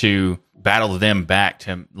 to battle them back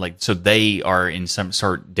to so they are in some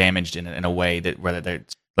sort damaged in a way that whether they're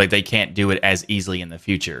they can't do it as easily in the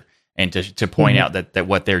future, and to point out that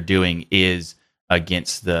what they're doing is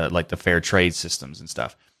against the fair trade systems and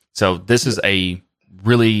stuff. So this is a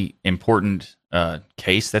really important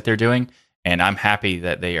case that they're doing, and I'm happy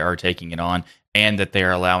that they are taking it on and that they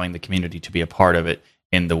are allowing the community to be a part of it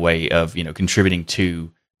in the way of contributing to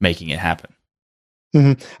making it happen.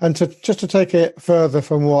 And just to take it further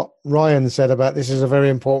from what Ryan said about this is a very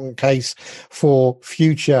important case for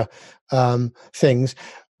future things.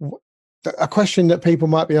 A question that people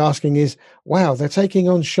might be asking is, wow, they're taking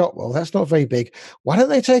on Shotwell. That's not very big. Why don't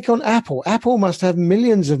they take on Apple? Apple must have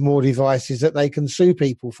millions of more devices that they can sue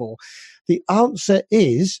people for. The answer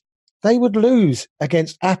is they would lose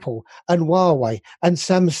against Apple and Huawei and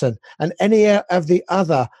Samsung and any of the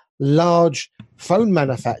other large phone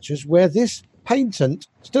manufacturers where this patent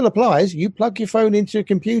still applies. You plug your phone into a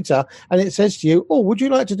computer and it says to you, oh, would you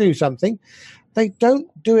like to do something? They don't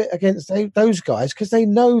do it against those guys because they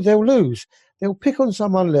know they'll lose. They'll pick on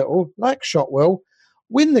someone little like Shotwell,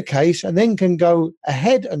 win the case, and then can go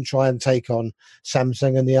ahead and try and take on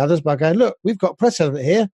Samsung and the others by going, look, we've got precedent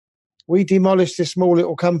here. We demolished this small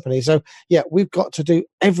little company. So, yeah, we've got to do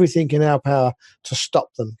everything in our power to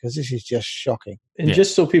stop them because this is just shocking. And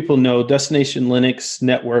just so people know, Destination Linux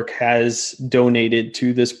Network has donated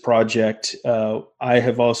to this project. I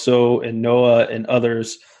have also, and Noah and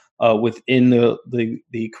others within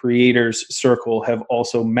the creators circle have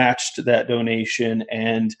also matched that donation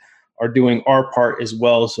and are doing our part as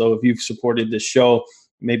well. So if you've supported this show,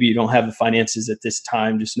 maybe you don't have the finances at this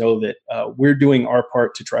time, just know that we're doing our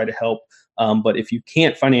part to try to help. But if you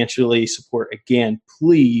can't financially support, again,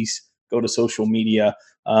 please go to social media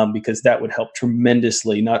because that would help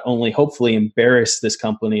tremendously, not only hopefully embarrass this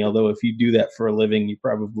company, although if you do that for a living, you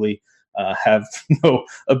probably have no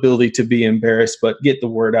ability to be embarrassed, but get the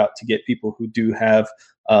word out to get people who do have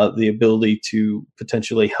the ability to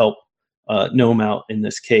potentially help GNOME out in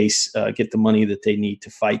this case, get the money that they need to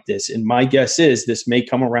fight this. And my guess is this may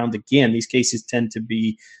come around again. These cases tend to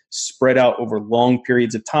be spread out over long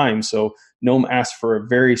periods of time. So GNOME asked for a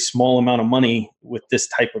very small amount of money with this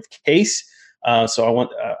type of case. So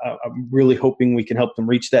I'm really hoping we can help them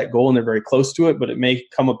reach that goal, and they're very close to it. But it may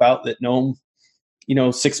come about that GNOME,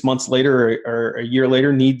 6 months later or a year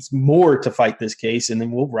later needs more to fight this case, and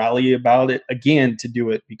then we'll rally about it again to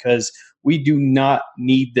do it, because we do not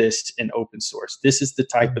need this in open source. This is the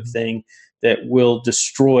type of thing that will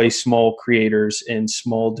destroy small creators and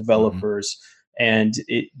small developers. And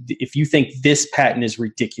if you think this patent is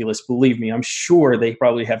ridiculous, believe me, I'm sure they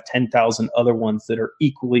probably have 10,000 other ones that are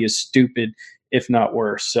equally as stupid, if not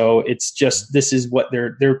worse. So it's just, this is what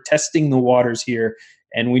they're testing the waters here.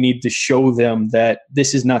 And we need to show them that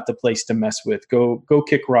this is not the place to mess with. Go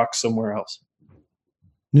kick rocks somewhere else.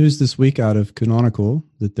 News this week out of Canonical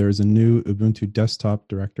that there's a new Ubuntu desktop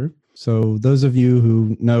director. So those of you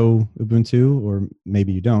who know Ubuntu, or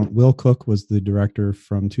maybe you don't, Will Cook was the director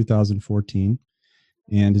from 2014.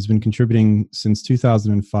 and has been contributing since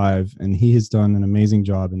 2005. And he has done an amazing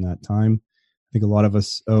job in that time. I think a lot of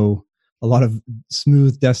us owe a lot of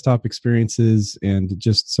smooth desktop experiences and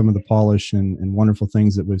just some of the polish and wonderful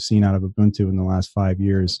things that we've seen out of Ubuntu in the last 5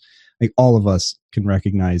 years. I think all of us can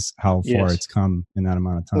recognize how far it's come in that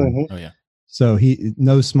amount of time. Mm-hmm. Oh yeah. So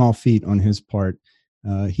no small feat on his part.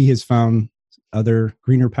 He has found other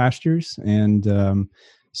greener pastures. And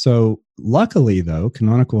so luckily, though,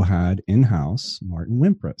 Canonical had in-house Martin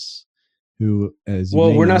Wimpress, who, as you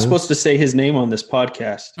well, may we're know, not supposed to say his name on this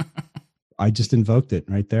podcast. I just invoked it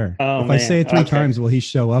right there. Oh, if I say it three times, will he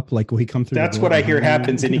show up? Like, will he come through? That's what I hear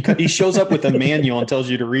happens. And he shows up with a manual and tells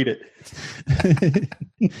you to read it.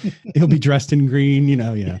 He'll be dressed in green,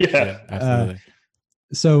 Yeah, absolutely.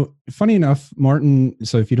 So funny enough, Martin,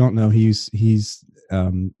 so if you don't know, he's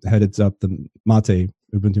heads up the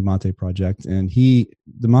Ubuntu Mate project. And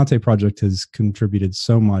the Mate project has contributed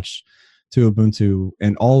so much to Ubuntu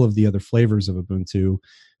and all of the other flavors of Ubuntu.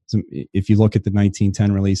 So if you look at the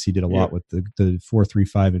 1910 release, he did a lot with the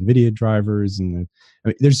 435 NVIDIA drivers. And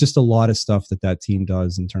there's just a lot of stuff that team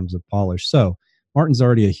does in terms of polish. So Martin's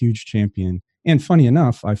already a huge champion. And funny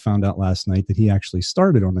enough, I found out last night that he actually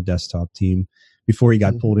started on the desktop team before he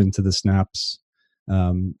got pulled into the Snaps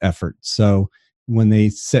effort. So when they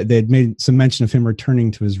said they had made some mention of him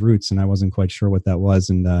returning to his roots, and I wasn't quite sure what that was,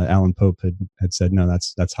 and Alan Pope had said, no,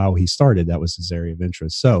 that's how he started. That was his area of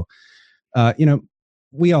interest. So,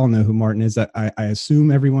 we all know who Martin is. I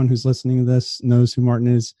assume everyone who's listening to this knows who Martin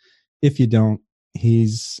is. If you don't,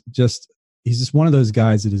 he's just one of those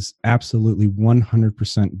guys that is absolutely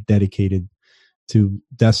 100% dedicated to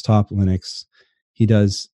desktop Linux. He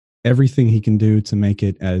does everything he can do to make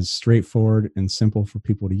it as straightforward and simple for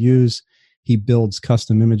people to use. He builds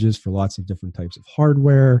custom images for lots of different types of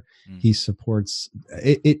hardware. He supports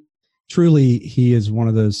it. Truly, he is one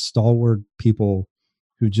of those stalwart people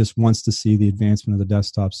who just wants to see the advancement of the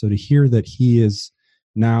desktop. So to hear that he is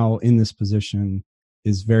now in this position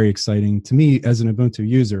is very exciting to me as an Ubuntu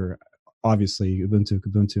user. Obviously, Ubuntu,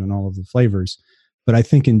 Kubuntu, and all of the flavors. But I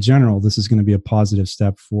think in general, this is going to be a positive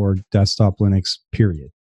step for desktop Linux,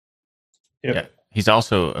 period. Yep. Yeah. He's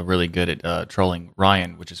also really good at trolling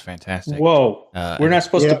Ryan, which is fantastic. Whoa. We're not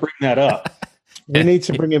supposed to bring that up. We need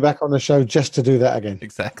to bring him back on the show just to do that again.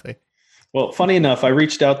 Exactly. Well, funny enough, I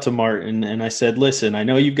reached out to Martin and I said, listen, I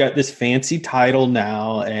know you've got this fancy title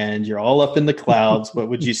now and you're all up in the clouds, but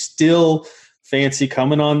would you still fancy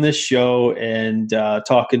coming on this show and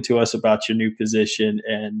talking to us about your new position?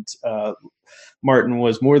 And Martin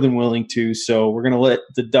was more than willing to. So we're going to let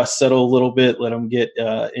the dust settle a little bit, let him get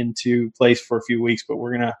into place for a few weeks, but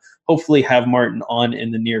we're going to hopefully have Martin on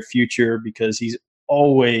in the near future because he's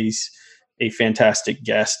always a fantastic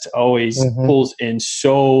guest, always pulls in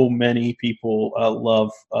so many people.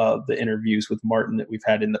 Love the interviews with Martin that we've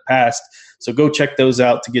had in the past. So go check those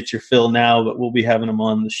out to get your fill now, but we'll be having him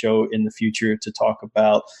on the show in the future to talk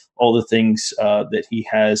about all the things that he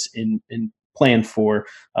has in plan for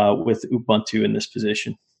with Ubuntu in this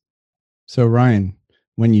position. So Ryan,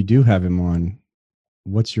 when you do have him on,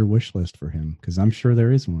 what's your wish list for him? Because I'm sure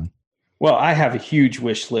there is one. Well, I have a huge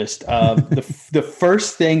wish list. The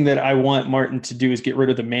first thing that I want Martin to do is get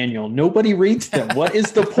rid of the manual. Nobody reads them. What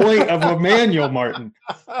is the point of a manual, Martin?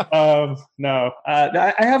 No,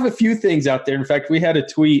 I have a few things out there. In fact, we had a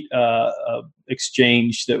tweet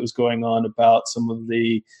exchange that was going on about some of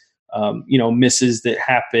the misses that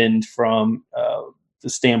happened from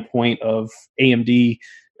the standpoint of AMD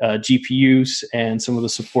GPUs and some of the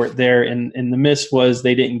support there. And the miss was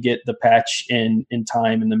they didn't get the patch in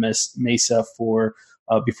time in the Mesa for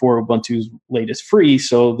before Ubuntu's latest free.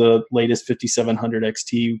 So the latest 5700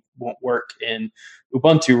 XT won't work in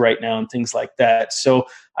Ubuntu right now and things like that. So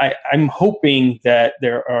I'm hoping that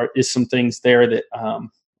there is some things there that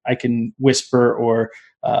I can whisper or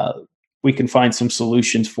we can find some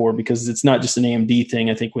solutions for, because it's not just an AMD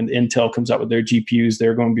thing. I think when Intel comes out with their GPUs,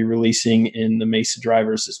 they're going to be releasing in the Mesa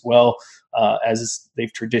drivers as well, as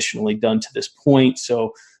they've traditionally done to this point.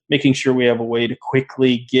 So making sure we have a way to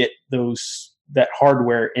quickly get that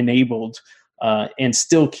hardware enabled and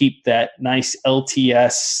still keep that nice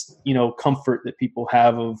LTS, comfort that people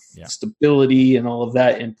have of stability and all of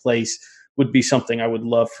that in place would be something I would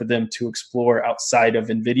love for them to explore outside of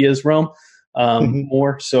NVIDIA's realm.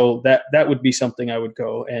 More. So that would be something I would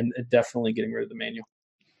go and definitely getting rid of the manual.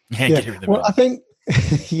 Well, I think,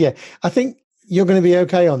 I think you're going to be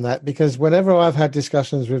okay on that, because whenever I've had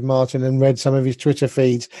discussions with Martin and read some of his Twitter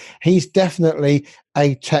feeds, he's definitely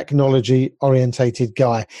a technology orientated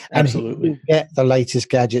guy. And Absolutely. He will get the latest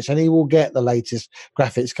gadgets, and he will get the latest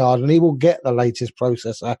graphics card, and he will get the latest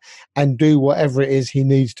processor and do whatever it is he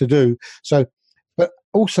needs to do. So, but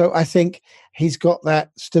also, I think he's got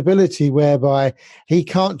that stability whereby he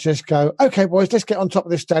can't just go, okay, boys, let's get on top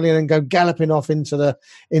of this stallion and go galloping off into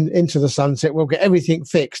the sunset. We'll get everything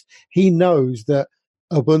fixed. He knows that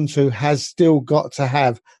Ubuntu has still got to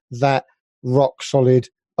have that rock solid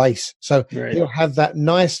base. So he'll have that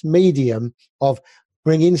nice medium of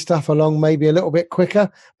bringing stuff along maybe a little bit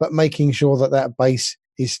quicker, but making sure that that base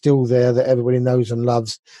is still there, that everybody knows and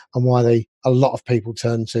loves, and why a lot of people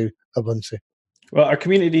turn to Ubuntu. Well, our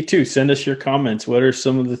community too, send us your comments. What are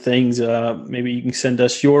some of the things, maybe you can send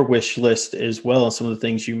us your wish list as well, some of the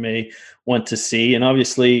things you may want to see. And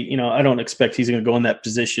obviously, I don't expect he's going to go in that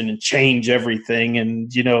position and change everything.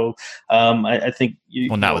 And, I think...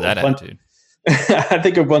 not with that attitude. I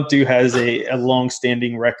think Ubuntu has a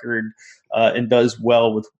long-standing record and does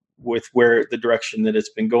well with where the direction that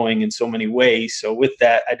it's been going in so many ways. So with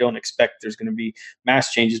that, I don't expect there's going to be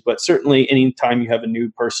mass changes, but certainly anytime you have a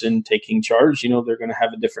new person taking charge, they're going to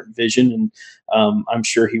have a different vision. And I'm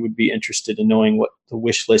sure he would be interested in knowing what the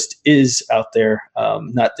wish list is out there.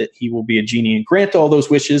 Not that he will be a genie and grant all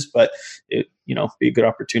those wishes, but it, be a good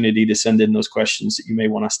opportunity to send in those questions that you may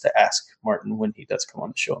want us to ask Martin when he does come on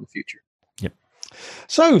the show in the future. Yep.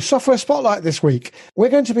 So Software Spotlight this week, we're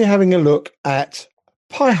going to be having a look at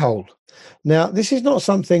Pi-hole. Now, this is not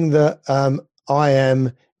something that I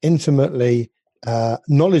am intimately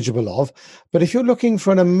knowledgeable of, but if you're looking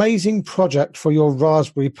for an amazing project for your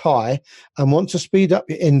Raspberry Pi and want to speed up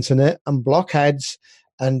your internet and block ads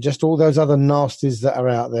and just all those other nasties that are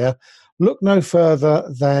out there, look no further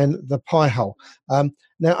than the Pi-hole.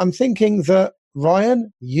 Now, I'm thinking that,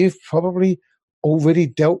 Ryan, you've probably already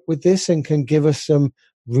dealt with this and can give us some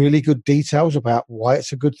really good details about why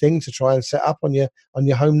it's a good thing to try and set up on your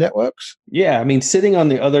home networks? Yeah, sitting on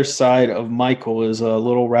the other side of Michael is a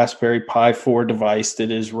little Raspberry Pi 4 device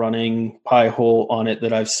that is running Pi-hole on it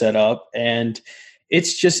that I've set up. And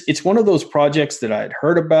it's one of those projects that I had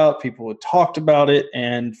heard about, people had talked about it,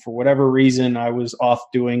 and for whatever reason, I was off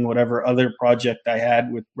doing whatever other project I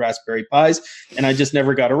had with Raspberry Pis, and I just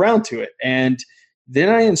never got around to it. And then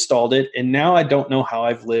I installed it, and now I don't know how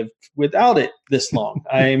I've lived without it this long.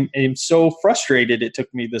 I am so frustrated it took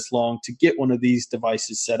me this long to get one of these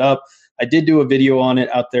devices set up. I did do a video on it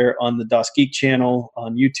out there on the DOS Geek channel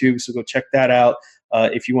on YouTube, so go check that out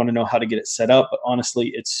if you want to know how to get it set up. But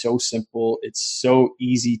honestly, it's so simple. It's so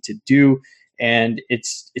easy to do, and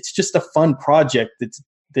it's just a fun project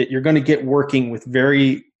that you're going to get working with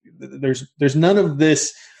there's none of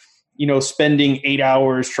this spending 8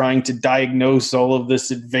 hours trying to diagnose all of this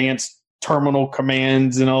advanced terminal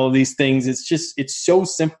commands and all of these things. It's so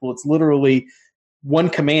simple. It's literally one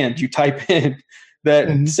command you type in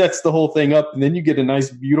that sets the whole thing up. And then you get a nice,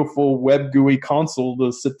 beautiful web GUI console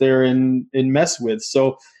to sit there and mess with.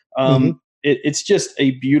 So it's just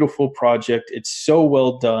a beautiful project. It's so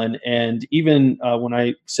well done. And even when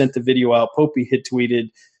I sent the video out, Popey had tweeted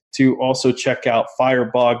to also check out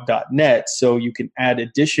firebog.net so you can add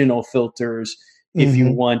additional filters if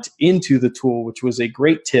you want into the tool, which was a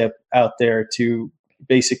great tip out there to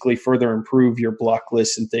basically further improve your block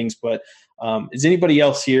lists and things. But does anybody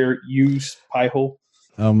else here use Pi-hole?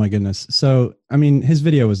 Oh my goodness. So, his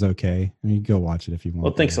video was okay. Go watch it if you want.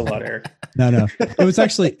 Well, thanks a lot, Eric. No.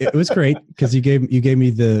 It was great because you gave me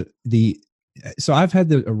the so I've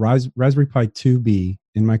had a Raspberry Pi 2B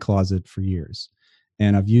in my closet for years.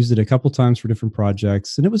 And I've used it a couple times for different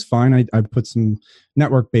projects, and it was fine. I put some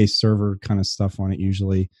network-based server kind of stuff on it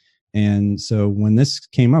usually. And so when this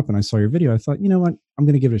came up and I saw your video, I thought, you know what, I'm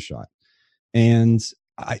going to give it a shot. And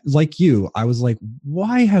I was like,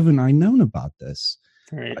 why haven't I known about this?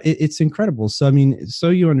 Right. It's incredible. So, so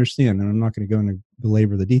you understand, and I'm not going to go into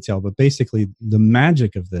belabor the detail, but basically the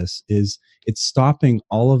magic of this is it's stopping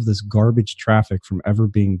all of this garbage traffic from ever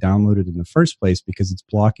being downloaded in the first place because it's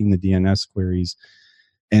blocking the DNS queries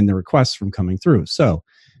and the requests from coming through. So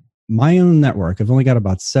my own network, I've only got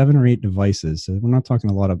about 7 or 8 devices. So we're not talking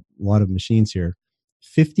a lot of machines here.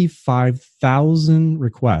 55,000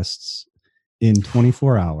 requests in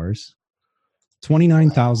 24 hours.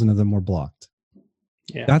 29,000 of them were blocked.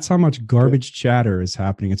 Yeah. That's how much garbage chatter is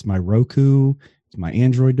happening. It's my Roku, it's my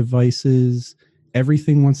Android devices.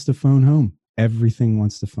 Everything wants to phone home. Everything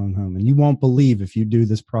wants to phone home. And you won't believe if you do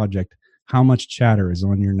this project how much chatter is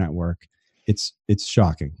on your network. It's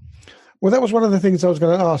shocking. Well, that was one of the things I was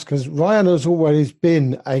going to ask, because Ryan has always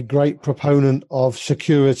been a great proponent of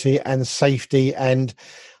security and safety and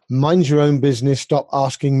mind your own business, stop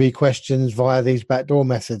asking me questions via these backdoor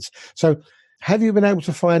methods. So have you been able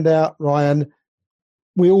to find out, Ryan,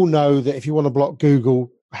 we all know that if you want to block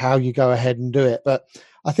Google, how you go ahead and do it. But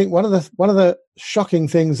I think one of the shocking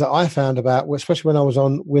things that I found about, especially when I was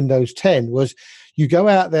on Windows 10, was you go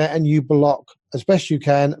out there and you block as best you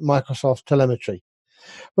can Microsoft telemetry.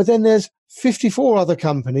 But then there's 54 other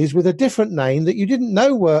companies with a different name that you didn't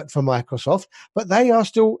know worked for Microsoft, but they are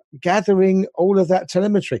still gathering all of that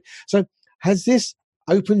telemetry. So has this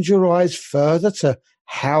opened your eyes further to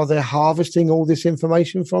how they're harvesting all this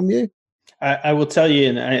information from you? I will tell you,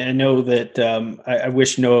 and I know that I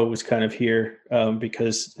wish Noah was kind of here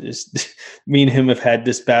because me and him have had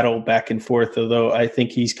this battle back and forth, although I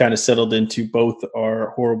think he's kind of settled into both our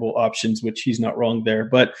horrible options, which he's not wrong there.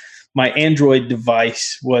 But my Android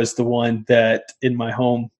device was the one that in my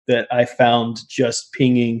home that I found just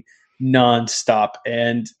pinging nonstop.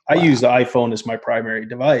 And I use the iPhone as my primary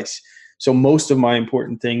device. So most of my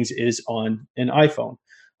important things is on an iPhone.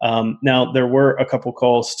 Now, there were a couple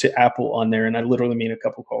calls to Apple on there, and I literally mean a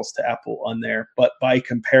couple calls to Apple on there. But by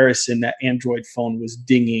comparison, that Android phone was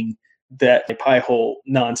dinging that Pi-hole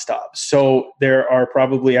nonstop. So there are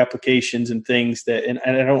probably applications and things that, and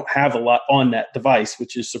I don't have a lot on that device,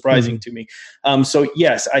 which is surprising to me. So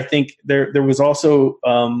yes, I think there was also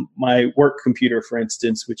my work computer, for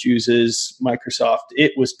instance, which uses Microsoft.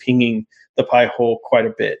 It was pinging the Pi-hole quite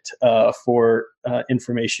a bit for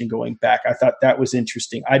information going back. I thought that was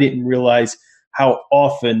interesting. I didn't realize how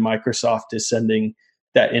often Microsoft is sending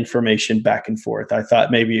that information back and forth. I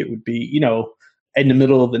thought maybe it would be, in the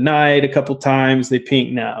middle of the night a couple times they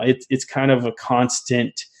ping. Now it's kind of a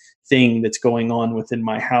constant thing that's going on within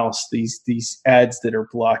my house, these ads that are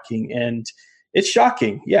blocking, and it's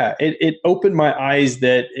shocking. Yeah, it opened my eyes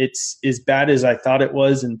that it's as bad as I thought it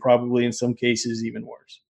was, and probably in some cases even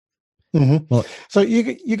worse. Mm-hmm. Well, so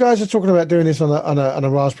you guys are talking about doing this on a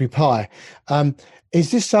Raspberry Pi.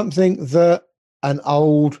 Is this something that an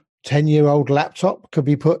old 10-year-old laptop could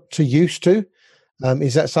be put to use to?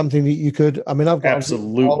 Is that something that you could? I mean, I've got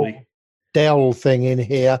absolutely a Dell thing in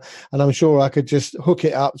here, and I'm sure I could just hook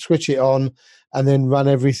it up, switch it on, and then run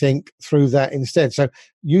everything through that instead. So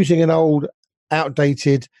using an old,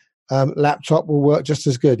 outdated laptop will work just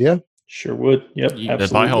as good. Yeah. Sure would. Yep. The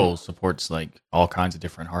Pi-hole supports like all kinds of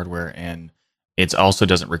different hardware, and it also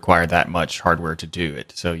doesn't require that much hardware to do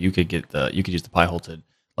it. So you could use the Pi-hole to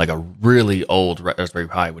like a really old Raspberry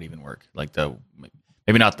Pi would even work. Like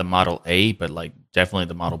maybe not the Model A, but like definitely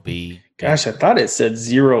the Model B. Gosh, I thought it said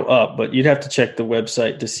 0 up, but you'd have to check the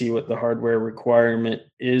website to see what the hardware requirement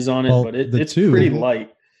is on it. Well, but it's pretty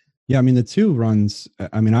light. Yeah, I mean, the 2 runs.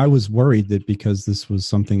 I mean, I was worried that because this was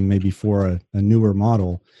something maybe for a newer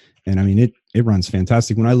model. And I mean, it runs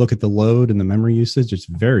fantastic. When I look at the load and the memory usage, it's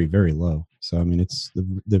very, very low. So, I mean, it's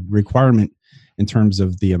the requirement in terms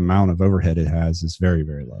of the amount of overhead it has is very,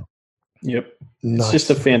 very low. Yep. Nice. It's just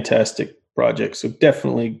a fantastic project. So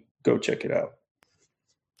definitely go check it out.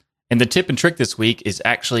 And the tip and trick this week is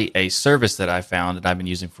actually a service that I found that I've been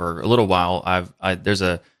using for a little while.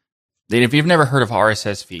 If you've never heard of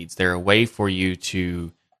RSS feeds, they're a way for you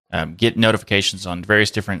to get notifications on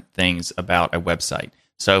various different things about a website.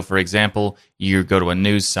 So, for example, you go to a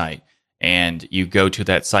news site and you go to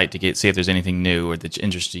that site to see if there's anything new or that's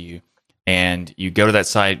interests you. And you go to that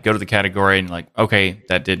site, go to the category, and like, okay,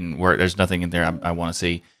 that didn't work. There's nothing in there I want to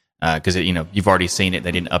see because you've already seen it.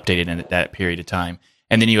 They didn't update it in that period of time.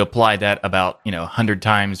 And then you apply that about 100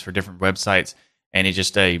 times for different websites, and it's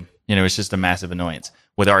just a massive annoyance.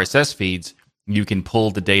 With RSS feeds, you can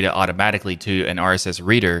pull the data automatically to an RSS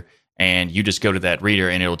reader, and you just go to that reader,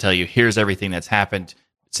 and it'll tell you here's everything that's happened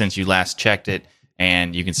since you last checked it,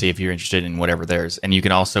 and you can see if you're interested in whatever there's. And you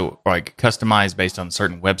can also like customize based on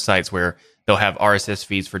certain websites where they'll have RSS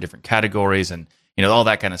feeds for different categories and all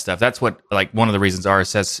that kind of stuff. That's what like one of the reasons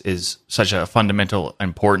RSS is such a fundamental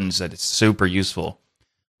importance, that it's super useful.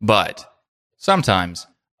 But sometimes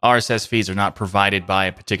RSS feeds are not provided by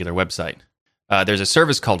a particular website. There's a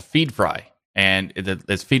service called FeedFry, and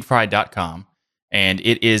it's feedfry.com, and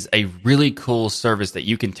it is a really cool service that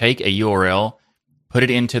you can take a URL, put it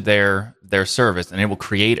into their service, and it will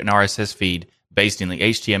create an RSS feed based in the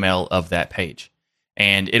HTML of that page.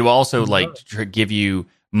 And it will also give you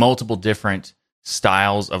multiple different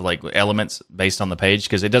styles of like elements based on the page,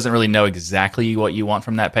 because it doesn't really know exactly what you want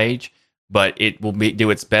from that page, but it will do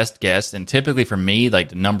its best guess. And typically for me, like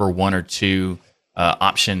the number 1 or 2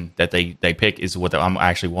 option that they pick is what I'm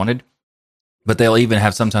actually wanted. But they'll even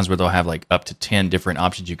have sometimes where they'll have like up to 10 different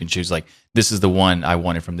options you can choose. Like, this is the one I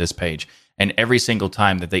wanted from this page. And every single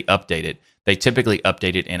time that they update it, they typically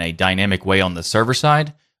update it in a dynamic way on the server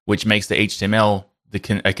side, which makes the HTML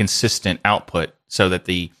a consistent output, so that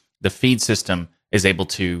the feed system is able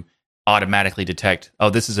to automatically detect, oh,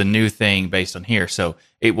 this is a new thing based on here. So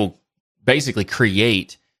it will basically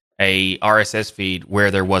create a RSS feed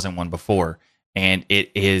where there wasn't one before, and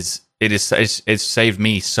it's saved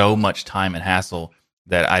me so much time and hassle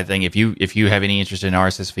that I think if you have any interest in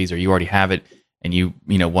RSS feeds, or you already have it and you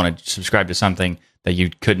want to subscribe to something that you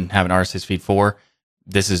couldn't have an RSS feed for,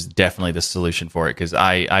 this is definitely the solution for it, because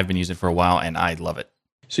I've been using it for a while and I love it.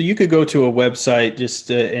 So you could go to a website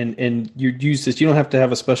and you use this. You don't have to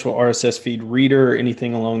have a special RSS feed reader or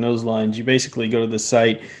anything along those lines. You basically go to the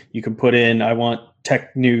site. You can put in, I want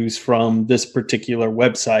tech news from this particular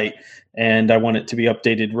website, and I want it to be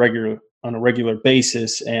updated on a regular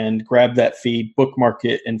basis, and grab that feed, bookmark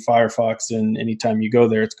it in Firefox, and anytime you go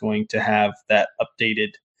there, it's going to have that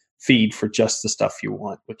updated feed for just the stuff you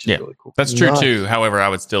want, which is really cool. That's true too. However, I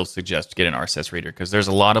would still suggest get an RSS reader, because there's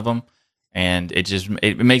a lot of them, and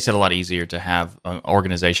it makes it a lot easier to have an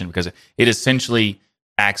organization, because it essentially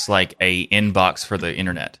acts like a inbox for the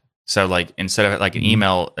internet. So like, instead of like an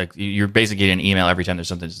email, like you're basically getting an email every time there's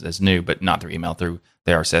something that's new, but not through email, through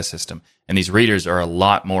the RSS system. And these readers are a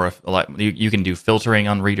lot. You can do filtering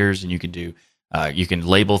on readers, and you can do you can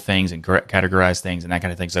label things and categorize things and that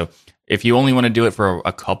kind of thing. So if you only want to do it for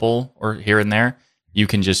a couple or here and there, you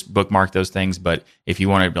can just bookmark those things. But if you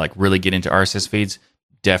want to like really get into RSS feeds,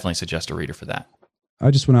 definitely suggest a reader for that. I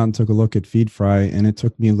just went out and took a look at FeedFry, and it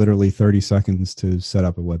took me literally 30 seconds to set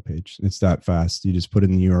up a web page. It's that fast. You just put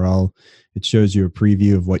in the URL. It shows you a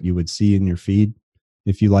preview of what you would see in your feed.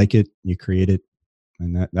 If you like it, you create it.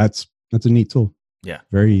 And that's a neat tool. Yeah.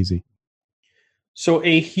 Very easy. So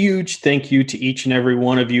a huge thank you to each and every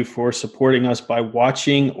one of you for supporting us by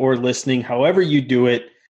watching or listening, however you do it,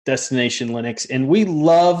 Destination Linux. And we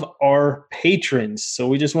love our patrons. So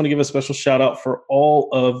we just want to give a special shout out for all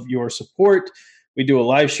of your support. We do a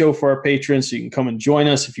live show for our patrons, so you can come and join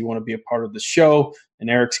us if you want to be a part of the show. In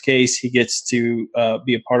Eric's case, he gets to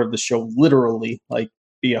be a part of the show literally, like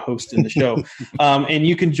be a host in the show. And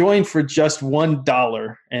you can join for just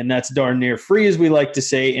 $1, and that's darn near free, as we like to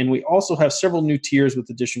say. And we also have several new tiers with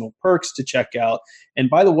additional perks to check out. And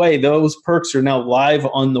by the way, those perks are now live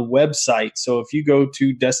on the website. So if you go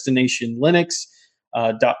to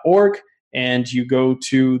destinationlinux.org, and you go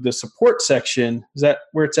to the support section. Is that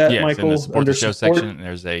where it's at, Michael? In the support the show section,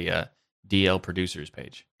 there's a DL producers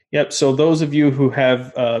page. Yep. So those of you who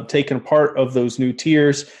have taken part of those new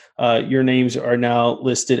tiers, your names are now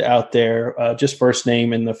listed out there. Just first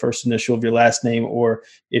name and the first initial of your last name, or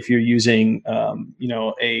if you're using,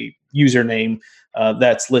 a username,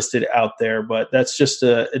 that's listed out there. But that's just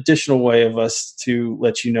an additional way of us to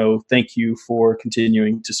let you know, thank you for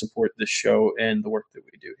continuing to support this show and the work that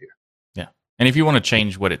we do here. And if you want to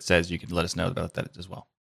change what it says, you can let us know about that as well.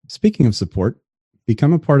 Speaking of support,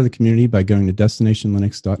 become a part of the community by going to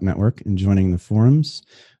destinationlinux.network and joining the forums.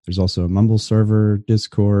 There's also a Mumble server,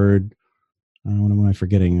 Discord. What am I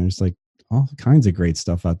forgetting? There's like all kinds of great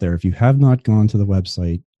stuff out there. If you have not gone to the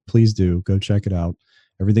website, please do. Go check it out.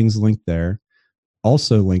 Everything's linked there.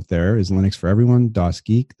 Also linked there is Linux for Everyone, DOS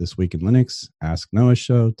Geek, This Week in Linux, Ask Noah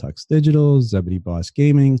Show, Tux Digital, Zebedee Boss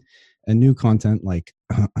Gaming, and new content like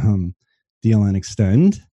DLN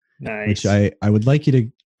Extend, nice. Which I would like you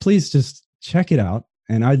to please just check it out,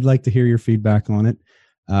 and I'd like to hear your feedback on it.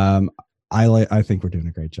 I think we're doing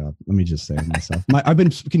a great job. Let me just say it myself.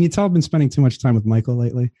 Can you tell I've been spending too much time with Michael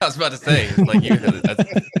lately? I was about to say, it's like you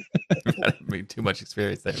had too much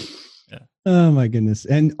experience there. Yeah. Oh my goodness.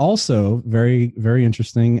 And also very, very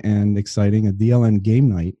interesting and exciting, a DLN game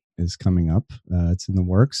night is coming up. It's in the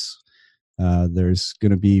works. There's going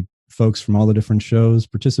to be folks from all the different shows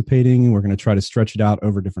participating. We're going to try to stretch it out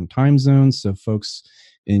over different time zones, so folks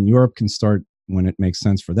in Europe can start when it makes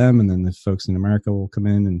sense for them, and then the folks in America will come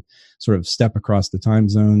in and sort of step across the time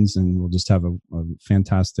zones, and we'll just have a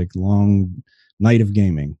fantastic long night of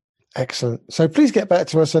gaming. Excellent. So please get back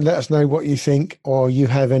to us and let us know what you think, or you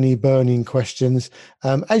have any burning questions.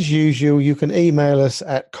 As usual, you can email us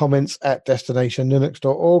at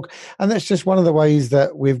comments@destinationlinux.org. And that's just one of the ways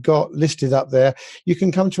that we've got listed up there. You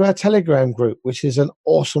can come to our Telegram group, which is an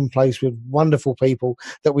awesome place with wonderful people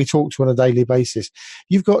that we talk to on a daily basis.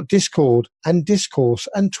 You've got Discord and Discourse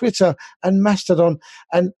and Twitter and Mastodon.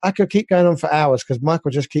 And I could keep going on for hours because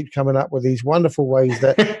Michael just keeps coming up with these wonderful ways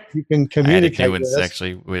that you can communicate. I had a new ones,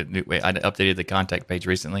 actually, I updated the contact page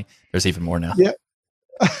recently. There's even more now. Yeah.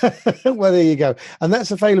 Well, there you go. And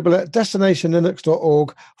that's available at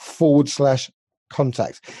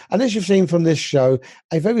destinationlinux.org/contact. And as you've seen from this show,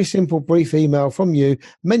 a very simple, brief email from you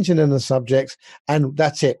mentioning the subject, and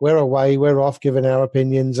that's it. We're away. We're off giving our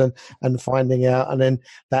opinions and finding out. And then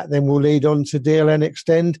that will lead on to DLN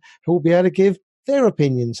Extend, who will be able to give their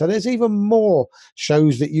opinion. So there's even more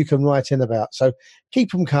shows that you can write in about. So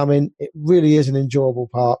keep them coming. It really is an enjoyable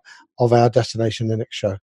part of our Destination Linux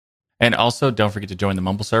show. And also, don't forget to join the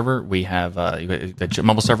Mumble server. We have the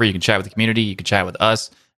Mumble server. You can chat with the community. You can chat with us.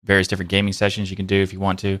 Various different gaming sessions you can do if you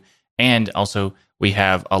want to. And also, we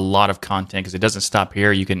have a lot of content because it doesn't stop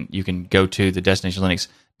here. You can go to the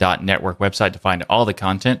DestinationLinux.network website to find all the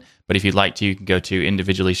content. But if you'd like to, you can go to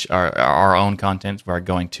individually our own content. We're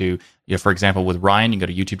going to, for example, with Ryan, you can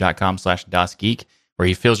go to youtube.com/DasGeek, where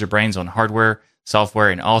he fills your brains on hardware, software,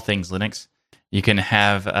 and all things Linux. You can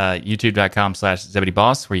have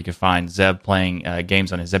youtube.com/ZebedeeBoss, where you can find Zeb playing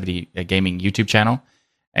games on his Zebedee Gaming YouTube channel.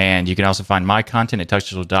 And you can also find my content at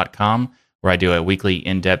TuxDigital.com, where I do a weekly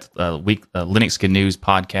in-depth Linux news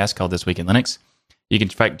podcast called This Week in Linux. You can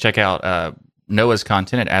check out Noah's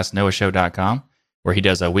content at AskNoahShow.com, where he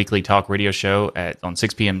does a weekly talk radio show at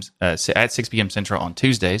 6 p.m. Central on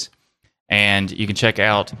Tuesdays. And you can check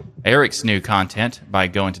out Eric's new content by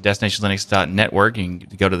going to DestinationLinux.network. You can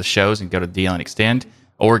go to the shows and go to DLN Extend,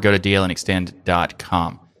 or go to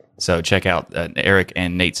DLNExtend.com. So check out Eric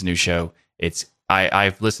and Nate's new show.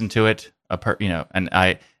 I've listened to it, and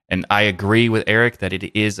I agree with Eric that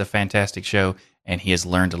it is a fantastic show, and he has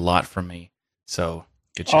learned a lot from me. So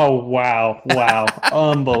good job. Oh, wow.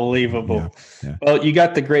 Unbelievable. Yeah. Well, you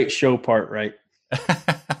got the great show part right.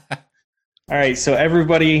 All right, so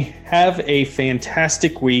everybody have a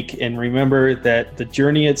fantastic week, and remember that the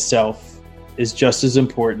journey itself is just as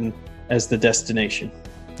important as the destination.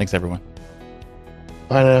 Thanks, everyone.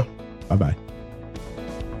 Bye now. Bye-bye.